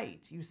really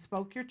right. You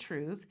spoke your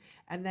truth,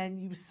 and then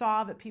you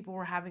saw that people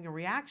were having a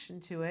reaction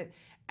to it,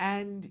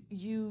 and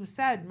you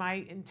said,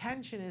 my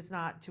intention is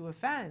not to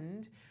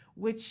offend,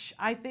 which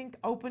I think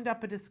opened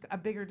up a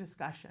bigger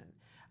discussion.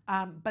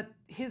 But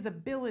his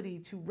ability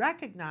to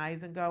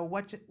recognize and go,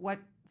 what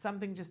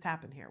something just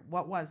happened here.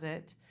 What was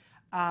it?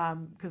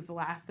 Because the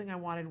last thing I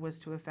wanted was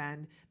to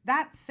offend.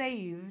 That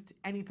saved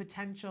any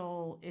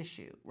potential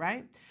issue,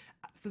 right?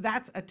 So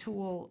that's a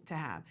tool to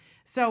have.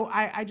 So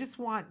I just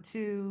want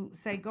to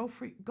say, go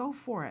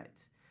for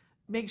it.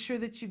 Make sure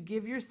that you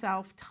give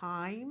yourself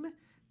time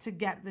to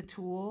get the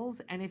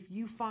tools. And if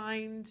you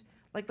find,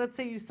 like, let's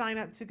say you sign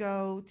up to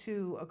go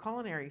to a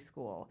culinary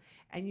school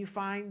and you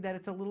find that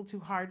it's a little too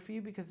hard for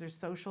you because there's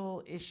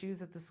social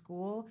issues at the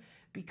school,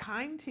 be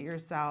kind to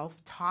yourself,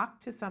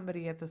 talk to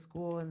somebody at the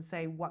school and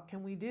say, what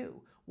can we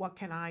do? What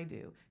can I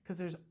do? Because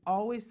there's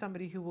always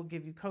somebody who will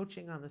give you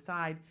coaching on the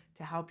side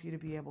to help you to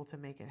be able to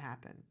make it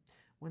happen.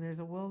 When there's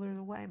a will, there's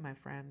a way, my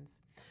friends.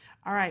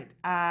 All right,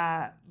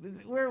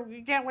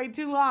 we can't wait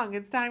too long.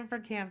 It's time for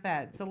Camp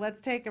Ed. So let's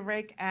take a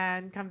break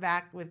and come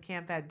back with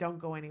Camp Ed. Don't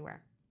go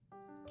anywhere.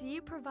 Do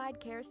you provide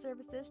care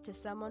services to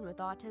someone with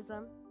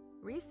autism?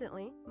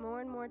 Recently, more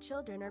and more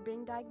children are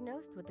being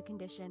diagnosed with the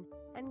condition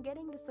and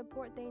getting the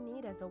support they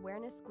need as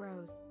awareness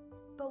grows.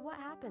 But what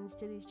happens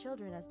to these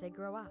children as they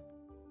grow up?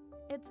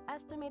 It's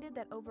estimated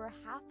that over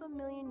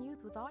 500,000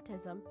 youth with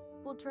autism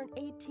will turn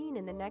 18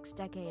 in the next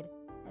decade,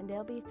 and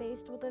they'll be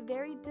faced with a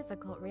very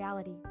difficult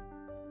reality.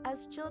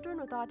 As children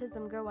with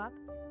autism grow up,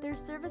 their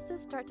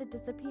services start to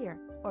disappear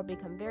or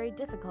become very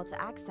difficult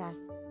to access.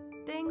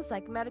 Things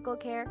like medical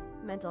care,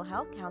 mental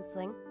health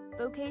counseling,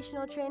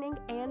 vocational training,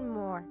 and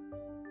more.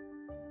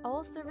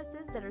 All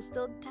services that are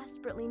still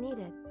desperately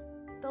needed.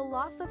 The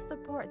loss of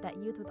support that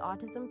youth with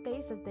autism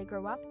face as they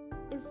grow up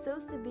is so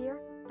severe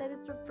that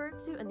it's referred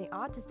to in the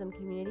autism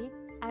community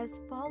as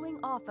falling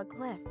off a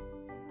cliff.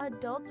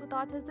 Adults with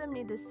autism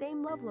need the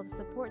same level of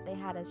support they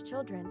had as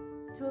children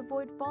to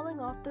avoid falling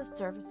off the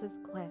services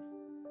cliff.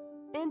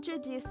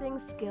 Introducing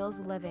Skills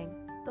Living,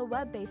 the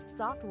web-based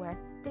software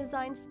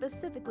designed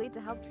specifically to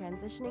help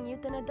transitioning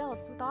youth and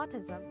adults with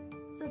autism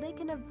so they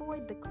can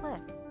avoid the cliff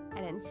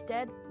and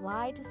instead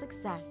fly to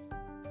success.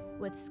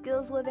 With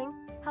Skills Living,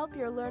 help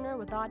your learner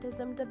with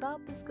autism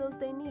develop the skills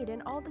they need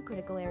in all the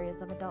critical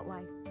areas of adult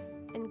life,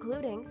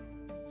 including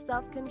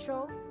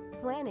self-control,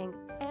 planning,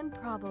 and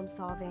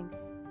problem-solving,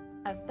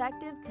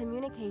 effective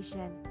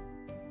communication,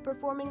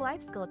 performing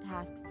life skill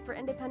tasks for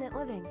independent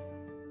living,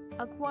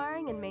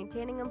 acquiring and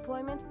maintaining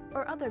employment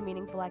or other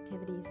meaningful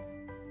activities,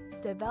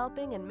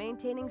 developing and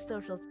maintaining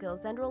social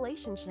skills and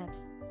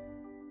relationships,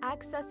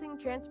 accessing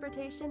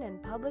transportation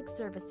and public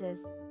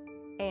services,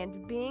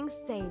 and being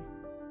safe.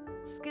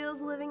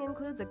 Skills Living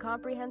includes a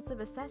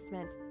comprehensive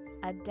assessment,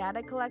 a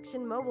data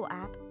collection mobile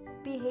app,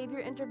 behavior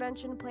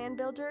intervention plan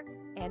builder,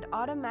 and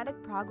automatic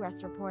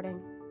progress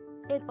reporting.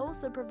 It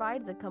also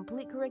provides a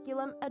complete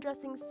curriculum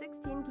addressing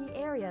 16 key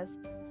areas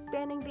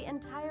spanning the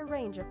entire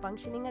range of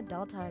functioning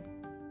adulthood.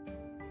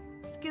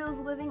 Skills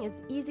Living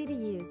is easy to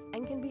use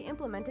and can be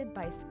implemented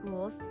by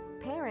schools,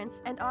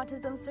 parents, and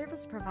autism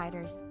service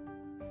providers.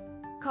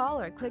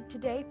 Call or click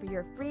today for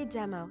your free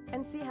demo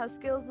and see how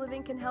Skills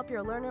Living can help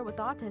your learner with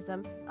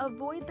autism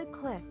avoid the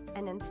cliff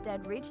and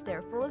instead reach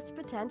their fullest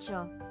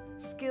potential.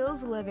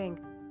 Skills Living.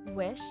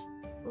 Wish,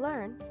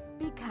 learn,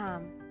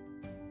 become.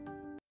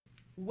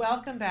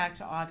 Welcome back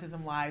to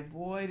Autism Live.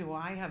 Boy, do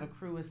I have a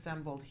crew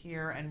assembled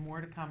here, and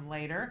more to come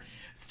later.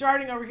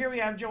 Starting over here, we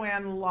have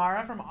Joanne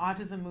Lara from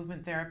Autism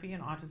Movement Therapy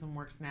and Autism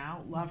Works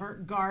Now. Love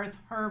her. Garth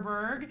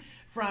Herberg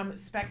from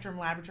Spectrum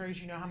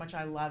Laboratories. You know how much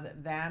I love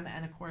them.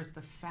 And, of course,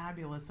 the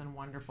fabulous and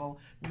wonderful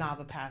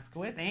Nava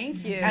Paskowitz.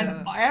 Thank you.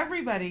 And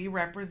everybody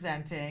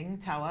representing,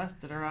 tell us,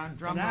 drum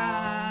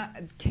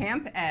roll.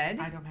 Camp Ed.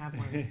 I don't have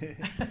one of these.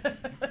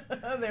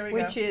 There we go.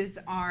 Which is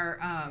our,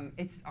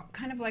 it's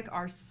kind of like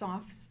our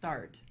soft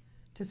start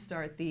to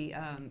start the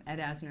Ed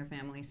Asner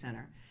Family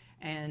Center.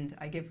 And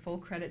I give full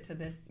credit to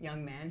this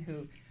young man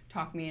who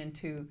talked me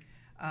into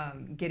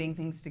getting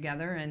things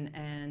together,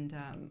 and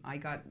I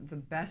got the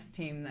best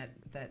team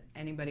that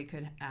anybody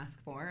could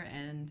ask for,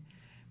 and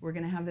we're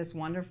going to have this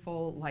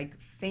wonderful, like,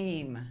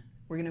 fame.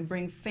 We're going to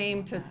bring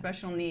fame to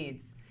special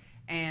needs.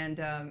 And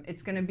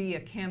it's going to be a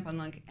camp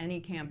unlike any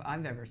camp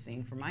I've ever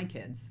seen for my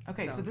kids.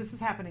 Okay, so this is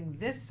happening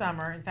this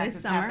summer. In fact,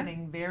 it's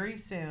happening very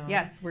soon.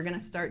 Yes, we're going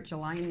to start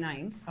July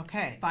 9th.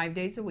 Okay. 5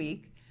 days a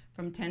week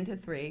from 10 to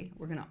 3.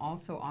 We're going to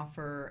also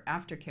offer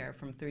aftercare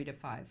from 3 to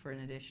 5 for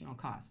an additional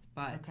cost.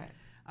 But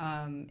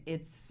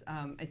it's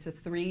a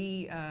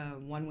 3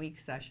 one-week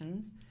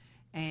sessions.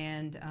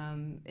 And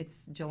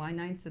it's July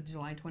 9th to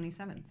July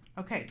 27th.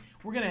 Okay,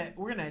 we're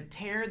gonna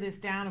tear this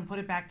down and put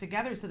it back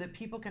together so that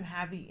people can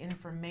have the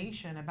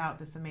information about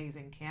this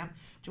amazing camp.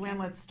 Joanne,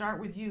 let's start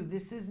with you.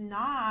 This is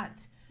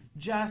not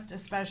just a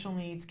special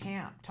needs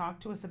camp. Talk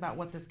to us about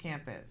what this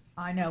camp is.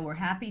 I know, we're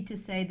happy to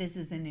say this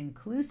is an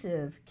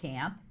inclusive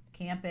camp.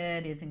 Camp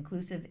Ed is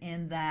inclusive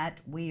in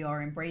that we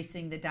are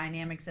embracing the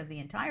dynamics of the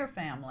entire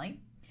family.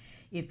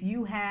 If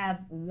you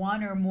have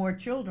one or more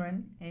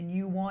children and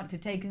you want to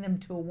take them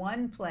to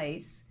one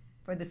place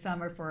for the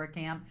summer for a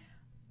camp,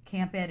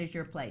 Camp Ed is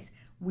your place.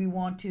 We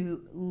want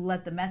to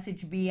let the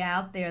message be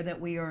out there that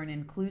we are an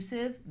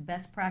inclusive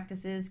best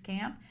practices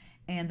camp,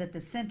 and that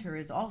the center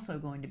is also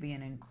going to be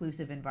an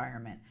inclusive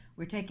environment.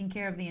 We're taking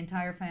care of the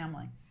entire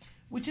family.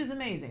 Which is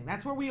amazing.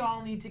 That's where we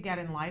all need to get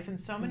in life. And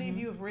so many of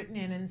you have written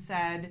in and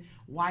said,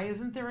 why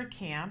isn't there a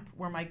camp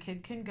where my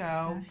kid can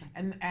go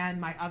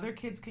and my other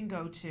kids can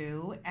go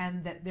to,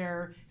 and that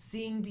they're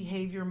seeing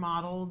behavior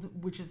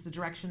modeled, which is the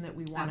direction that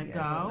we want to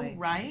go,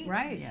 right?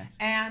 Right, yes.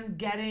 And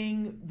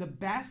getting the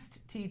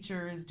best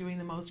teachers doing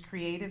the most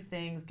creative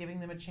things,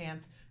 giving them a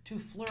chance to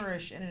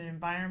flourish in an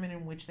environment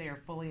in which they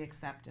are fully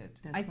accepted.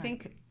 I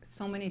think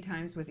so many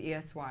times with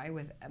ESY,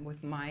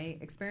 with my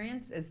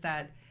experience, is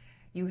that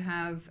you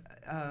have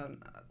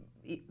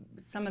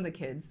some of the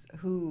kids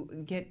who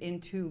get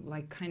into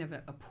like kind of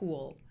a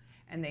pool,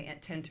 and they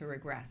tend to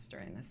regress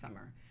during the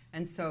summer.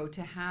 And so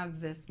to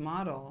have this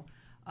model,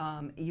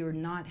 you're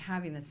not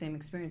having the same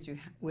experience you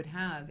would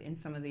have in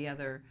some of the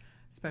other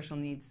special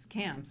needs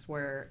camps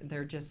where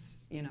they're just,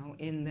 you know,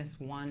 in this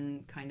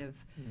one kind of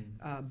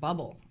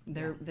bubble.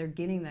 They're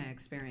getting the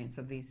experience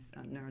of these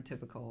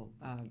neurotypical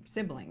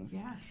siblings.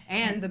 Yes.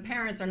 And the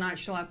parents are not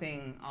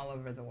schlepping all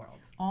over the world.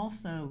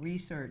 Also,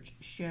 research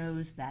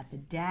shows that the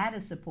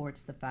data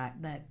supports the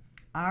fact that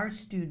our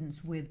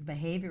students with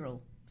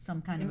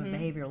some kind of a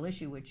behavioral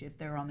issue, which if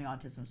they're on the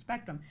autism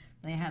spectrum,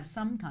 they have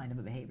some kind of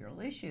a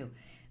behavioral issue,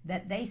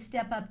 that they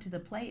step up to the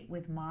plate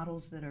with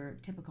models that are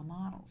typical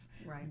models.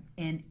 Right.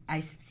 And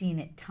I've seen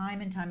it time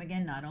and time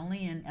again, not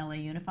only in LA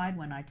Unified,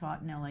 when I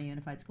taught in LA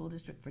Unified School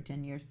District for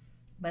 10 years,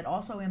 but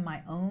also in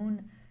my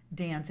own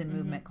dance and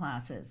movement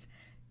classes.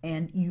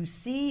 And you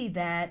see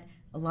that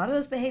a lot of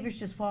those behaviors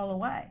just fall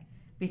away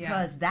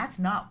because that's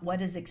not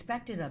what is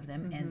expected of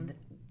them, and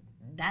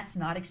that's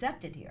not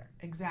accepted here.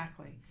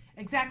 Exactly.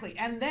 Exactly.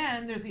 And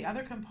then there's the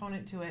other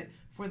component to it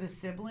for the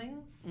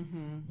siblings.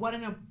 What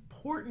an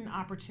important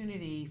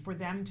opportunity for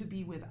them to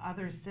be with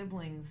other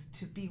siblings,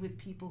 to be with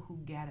people who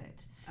get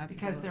it.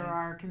 Because there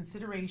are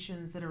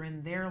considerations that are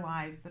in their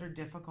lives that are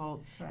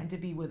difficult, and to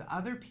be with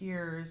other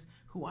peers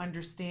who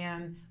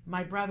understand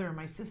my brother,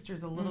 my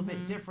sister's a little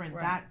bit different.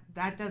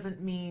 That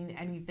doesn't mean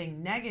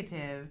anything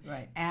negative.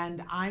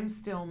 And I'm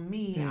still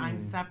me, I'm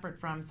separate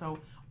from. So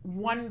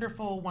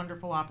wonderful,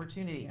 wonderful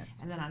opportunity.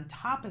 And then on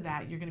top of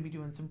that, you're going to be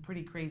doing some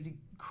pretty crazy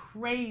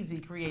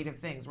creative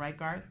things, right,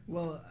 Garth?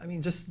 Well, I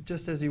mean, just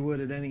as you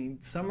would at any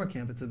summer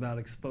camp, it's about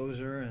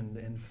exposure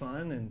and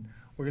fun, and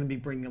we're going to be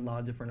bringing a lot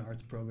of different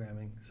arts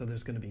programming. So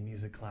there's going to be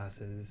music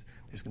classes,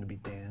 there's going to be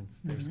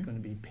dance, there's going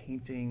to be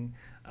painting,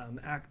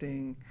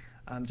 acting,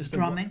 just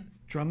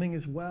drumming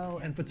as well,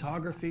 and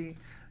photography.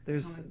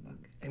 There's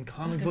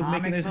comic book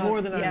making. There's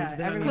more than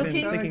I'm even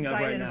thinking of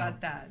right now. About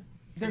that.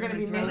 They're going to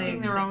be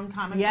making their own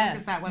comic book.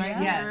 Is that what I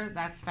hear?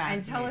 That's fascinating.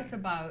 And tell us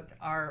about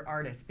our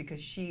artist, because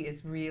she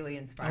is really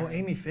inspiring. Oh,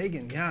 Amy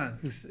Fagan,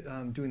 who's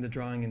doing the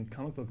drawing and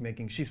comic book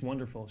making. She's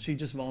wonderful. She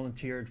just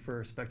volunteered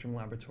for Spectrum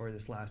Laboratory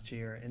this last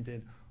year and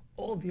did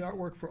all of the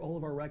artwork for all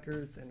of our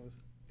records, and it was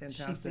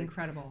fantastic. She's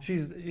incredible.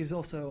 She's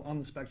also on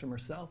the spectrum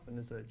herself and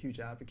is a huge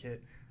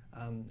advocate.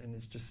 And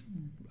it's just,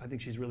 I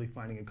think she's really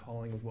finding a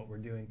calling with what we're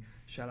doing.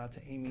 Shout out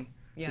to Amy.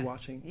 If you're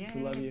watching,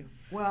 we love you.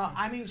 Well,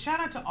 I mean, shout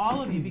out to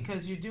all of you,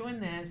 because you're doing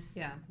this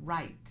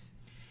right.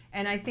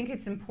 And I think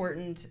it's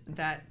important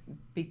that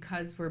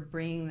because we're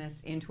bringing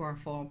this into our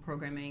fall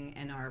programming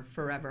and our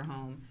forever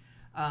home,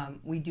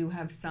 we do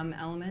have some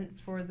element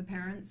for the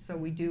parents. So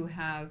we do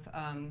have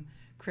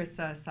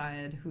Krissa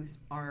Syed, who's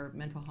our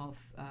mental health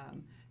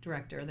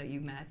director that you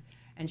met,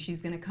 and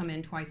she's going to come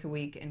in twice a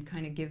week and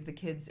kind of give the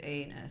kids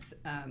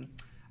an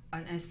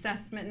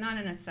assessment, not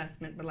an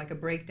assessment, but like a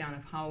breakdown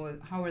of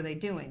how are they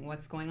doing,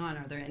 what's going on,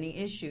 are there any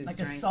issues? Like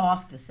a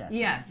soft assessment.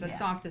 Yes, a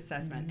soft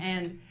assessment.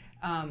 And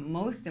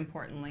most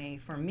importantly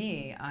for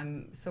me,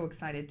 I'm so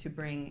excited to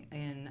bring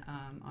in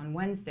on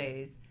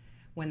Wednesdays,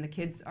 when the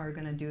kids are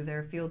going to do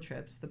their field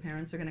trips, the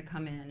parents are going to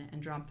come in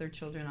and drop their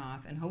children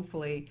off and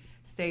hopefully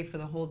stay for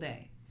the whole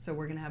day. So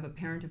we're going to have a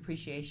Parent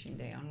Appreciation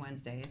Day on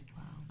Wednesdays.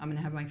 Wow. I'm going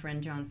to have my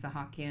friend John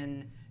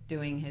Sahakian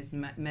doing his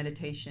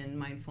meditation,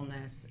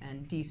 mindfulness,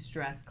 and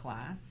de-stress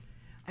class.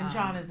 And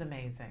John is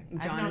amazing.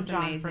 I've known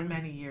John for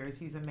many years.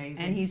 He's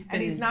amazing.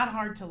 And he's not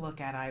hard to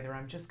look at either.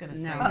 I'm just going to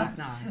say that.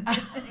 No,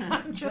 he's not.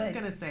 I'm just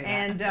going to say that.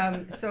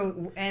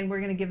 And and we're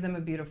going to give them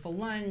a beautiful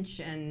lunch.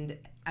 And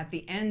at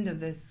the end of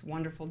this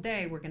wonderful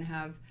day, we're going to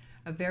have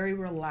a very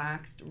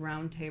relaxed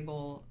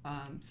roundtable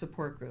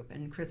support group.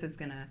 And Chris is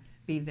going to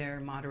be there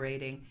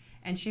moderating.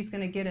 And she's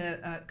going to get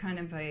a kind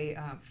of a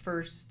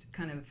first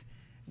kind of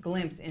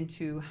glimpse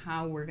into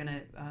how we're going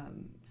to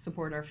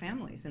support our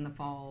families in the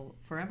fall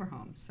forever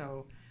home.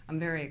 So I'm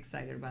very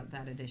excited about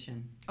that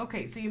addition.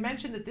 Okay, so you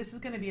mentioned that this is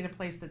going to be in a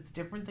place that's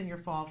different than your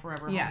Fall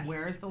Forever home. Yes.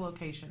 Where is the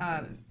location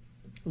for this?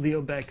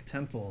 Leo Beck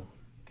Temple.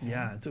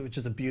 Yeah, it's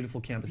just a beautiful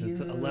campus. It's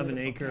 11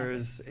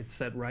 acres. campus. It's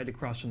set right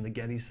across from the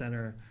Getty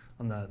Center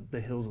on the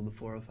hills of the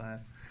 405.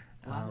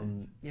 Love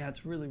it. Yeah,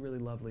 it's really, really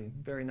lovely.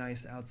 Very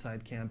nice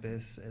outside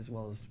campus, as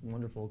well as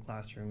wonderful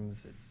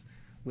classrooms. It's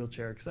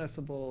wheelchair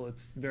accessible.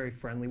 It's very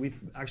friendly. We've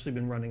actually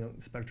been running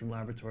Spectrum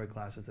Laboratory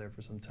classes there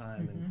for some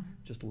time and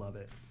just love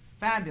it.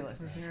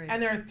 Fabulous. And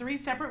there are 3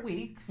 separate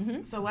weeks.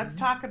 So let's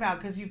talk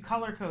about, because you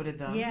color coded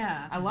them.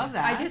 Yeah. I love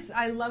that.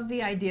 I love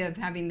the idea of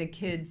having the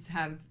kids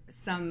have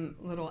some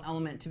little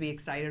element to be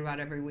excited about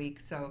every week.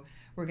 So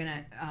we're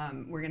gonna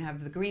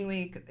have the green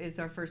week is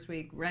our first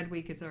week, red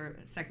week is our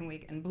second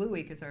week, and blue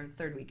week is our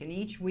third week. And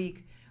each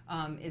week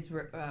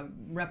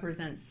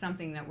represents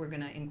something that we're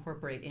gonna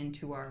incorporate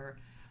into our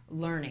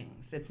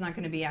learnings. It's not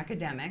going to be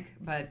academic,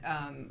 but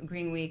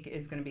Green Week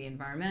is going to be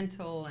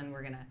environmental, and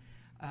we're going to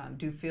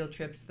do field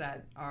trips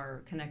that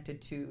are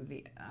connected to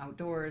the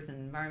outdoors and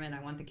environment.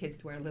 I want the kids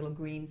to wear a little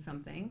green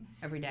something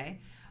every day.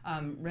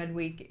 Red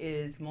Week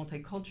is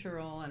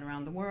multicultural and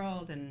around the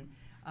world, and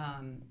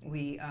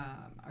we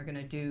are going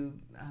to do,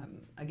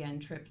 again,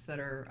 trips that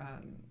are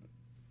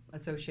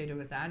associated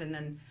with that. And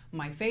then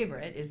my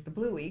favorite is the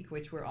Blue Week,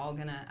 which we're all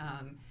going to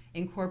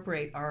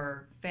incorporate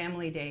our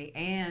family day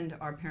and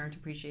our parent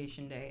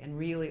appreciation day, and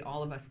really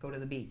all of us go to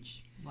the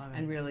beach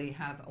and really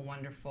have a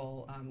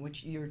wonderful,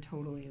 which you're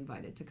totally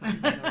invited to come,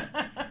 by the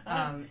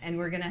way. And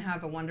we're going to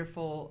have a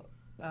wonderful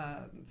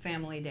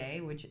family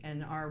day,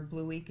 and our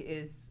Blue Week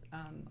is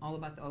all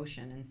about the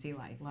ocean and sea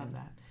life. Love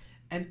that.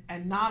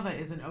 And Nava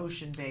is an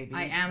ocean baby.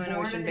 I am an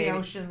Born ocean in baby. the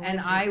ocean, And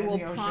I will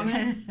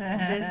promise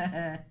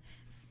this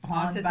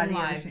Autism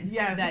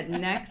Live that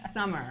next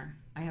summer,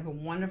 I have a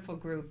wonderful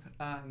group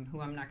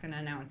who I'm not going to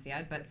announce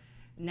yet, but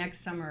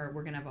next summer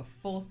we're going to have a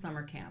full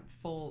summer camp.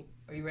 Are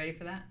you ready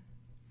for that?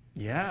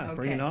 Yeah, okay.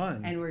 Bring it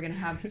on. And we're going to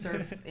have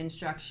surf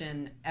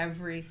instruction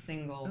every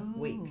single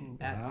week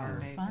at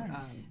our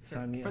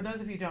surf. For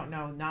those of you who don't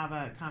know,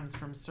 Nava comes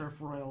from surf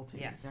royalty.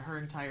 Yes. Her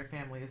entire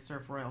family is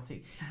surf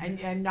royalty. And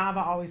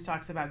Nava always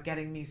talks about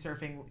getting me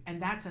surfing, and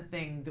that's a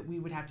thing that we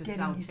would have to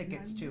sell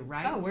tickets to,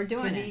 right? Oh, we're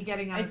doing it.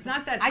 Getting on it's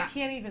not that I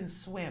can't even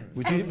swim.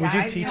 Would you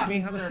teach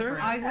me how to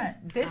surf?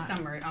 This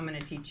summer I'm going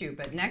to teach you,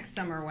 but next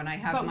summer when I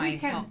have but my we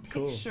can help.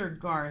 picture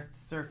Garth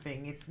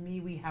surfing. It's me.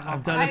 We have.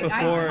 I've done it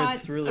before.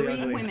 It's really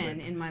three ugly. women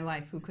in my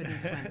life who couldn't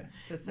swim.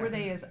 Were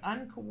they as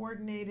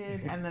uncoordinated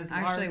and as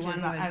Actually,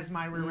 large as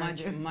my rear end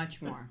is?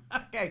 Much more.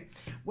 Okay,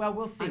 well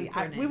we'll see.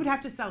 We would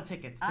have to sell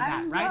tickets to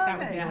that, right? That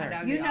would be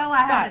hilarious. You know, I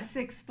had a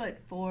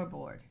 6'4"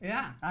 board.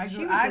 Yeah, I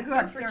grew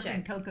up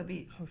surfing Cocoa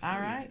Beach. All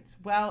right.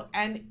 Well,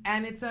 and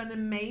it's an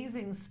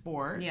amazing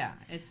sport. Yeah,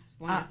 it's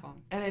wonderful,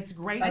 and it's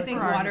great. I think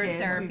for water our kids.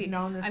 therapy. We've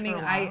known this I mean, for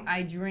a while.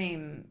 I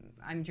dream.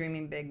 I'm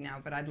dreaming big now,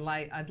 but I'd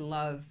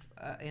love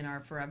in our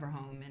forever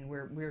home, and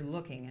we're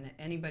looking, and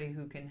anybody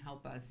who can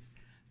help us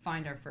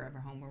find our forever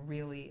home, we're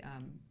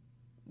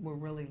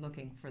really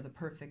looking for the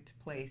perfect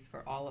place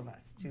for all of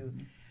us to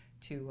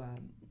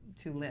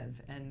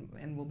live,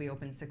 and we'll be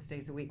open 6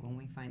 days a week when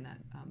we find that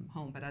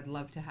home. But I'd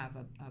love to have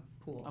a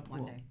pool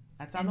one day.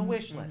 That's on the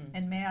wish list.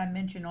 And may I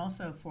mention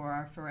also, for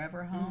our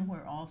forever home,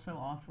 we're also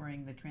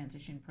offering the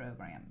transition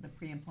program, the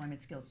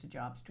pre-employment skills to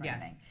jobs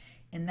training. Yes.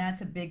 And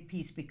that's a big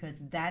piece, because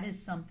that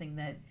is something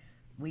that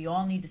we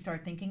all need to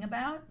start thinking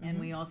about, and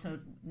we also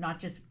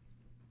not just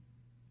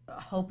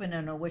hoping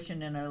and a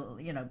wishing and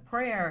a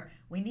prayer.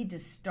 We need to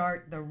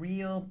start the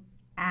real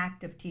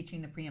act of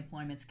teaching the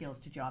pre-employment skills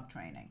to job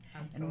training.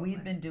 Absolutely. And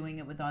we've been doing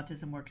it with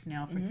Autism Works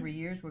now for 3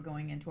 years. We're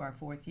going into our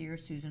 4th year.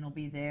 Susan will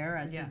be there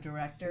as the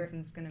director.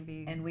 Susan's going to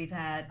be. And we've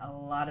had a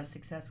lot of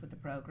success with the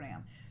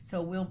program.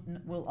 So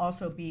we'll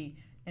also be,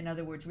 in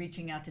other words,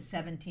 reaching out to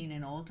 17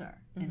 and older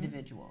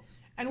individuals.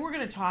 And we're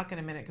going to talk in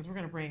a minute, because we're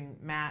going to bring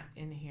Matt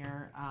in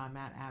here,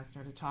 Matt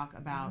Asner, to talk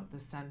about the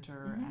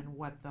center and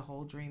what the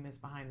whole dream is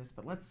behind this.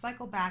 But let's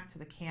cycle back to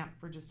the camp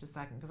for just a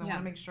second, because I want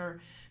to make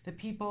sure that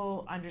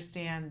people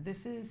understand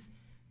this is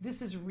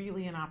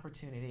really an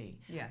opportunity.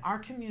 Yes. Our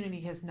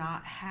community has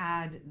not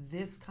had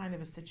this kind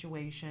of a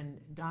situation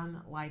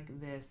done like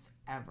this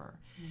ever.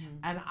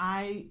 And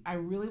I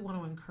really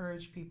want to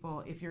encourage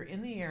people, if you're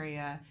in the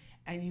area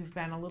and you've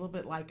been a little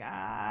bit like,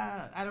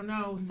 I don't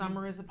know,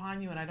 summer is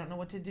upon you and I don't know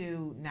what to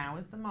do, now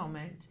is the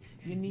moment.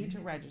 You need to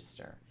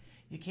register.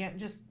 You can't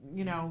just,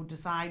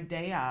 decide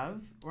day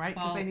of, right?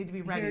 Because they need to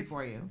be ready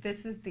for you.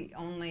 This is the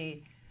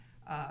only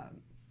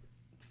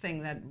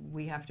thing that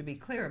we have to be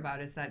clear about,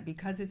 is that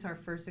because it's our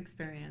first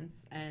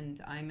experience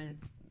and I'm a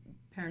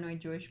paranoid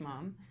Jewish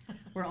mom,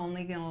 we're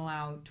only going to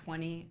allow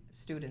 20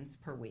 students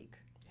per week.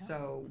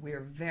 So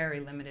we're very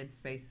limited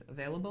space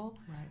available.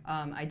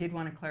 Right. I did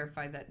want to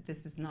clarify that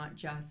this is not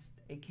just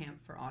a camp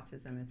for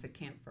autism, it's a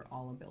camp for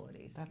all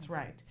abilities. That's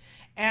right.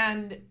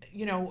 And,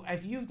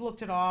 if you've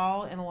looked at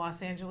all in the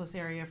Los Angeles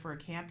area for a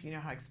camp, you know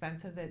how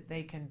expensive that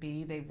they can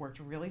be. They've worked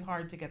really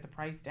hard to get the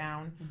price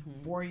down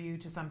for you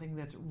to something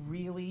that's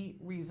really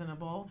reasonable.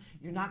 reasonable.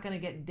 You're not going to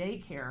get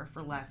daycare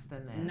for less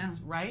than this,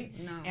 No. right?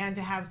 No. And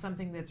to have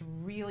something that's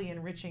really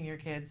enriching your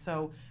kids.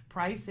 So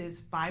price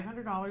is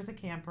 $500 a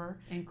camper.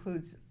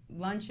 Includes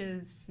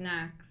lunches,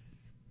 snacks.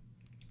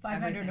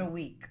 500 everything. a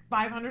week.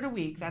 500 a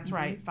week, that's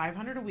right.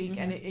 500 a week,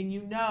 and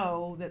you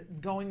know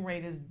that going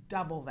rate is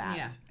double that.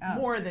 Yeah.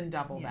 More than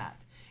double Yes. that.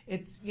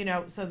 It's,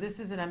 so this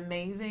is an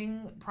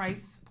amazing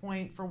price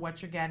point for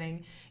what you're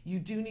getting. You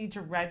do need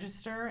to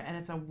register, and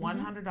it's a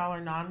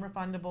 $100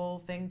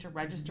 non-refundable thing to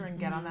register and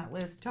get on that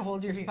list. To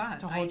hold your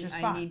spot. To hold your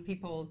spot. I need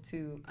people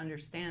to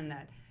understand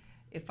that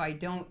if I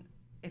don't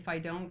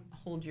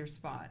hold your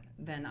spot,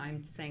 then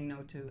I'm saying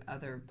no to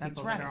other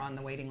people that are on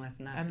the waiting list,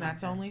 and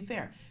that's only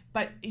fair.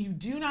 But you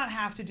do not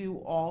have to do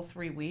all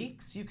 3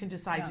 weeks. You can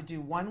decide to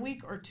do 1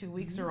 week or 2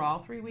 weeks or all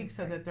 3 weeks,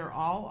 so that they're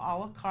all a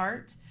la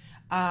carte.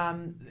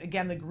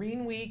 Again, the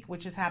Green Week,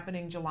 which is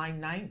happening July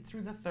 9th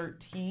through the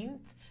 13th,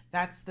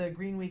 that's the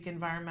Green Week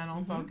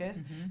environmental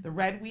focus. The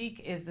Red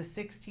Week is the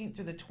 16th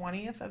through the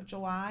 20th of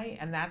July,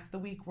 and that's the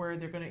week where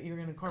you're gonna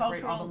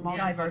incorporate all the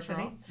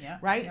diversity,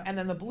 right? And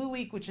then the Blue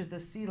Week, which is the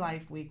Sea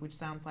Life Week, which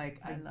sounds like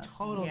a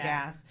total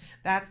gas.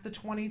 That's the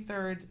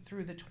 23rd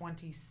through the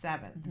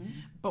 27th.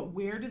 But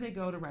where do they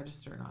go to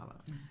register, Nava?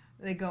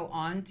 They go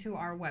on to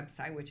our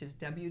website, which is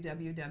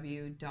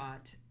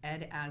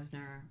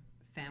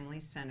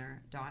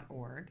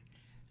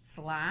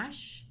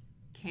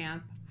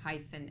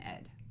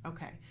www.edasner.org/camp-ed.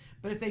 Okay,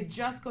 but if they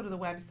just go to the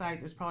website,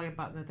 there's probably a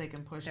button that they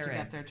can push to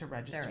get there to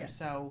register. There is.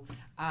 So,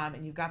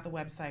 and you've got the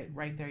website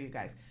right there, you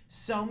guys.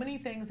 So many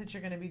things that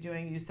you're going to be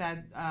doing. You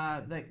said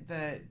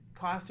the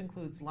cost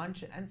includes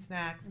lunch and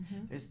snacks.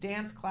 There's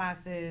dance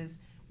classes,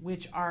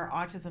 which are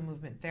autism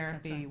movement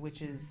therapy,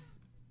 which is,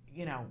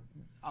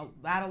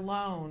 that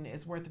alone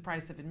is worth the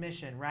price of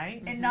admission,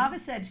 right? And Nava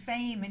said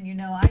Fame,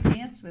 and I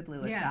danced with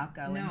Louis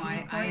Falco, and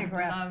he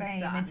choreographed love Fame,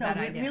 that, and so that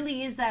it idea.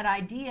 really is that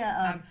idea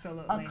of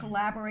Absolutely. a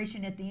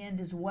collaboration at the end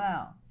as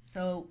well.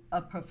 So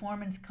a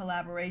performance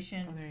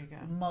collaboration, there you go.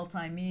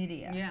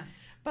 Multimedia. Yeah.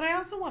 But I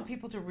also want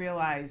people to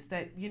realize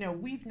that,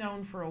 we've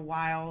known for a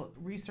while,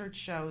 research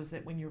shows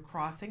that when you're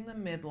crossing the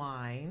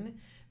midline,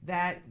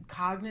 that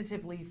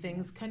cognitively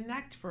things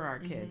connect for our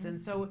kids.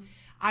 And so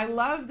I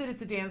love that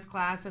it's a dance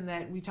class and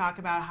that we talk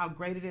about how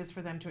great it is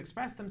for them to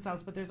express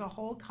themselves, but there's a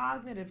whole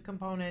cognitive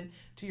component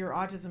to your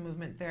autism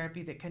movement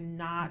therapy that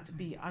cannot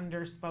be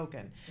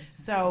underspoken.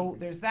 So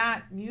there's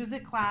that,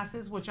 music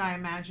classes, which I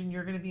imagine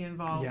you're going to be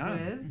involved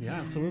with.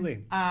 Yeah,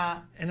 absolutely.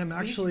 And I'm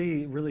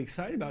actually really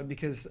excited about it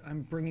because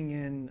I'm bringing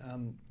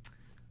in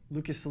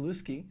Lucas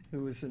Saluski,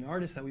 who is an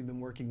artist that we've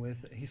been working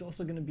with. He's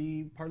also going to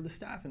be part of the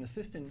staff and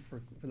assistant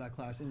for that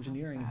class,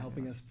 engineering, and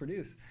helping us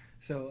produce.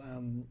 So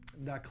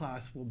that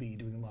class will be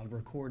doing a lot of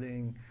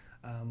recording,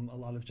 a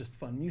lot of just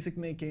fun music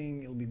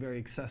making. It'll be very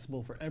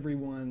accessible for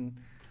everyone.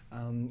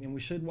 And we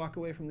should walk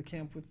away from the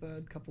camp with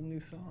a couple new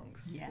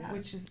songs. Yeah.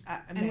 Which is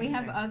amazing. And we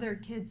have other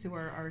kids who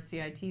are our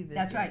CIT this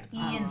That's year. right.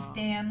 Ian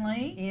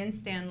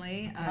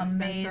Stanley.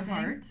 Spencer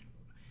Hart.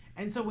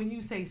 And so when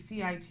you say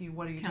CIT,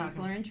 what are you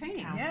Counselor talking in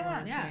training. Counselor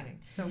in training.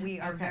 So we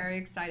are very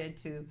excited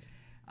to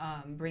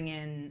bring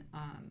in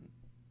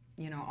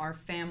our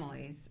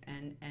families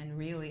and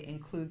really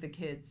include the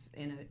kids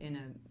in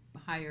a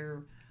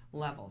higher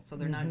level. So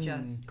they're not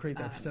just create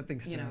that stepping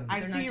stone. I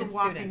see you're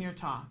walking your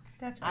talk.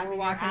 That's right. We're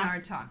walking our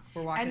talk.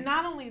 We're walking. And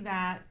not only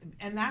that,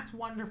 and that's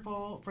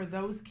wonderful for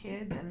those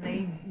kids, and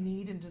they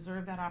need and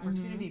deserve that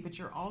opportunity. But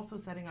you're also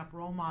setting up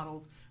role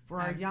models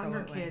for our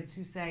younger kids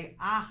who say,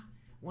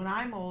 when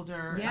I'm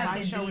older and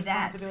I show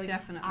responsibility,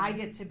 I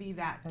get to be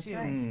that too.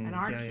 Right. And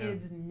our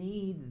kids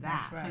need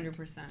that. That's right.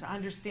 100%. To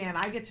understand,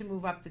 I get to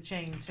move up the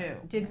chain too.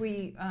 Did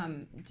we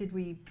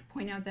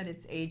point out that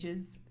it's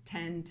ages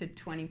 10 to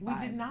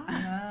 25? We did not.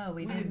 No,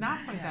 we did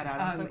not point that out.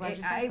 I'm so glad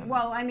you said something.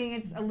 Well, I mean,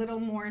 it's a little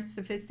more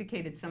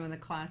sophisticated, some of the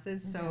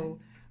classes. So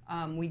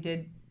we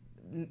did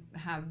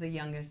have the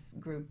youngest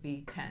group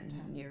be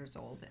 10 years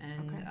old.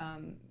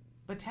 And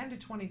but 10 to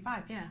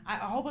 25, a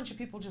whole bunch of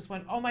people just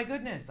went, oh my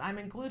goodness, I'm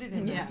included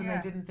in this, and they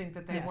didn't think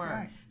that they were.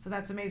 Right. So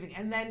that's amazing.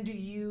 And then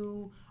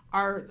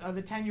are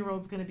the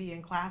 10-year-olds going to be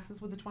in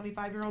classes with the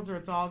 25-year-olds, or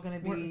it's all going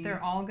to be?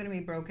 They're all going to be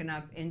broken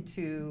up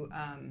into.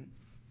 And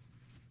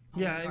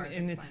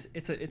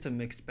it's a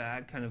mixed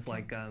bag, kind of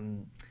like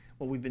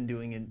what we've been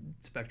doing in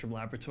Spectrum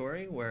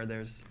Laboratory, where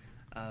there's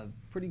a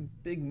pretty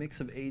big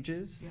mix of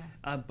ages. Yes.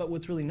 But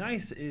what's really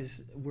nice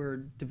is we're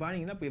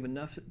dividing it up. We have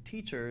enough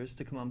teachers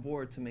to come on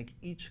board to make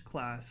each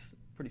class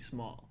pretty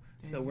small.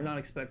 So we're not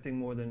expecting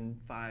more than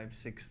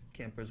 5-6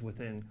 campers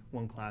within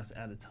one class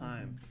at a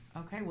time.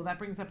 Okay, well that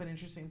brings up an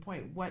interesting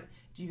point. What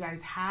do you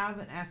guys have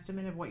an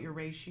estimate of what your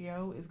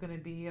ratio is going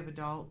to be of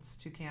adults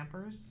to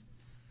campers?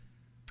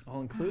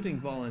 Including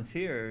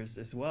volunteers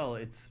as well.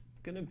 It's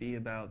going to be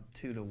about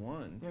 2 to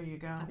 1. There you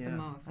go. At the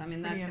most. That's I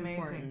mean, pretty that's amazing.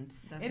 important.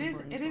 That's It is.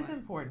 important It to is us.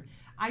 important.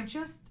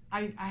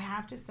 I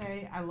have to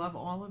say, I love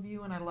all of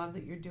you, and I love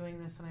that you're doing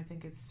this, and I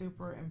think it's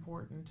super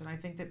important, and I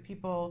think that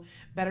people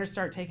better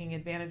start taking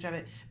advantage of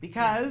it,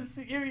 because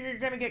you're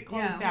going to get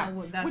closed out.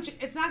 Well, that's, which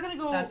it's not going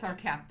to go. That's our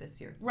cap this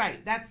year.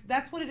 Right.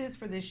 That's what it is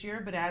for this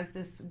year. But as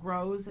this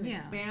grows and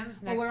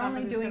expands, next we're summer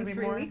only there's doing going to be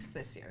 3 more. weeks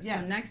this year.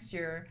 Yes. So next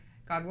year,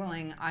 God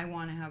willing, I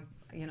want to have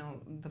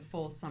the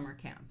full summer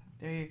camp.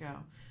 There you go.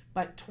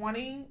 But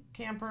 20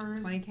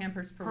 campers. 20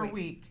 campers per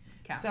week.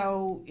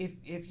 So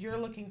if you're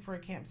looking for a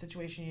camp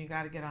situation, you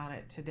got to get on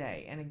it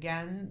today. And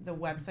again, the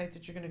websites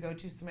that you're going to go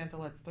to, Samantha,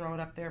 let's throw it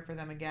up there for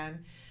them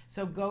again.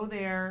 So go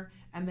there,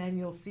 and then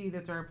you'll see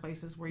that there are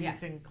places where you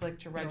can click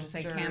to register.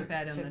 It'll say Camp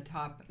Ed on the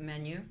top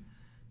menu,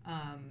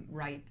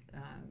 right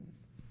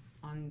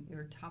on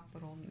your top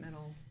little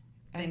middle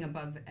thing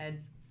above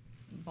Ed's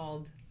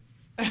bald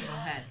little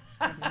head.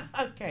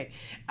 Okay,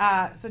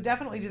 so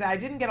definitely do that. I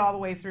didn't get all the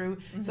way through.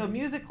 So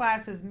music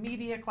classes,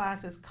 media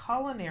classes,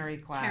 culinary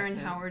classes.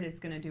 Karen Howard is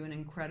going to do an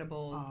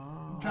incredible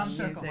drum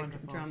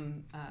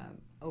drum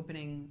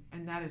opening.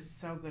 And that is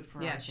so good for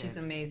our kids. She's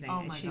amazing.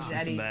 Oh my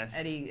gosh.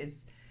 Eddie is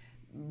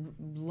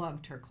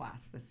loved her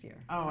class this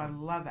year. Oh, I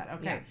love that.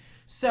 Okay.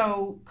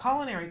 So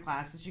culinary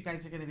classes, you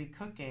guys are going to be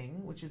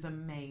cooking, which is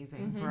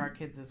amazing for our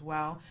kids as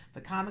well.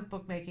 The comic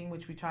book making,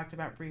 which we talked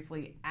about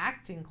briefly,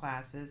 acting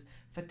classes,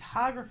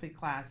 photography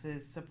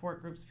classes,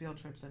 support groups, field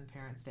trips, and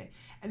Parents' Day.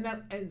 And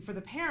for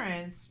the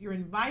parents, you're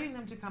inviting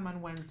them to come on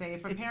Wednesday.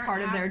 If it's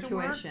part of their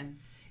tuition.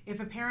 If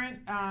a parent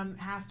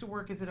has to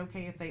work, is it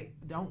okay if they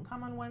don't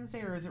come on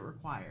Wednesday, or is it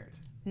required?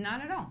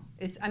 Not at all.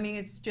 It's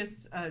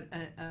just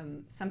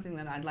something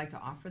that I'd like to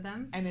offer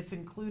them. And it's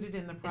included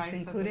in the price.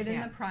 It's included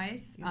in the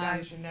price. You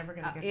guys, you're never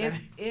going to get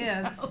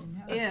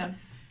that. If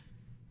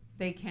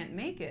they can't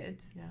make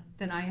it,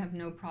 then I have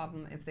no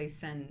problem if they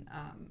send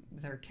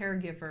their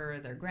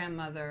caregiver, their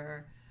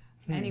grandmother,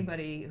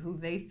 anybody who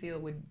they feel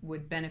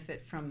would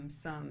benefit from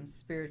some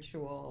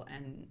spiritual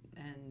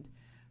and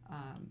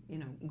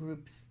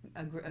groups,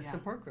 a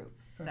support group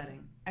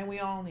setting. And we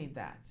all need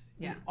that.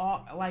 Yeah.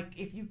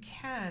 If you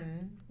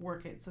can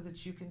work it so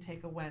that you can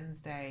take a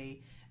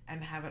Wednesday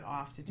and have it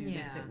off to do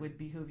this, it would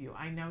behoove you.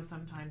 I know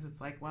sometimes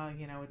it's like, well,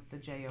 it's the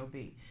job,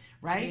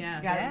 right? Yeah.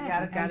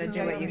 You gotta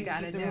do what you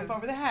gotta keep do. the roof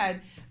over the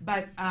head.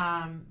 But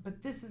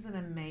this is an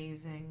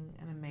amazing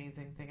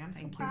thing. I'm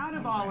so proud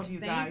of all of you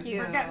guys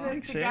for getting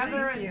this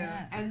together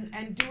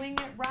and doing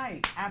it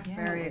right.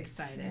 Absolutely. Very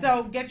excited.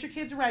 So get your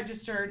kids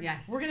registered.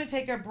 Yes. We're going to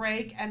take a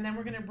break, and then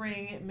we're going to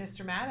bring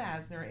Mr. Matt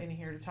Asner in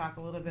here to talk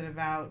a little bit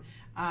about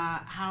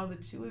how the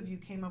two of you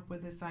came up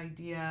with this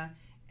idea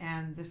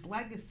and this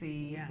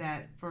legacy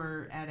that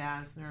for Ed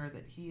Asner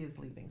that he is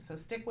leaving. So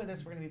stick with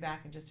us. We're going to be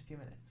back in just a few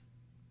minutes.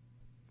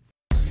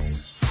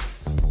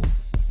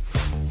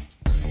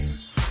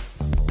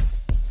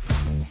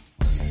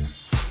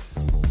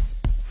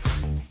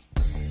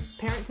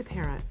 Parent to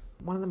parent,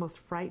 one of the most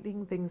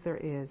frightening things there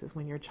is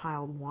when your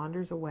child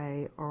wanders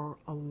away or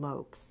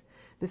elopes.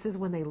 This is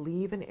when they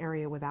leave an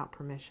area without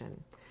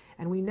permission.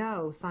 And we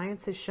know,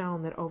 science has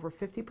shown that over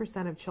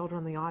 50% of children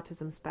on the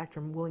autism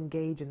spectrum will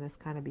engage in this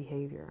kind of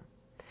behavior.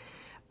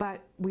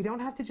 But we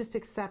don't have to just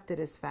accept it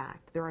as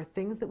fact. There are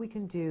things that we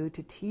can do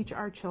to teach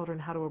our children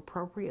how to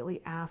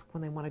appropriately ask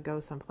when they want to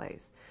go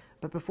someplace.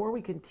 But before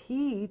we can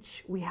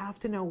teach, we have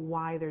to know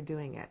why they're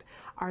doing it.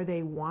 Are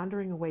they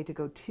wandering away to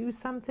go to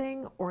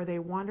something, or are they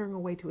wandering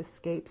away to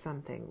escape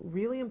something?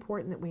 Really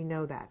important that we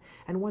know that.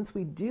 And once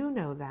we do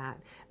know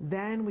that,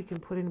 then we can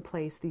put in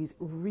place these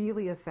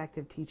really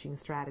effective teaching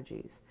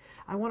strategies.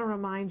 I want to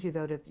remind you,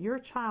 though, that if your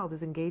child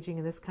is engaging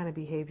in this kind of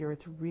behavior,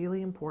 it's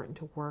really important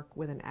to work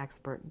with an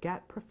expert.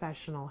 Get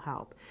professional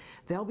help.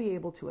 They'll be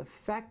able to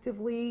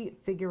effectively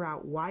figure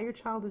out why your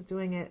child is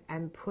doing it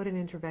and put an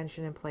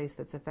intervention in place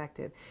that's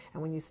effective.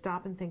 And when you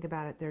stop and think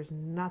about it, there's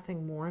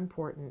nothing more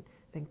important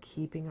than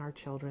keeping our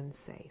children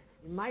safe.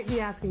 You might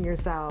be asking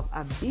yourself,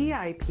 a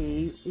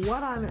BIP,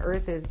 what on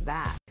earth is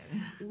that?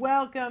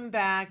 Welcome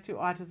back to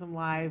Autism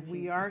Live.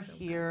 We are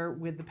here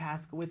with the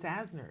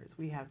Paskowitz-Asners.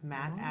 We have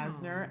Matt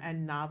Asner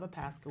and Nava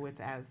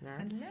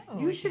Paskowitz-Asner. Hello.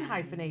 You should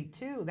hyphenate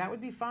too. That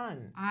would be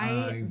fun.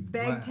 I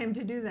begged him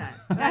to do that.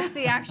 That's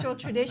the actual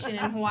tradition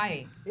in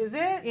Hawaii. Is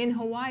it? In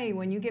Hawaii,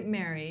 when you get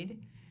married,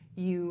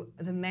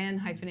 the man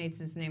hyphenates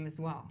his name as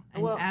well.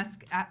 And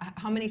ask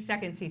how many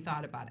seconds he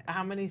thought about it.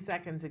 How many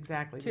seconds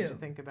exactly did you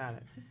think about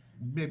it?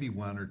 Maybe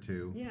 1 or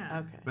 2. Yeah.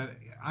 Okay. But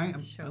I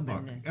am,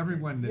 look,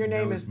 everyone that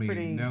knows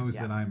me knows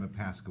that I'm a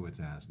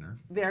Paskowitz-Asner.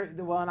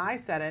 Well, and I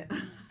said it.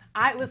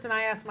 Listen,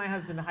 I asked my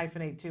husband to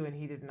hyphenate too, and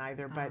he didn't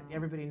either, but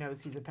everybody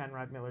knows he's a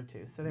Penrod Miller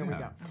too, so there we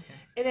go. Okay.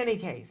 In any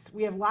case,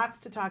 we have lots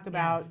to talk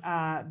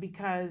about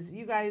because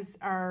you guys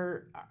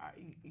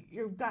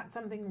you've got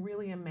something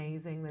really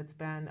amazing that's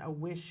been a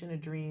wish and a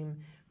dream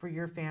for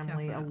your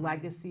family, a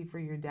legacy for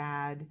your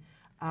dad.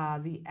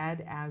 the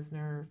Ed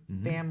Asner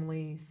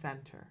Family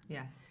Center.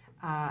 Yes.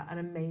 An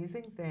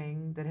amazing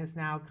thing that has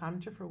now come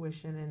to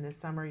fruition in this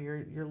summer.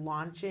 You're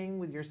launching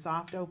with your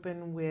soft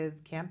open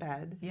with Camp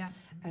Ed. Yeah.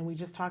 And we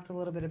just talked a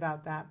little bit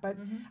about that. But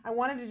I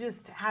wanted to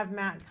just have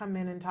Matt come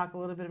in and talk a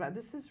little bit about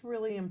this. Is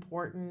really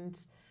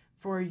important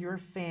for your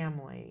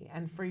family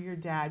and for your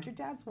dad. Your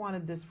dad's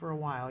wanted this for a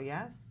while,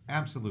 yes?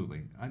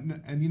 Absolutely.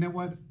 And you know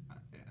what?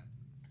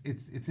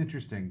 It's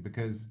interesting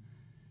because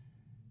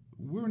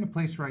we're in a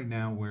place right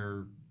now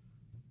where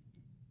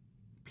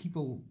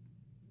people,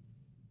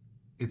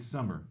 it's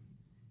summer.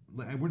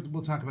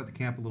 We'll talk about the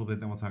camp a little bit,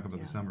 then we'll talk about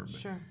the summer. But,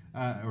 sure.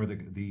 Or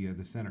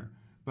the center.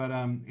 But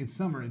it's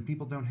summer and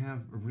people don't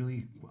have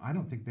really, I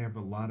don't think they have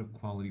a lot of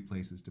quality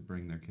places to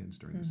bring their kids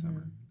during the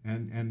summer.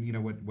 And you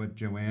know what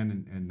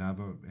Joanne and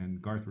Nava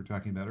and Garth were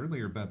talking about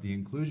earlier about the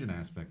inclusion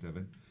aspect of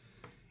it,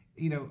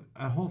 you know,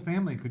 a whole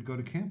family could go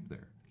to camp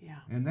there. Yeah.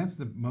 And that's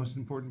the most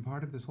important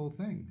part of this whole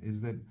thing is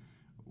that,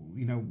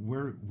 you know,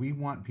 we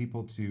want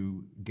people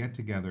to get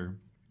together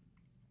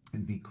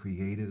and be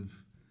creative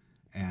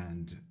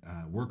and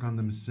work on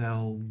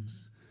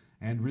themselves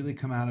and really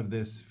come out of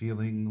this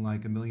feeling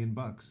like $1 million.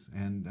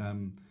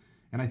 And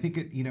I think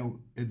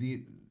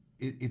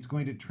it's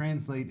going to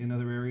translate in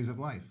other areas of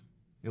life.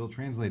 It'll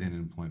translate in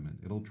employment.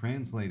 It'll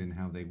translate in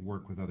how they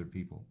work with other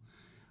people.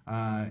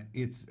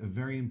 It's a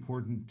very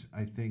important,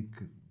 I think,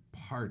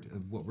 part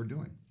of what we're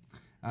doing.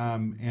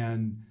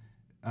 When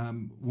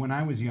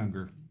I was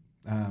younger,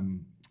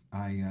 I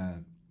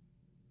had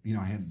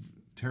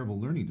terrible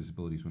learning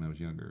disabilities when I was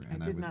younger.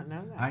 And I did not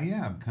know that. I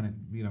am kind of,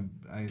 you know,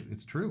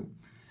 it's true.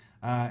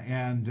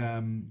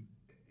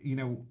 You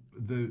know,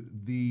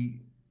 the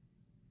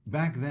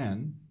back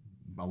then,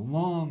 a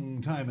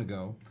long time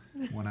ago,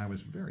 when I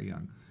was very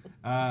young,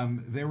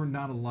 there were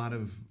not a lot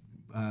of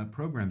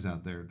programs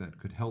out there that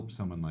could help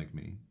someone like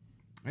me.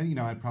 And, you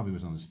know, I probably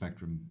was on the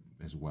spectrum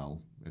as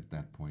well at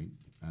that point.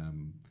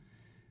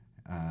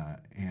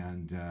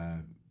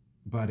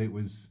 But it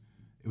was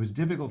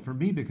difficult for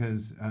me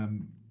because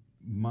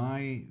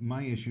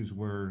my issues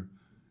were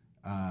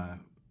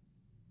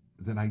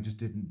that I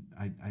just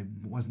I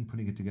wasn't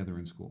putting it together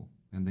in school,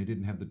 and they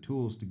didn't have the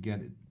tools to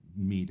get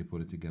me to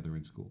put it together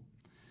in school.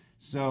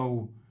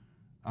 So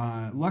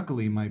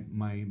luckily, my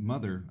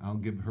mother, I'll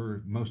give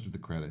her most of the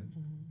credit,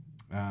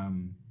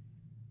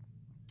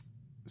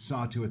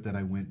 saw to it that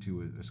I went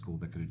to a school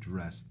that could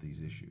address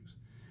these issues,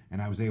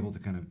 and I was able to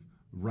kind of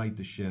right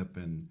the ship,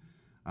 and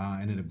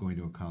ended up going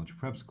to a college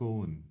prep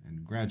school and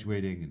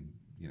graduating and,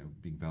 you know,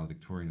 being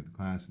valedictorian of the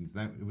class, and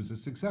that it was a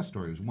success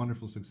story. It was a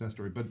wonderful success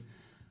story. But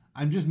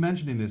I'm just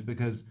mentioning this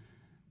because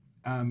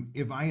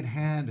if I had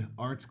had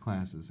arts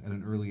classes at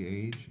an early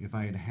age, if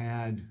I had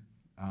had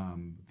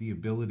the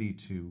ability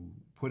to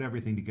put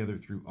everything together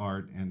through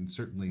art and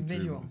certainly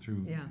through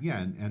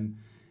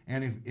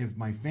and if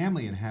my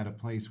family had had a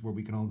place where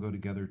we could all go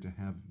together to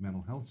have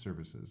mental health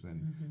services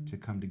and to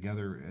come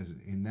together as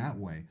in that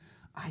way,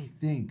 I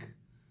think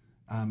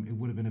it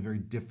would have been a very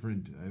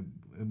different,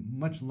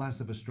 much less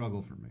of a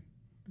struggle for me.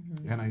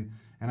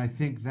 And I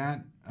think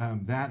that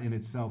that in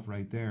itself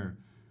right there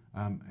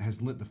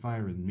has lit the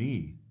fire in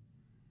me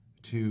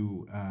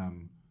to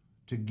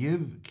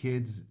give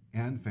kids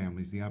and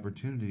families the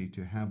opportunity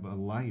to have a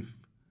life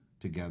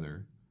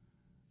together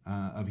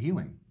of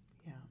healing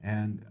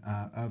and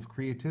of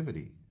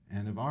creativity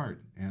and of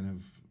art and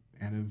of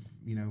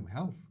you know,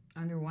 health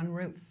under one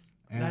roof.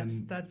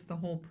 And that's the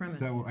whole premise.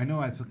 So I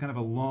know it's a kind of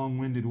a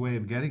long-winded way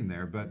of getting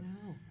there, but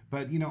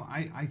you know,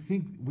 I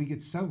think we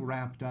get so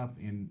wrapped up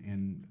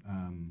in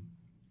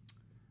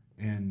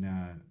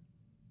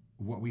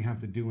what we have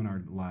to do in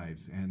our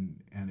lives,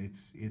 and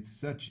it's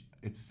such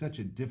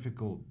a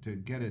difficult to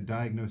get a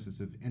diagnosis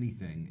of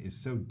anything is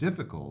so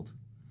difficult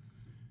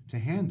to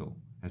handle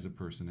as a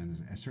person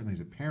and as certainly as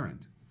a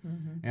parent.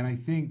 And I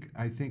think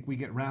we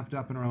get wrapped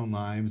up in our own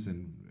lives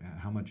and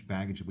how much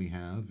baggage we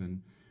have,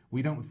 and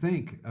we don't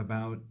think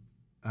about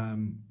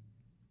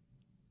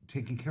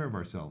taking care of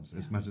ourselves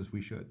as much as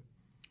we should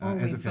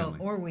as a family.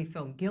 Or we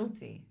feel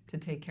guilty to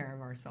take care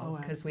of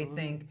ourselves because we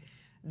think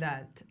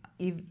that,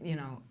 you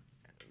know,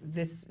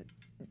 this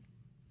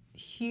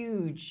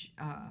huge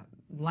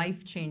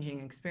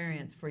life-changing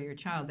experience for your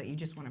child that you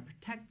just want to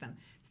protect them.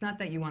 It's not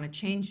that you want to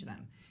change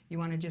them. You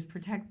want to just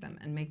protect them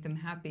and make them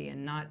happy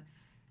and not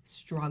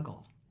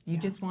struggle. You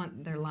just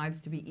want their lives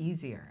to be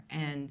easier.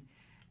 And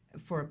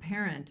for a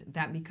parent,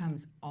 that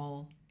becomes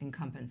all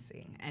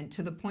encompassing and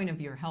to the point of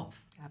your health.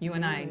 Absolutely. You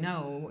and I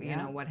know, you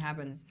know, what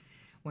happens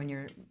when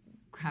you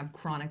have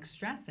chronic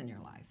stress in your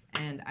life.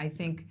 And I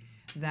think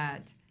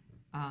that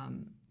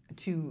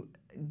to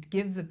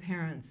give the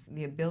parents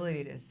the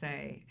ability to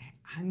say,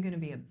 I'm going to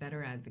be a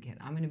better advocate.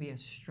 I'm going to be a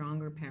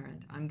stronger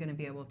parent. I'm going to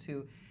be able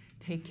to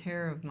take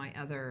care of my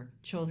other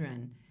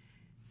children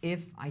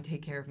if I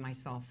take care of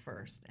myself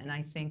first. And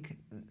I think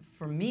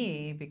for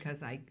me,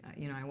 because I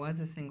was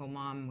a single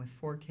mom with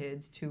 4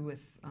 kids, 2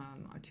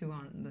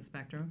 on the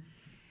spectrum,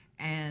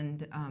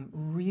 and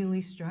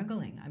really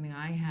struggling. I mean,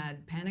 I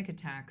had panic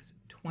attacks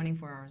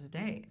 24 hours a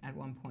day at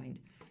one point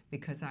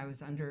because I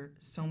was under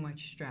so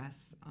much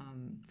stress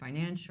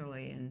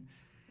financially and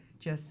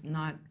just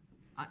not,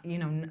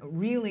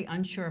 really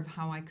unsure of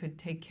how I could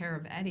take care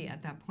of Eddie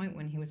at that point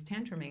when he was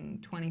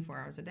tantruming 24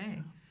 hours a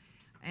day.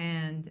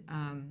 And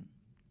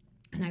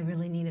I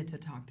really needed to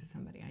talk to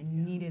somebody. I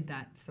needed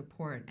that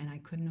support, and I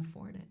couldn't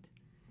afford it.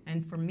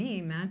 And for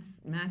me, Matt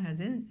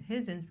has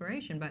his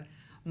inspiration, but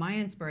my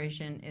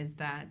inspiration is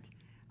that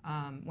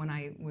when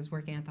I was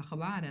working at the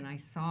Chabad and I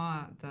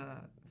saw the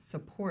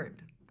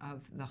support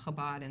of the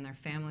Chabad and their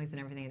families and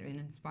everything, it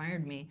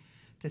inspired me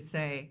to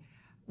say,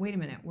 wait a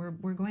minute,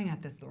 we're going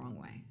at this the wrong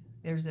way.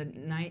 There's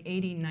an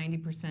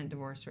 80-90%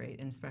 divorce rate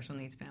in special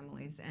needs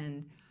families,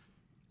 and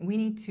we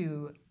need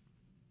to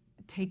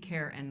take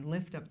care and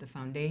lift up the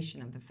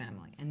foundation of the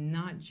family and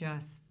not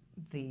just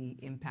the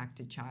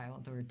impacted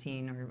child or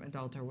teen or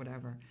adult or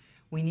whatever.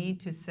 We need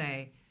to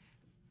say,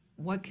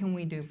 what can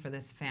we do for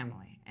this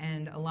family?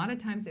 And a lot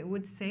of times it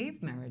would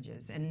save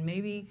marriages, and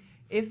maybe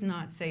if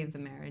not save the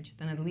marriage,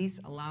 then at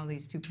least allow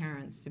these two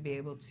parents to be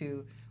able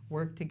to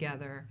work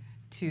together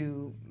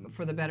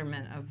for the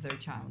betterment of their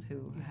child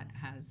who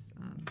has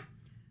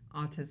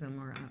autism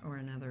or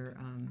another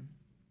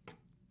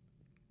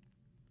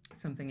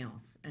something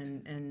else.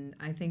 And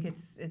I think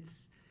it's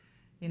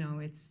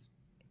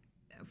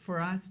for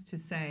us to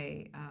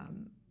say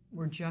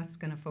we're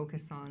just going to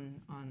focus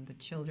on the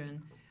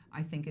children,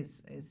 I think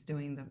is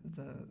doing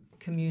the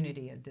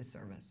community a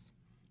disservice.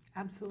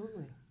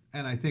 Absolutely.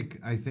 And I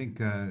think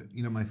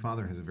my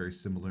father has a very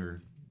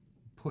similar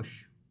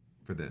push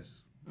for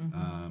this.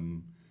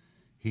 Mm-hmm.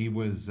 He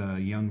was a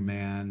young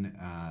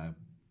man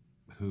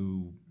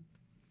who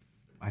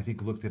I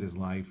think looked at his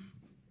life,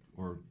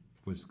 or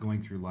was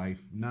going through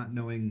life not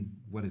knowing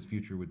what his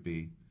future would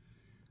be.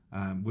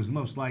 Was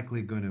most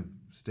likely going to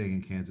stay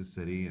in Kansas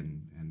City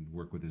and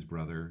work with his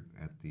brother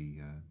at the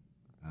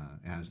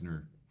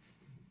Asner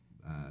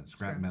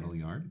scrap metal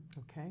yard.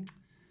 Okay.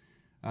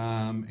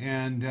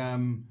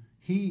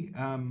 He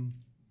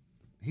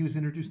was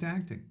introduced to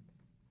acting,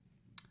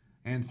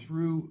 and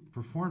through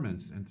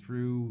performance and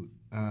through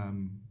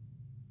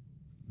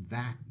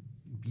that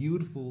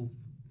beautiful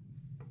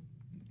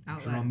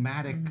outlet,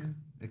 dramatic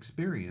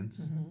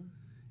experience,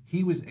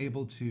 he was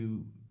able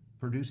to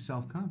produce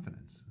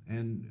self-confidence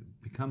and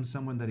become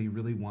someone that he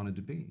really wanted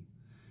to be.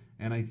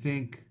 And I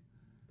think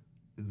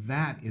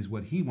that is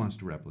what he wants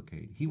to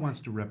replicate. He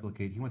wants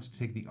to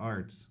take the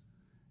arts,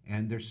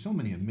 and there's so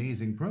many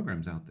amazing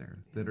programs out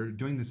there that are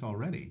doing this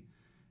already.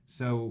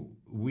 So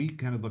we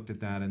kind of looked at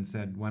that and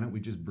said, why don't we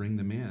just bring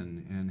them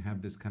in and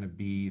have this kind of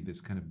be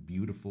this kind of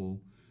beautiful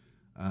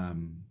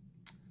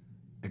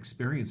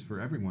experience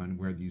for everyone,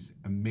 where these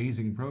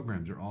amazing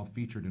programs are all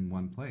featured in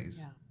one place.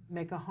 Yeah.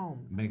 Make a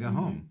home. Make a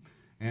home.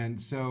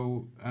 And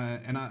so,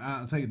 and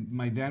I'll tell you,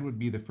 my dad would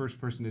be the first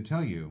person to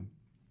tell you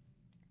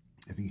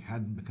if he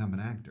hadn't become an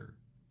actor.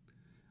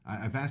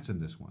 I've asked him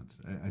this once.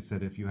 I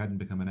said, if you hadn't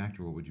become an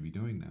actor, what would you be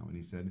doing now? And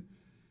he said,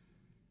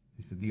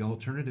 the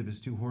alternative is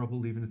too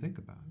horrible even to think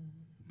about.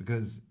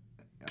 Because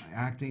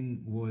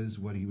acting was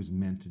what he was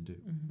meant to do.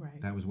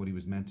 Right. That was what he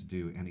was meant to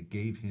do, and it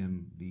gave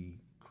him the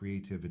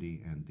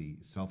creativity and the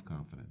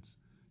self-confidence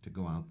to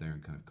go out there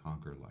and kind of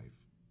conquer life.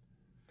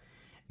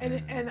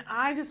 And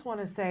I just want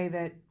to say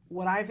that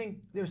what I think,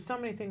 there's so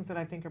many things that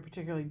I think are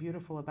particularly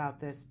beautiful about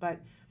this, but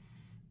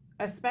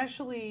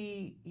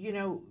especially,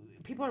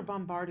 people are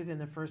bombarded in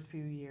the first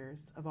few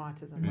years of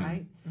autism,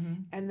 right?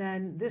 And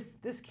then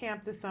this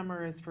camp this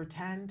summer is for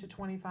 10 to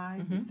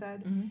 25, you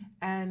said?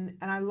 And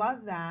I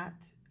love that.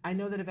 I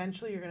know that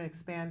eventually you're going to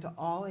expand to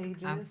all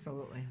ages.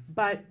 Absolutely.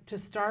 But to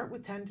start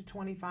with 10 to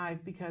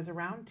 25, because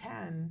around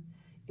 10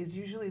 is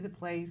usually the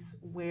place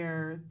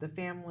where the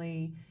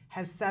family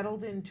has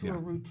settled into a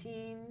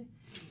routine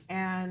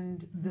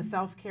and the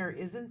self-care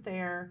isn't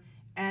there.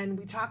 And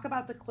we talk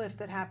about the cliff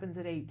that happens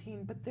at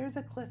 18, but there's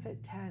a cliff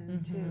at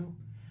 10 too,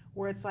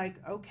 where it's like,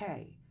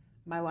 okay,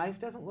 my life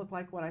doesn't look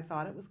like what I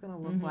thought it was going to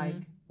look like.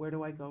 Where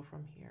do I go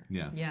from here?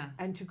 Yeah.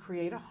 And to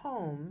create a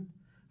home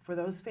for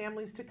those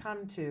families to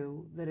come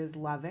to that is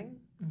loving,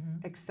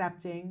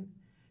 accepting,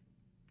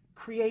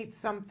 create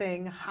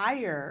something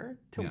higher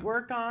to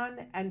work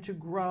on and to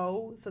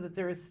grow so that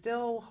there is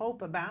still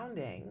hope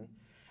abounding,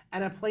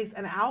 and a place,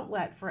 an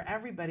outlet for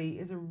everybody,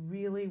 is a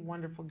really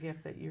wonderful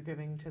gift that you're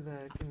giving to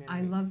the community.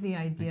 I love the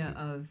idea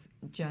of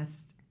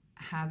just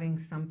having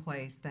some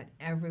place that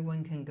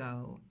everyone can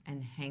go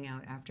and hang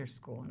out after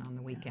school and on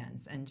the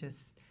weekends, and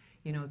just,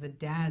 the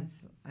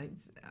dads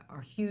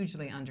are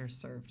hugely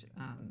underserved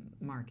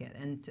market,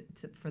 and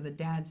for the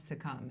dads to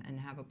come and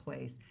have a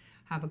place,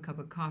 have a cup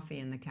of coffee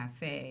in the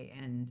cafe,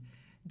 and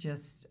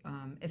just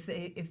if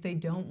they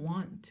don't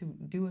want to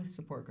do a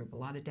support group, a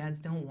lot of dads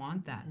don't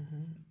want that.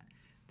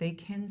 They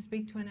can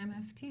speak to an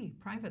MFT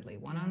privately,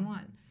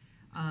 one-on-one.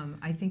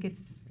 I think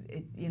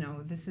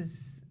this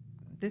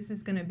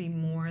is going to be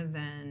more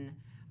than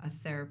a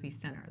therapy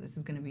center. This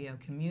is going to be a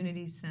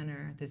community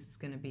center. This is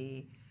going to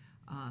be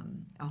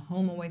a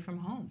home away from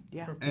home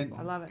for people.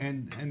 I love it.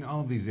 And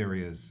all of these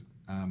areas,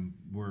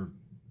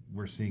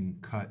 we're seeing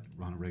cut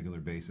on a regular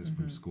basis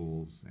from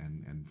schools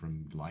and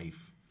from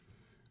life.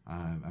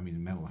 I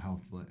mean, mental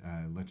health.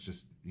 Let's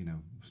just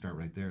start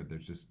right there.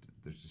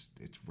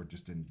 We're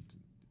just in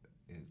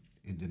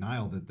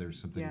denial that there's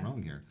something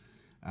wrong here.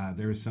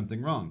 There is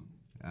something wrong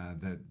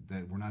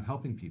that we're not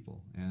helping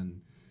people,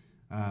 and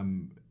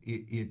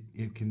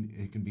it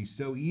can be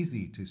so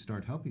easy to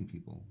start helping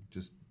people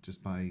just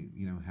by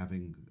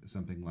having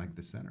something like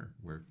the center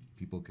where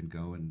people can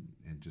go and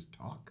just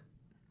talk.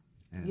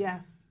 And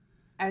yes.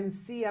 And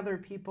see other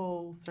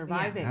people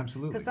surviving. Yeah,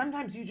 absolutely. Because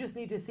sometimes you just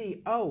need to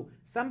see,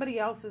 somebody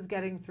else is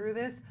getting through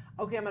this.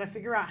 Okay, I'm going to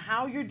figure out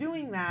how you're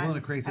doing that. Well, and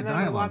it creates a then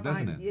I'm gonna dialogue, walk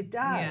doesn't behind. it? It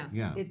does.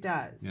 Yeah. It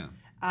does.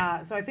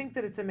 Yeah. So I think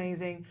that it's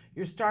amazing.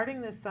 You're starting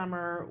this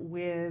summer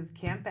with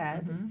Camp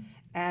Ed.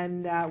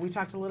 And we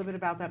talked a little bit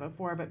about that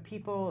before, but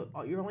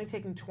you're only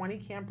taking 20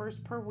 campers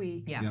per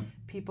week. Yeah. Yep.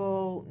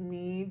 People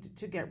need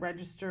to get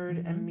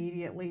registered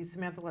immediately.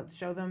 Samantha, let's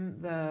show them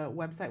the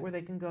website where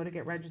they can go to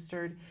get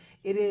registered.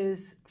 It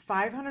is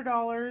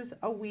 $500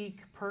 a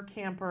week per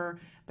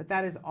camper, but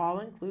that is all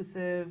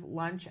inclusive,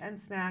 lunch and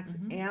snacks,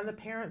 and the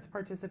parents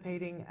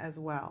participating as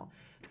well.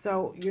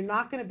 So you're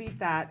not going to beat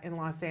that in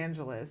Los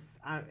Angeles.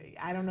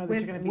 I don't know that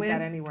you're going to beat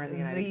that anywhere in the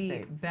United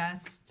States. The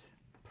best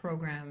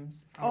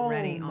programs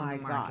already on the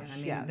market. Gosh,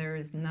 I mean, there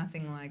is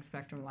nothing like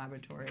Spectrum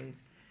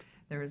Laboratories.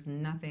 There is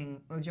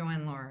nothing. Well,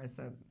 Joanne Laura is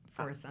a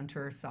force unto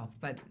herself,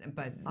 but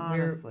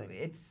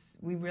honestly,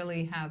 we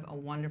really have a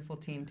wonderful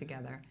team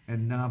together.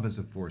 And Nava's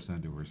a force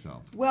unto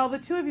herself. Well, the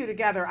two of you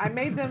together, I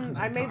made them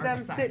side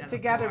sit of the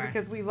together floor.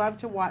 because we love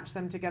to watch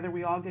them together.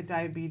 We all get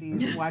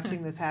diabetes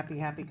watching this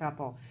happy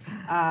couple,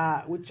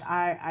 which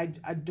I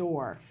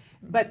adore.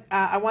 But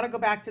I want to go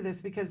back to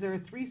this because there are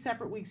 3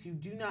 separate weeks. You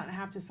do not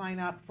have to sign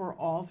up for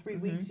all 3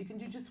 weeks. You can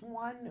do just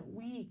 1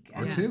 week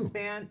and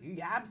expand.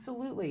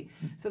 Absolutely.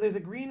 So there's a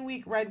green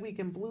week, red week,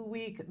 and blue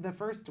week. The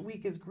first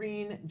week is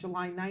green,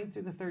 July 9th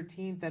through the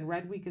 13th. Then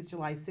red week is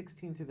July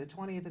 16th through the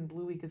 20th, and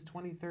blue week is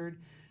 23rd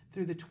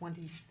through the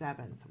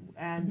 27th.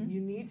 And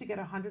you need to get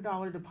a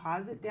 $100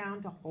 deposit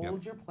down to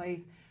hold your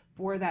place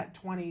for that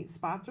 20.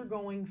 Spots are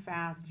going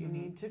fast. You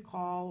need to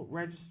call,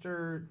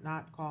 register,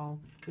 not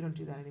call. We don't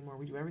do that anymore.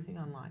 We do everything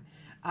online.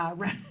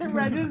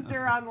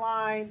 Register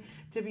online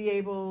to be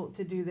able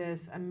to do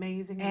this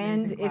amazing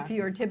And if classes.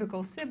 your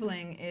typical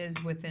sibling is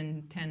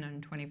within 10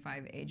 and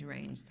 25 age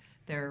range,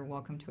 they're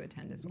welcome to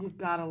attend as well. You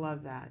gotta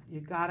love that.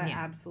 You gotta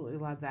absolutely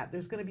love that.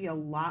 There's going to be a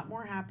lot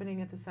more happening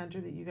at the center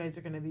that you guys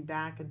are going to be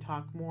back and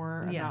talk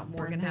more about more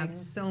we're going to have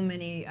things. so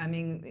many. I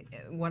mean,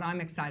 what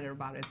I'm excited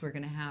about is we're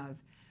going to have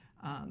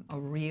a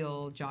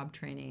real job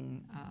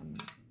training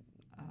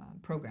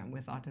program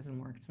with Autism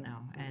Works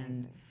now.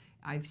 And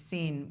I've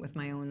seen with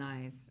my own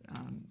eyes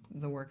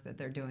the work that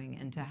they're doing,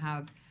 and to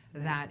have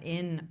that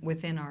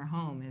within our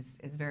home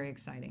is very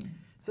exciting.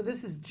 So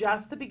this is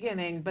just the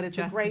beginning, but it's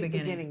a great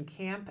beginning.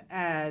 Camp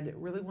Ed,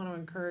 really want to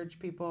encourage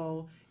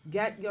people,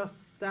 get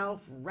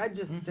yourself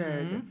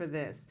registered for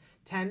this.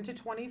 10 to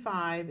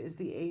 25 is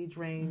the age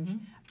range,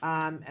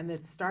 and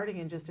it's starting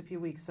in just a few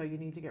weeks, so you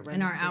need to get registered.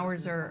 And our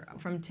hours are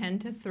from 10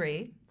 to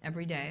 3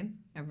 every day,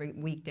 every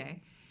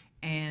weekday.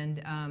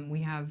 And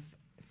we have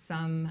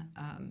some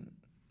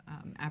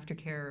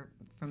aftercare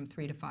from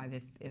 3 to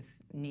 5 if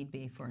need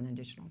be for an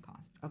additional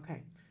cost.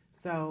 Okay.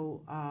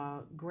 So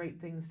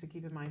great things to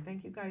keep in mind.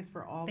 Thank you guys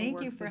for all the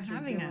work Thank you for that you're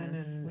having doing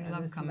us. and We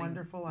love this coming.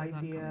 wonderful We love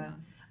coming idea.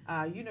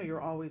 You know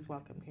you're always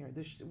welcome here.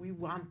 We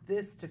want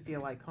this to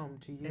feel like home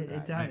to you guys.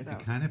 It does. So. It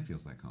kind of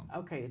feels like home.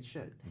 Okay, it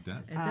should. It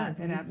does.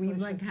 It does. We've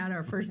like had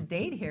our first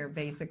date here,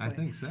 basically. I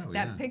think so,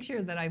 That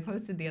picture that I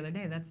posted the other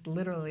day, that's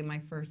literally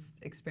my first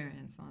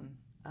experience on.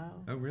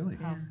 Oh, really?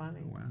 How funny.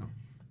 Oh, wow.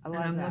 I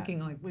love and I'm that.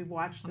 looking like We've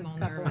watched I'm this all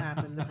couple nervous.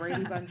 happen, the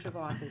Brady Bunch of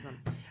autism.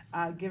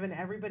 Giving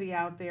everybody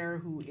out there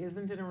who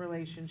isn't in a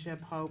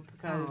relationship hope,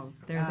 because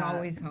there's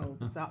always hope.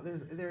 There's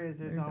always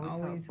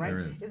hope, right? There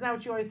is. Isn't that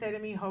what you always say to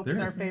me? Hope There is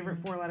our is.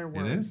 favorite 4-letter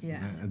word. It is.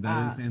 Yeah.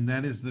 And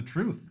that is the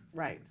truth.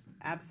 Right.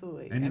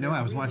 Absolutely. And you know, there's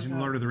I was reason watching to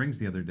Lord hope. of the Rings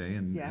the other day,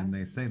 and Yes.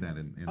 they say that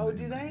in Oh, the,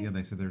 do they? Yeah,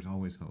 they said there's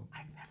always hope.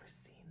 I've never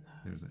seen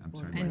I'm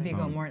sorry. And my Viggo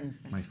phone-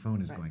 Mortensen. My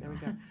phone is Right, going there we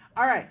off. go.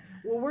 All right.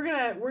 Well, we're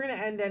gonna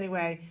end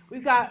anyway.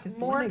 We've got Just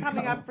more let it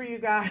coming go. up for you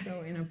guys.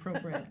 So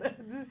inappropriate.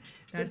 Some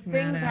That's things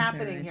Matt out there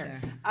happening right here.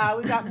 there.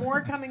 We've got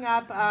more coming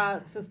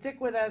up. So stick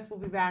with us. We'll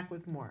be back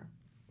with more.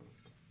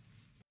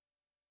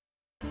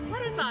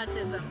 What is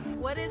autism?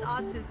 What is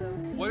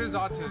autism? What is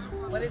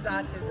autism? What is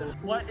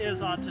autism? What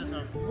is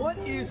autism? What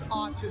is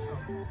autism?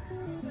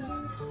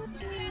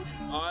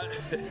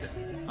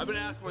 I've been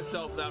asking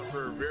myself that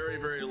for a very,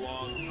 very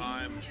long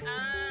time.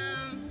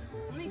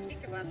 Let me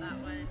think about that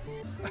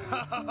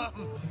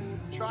one.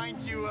 Trying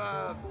to,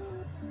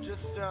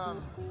 Jeez.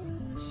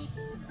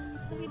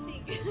 Let me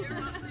think.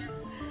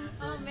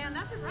 Oh man,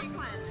 That's a rough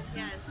one.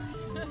 Yes.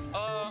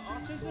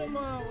 Autism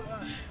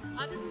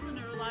is a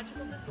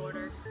neurological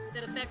disorder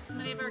that affects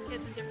many of our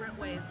kids in different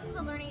ways. It's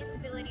a learning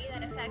disability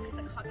that affects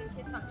the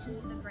cognitive functions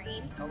of the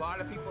brain. A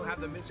lot of people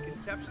have the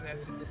misconception that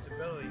it's a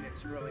disability, and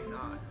it's really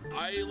not.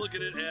 I look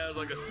at it as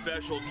like a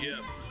special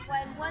gift.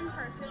 When one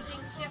person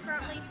thinks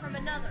differently from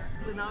another.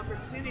 It's an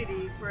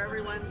opportunity for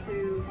everyone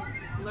to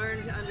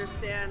learn to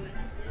understand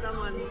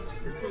someone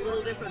that's a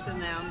little different than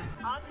them.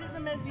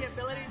 Autism is the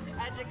ability to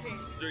educate.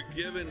 They're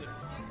given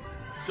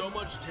so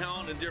much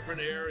talent in different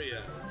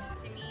areas.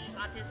 To me,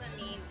 autism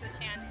means a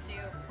chance to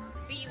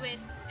be with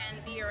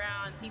and be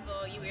around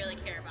people you really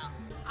care about.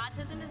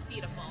 Autism is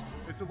beautiful.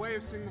 It's a way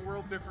of seeing the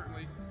world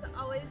differently. It's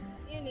always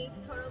unique,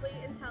 totally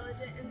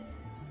intelligent, and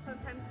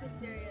sometimes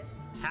mysterious.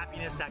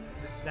 Happiness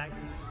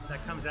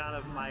that comes out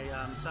of my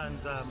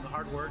son's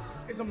hard work.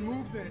 It's a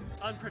movement.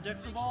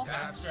 Unpredictable.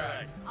 That's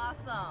right.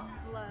 Awesome.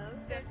 Love.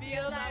 The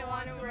field I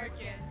want to work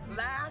in.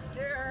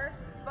 Laughter,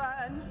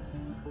 fun,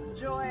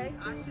 joy.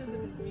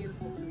 Autism is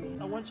beautiful to me.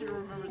 I want you to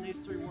remember these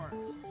 3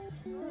 words.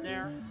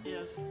 There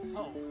is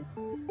hope.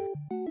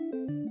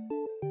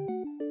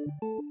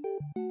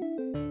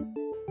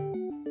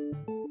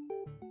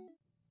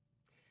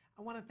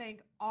 I want to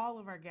thank all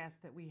of our guests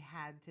that we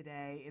had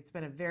today. It's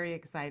been a very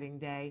exciting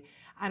day.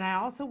 And I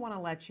also want to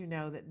let you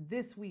know that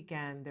this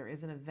weekend there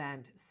is an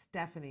event,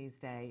 Stephanie's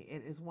Day.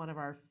 It is one of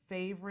our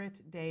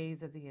favorite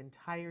days of the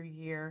entire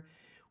year.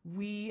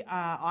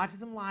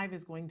 Autism Live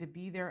is going to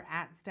be there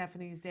at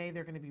Stephanie's Day.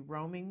 They're going to be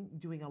roaming,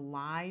 doing a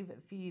live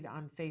feed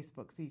on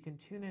Facebook, so you can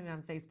tune in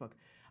on Facebook.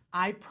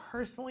 I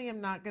personally am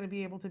not going to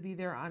be able to be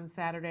there on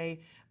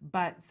Saturday,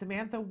 but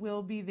Samantha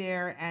will be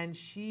there, and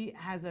she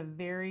has a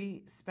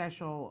very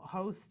special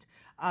host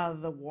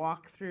of the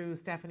walk through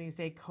Stephanie's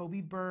Day.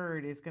 Kobe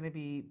Bird is going to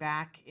be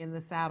back in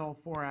the saddle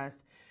for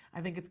us.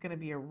 I think it's going to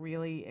be a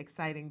really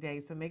exciting day,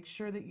 so make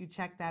sure that you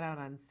check that out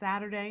on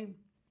Saturday.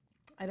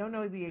 I don't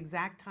know the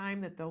exact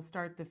time that they'll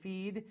start the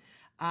feed,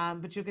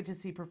 but you'll get to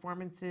see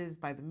performances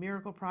by the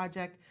Miracle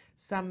Project,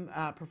 some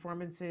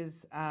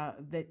performances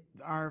that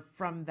are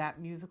from that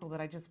musical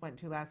that I just went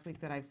to last week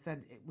that I've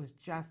said it was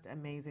just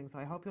amazing. So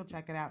I hope you'll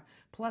check it out.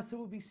 Plus, it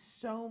will be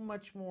so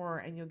much more,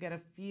 and you'll get a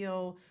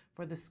feel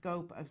for the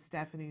scope of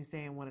Stephanie's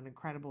Day and what an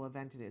incredible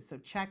event it is. So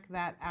check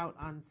that out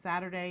on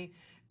Saturday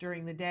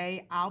during the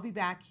day. I'll be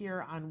back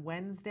here on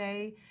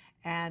Wednesday.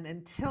 And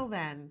until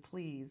then,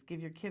 please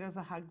give your kiddos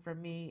a hug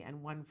from me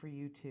and one for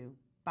you too.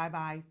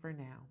 Bye-bye for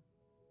now.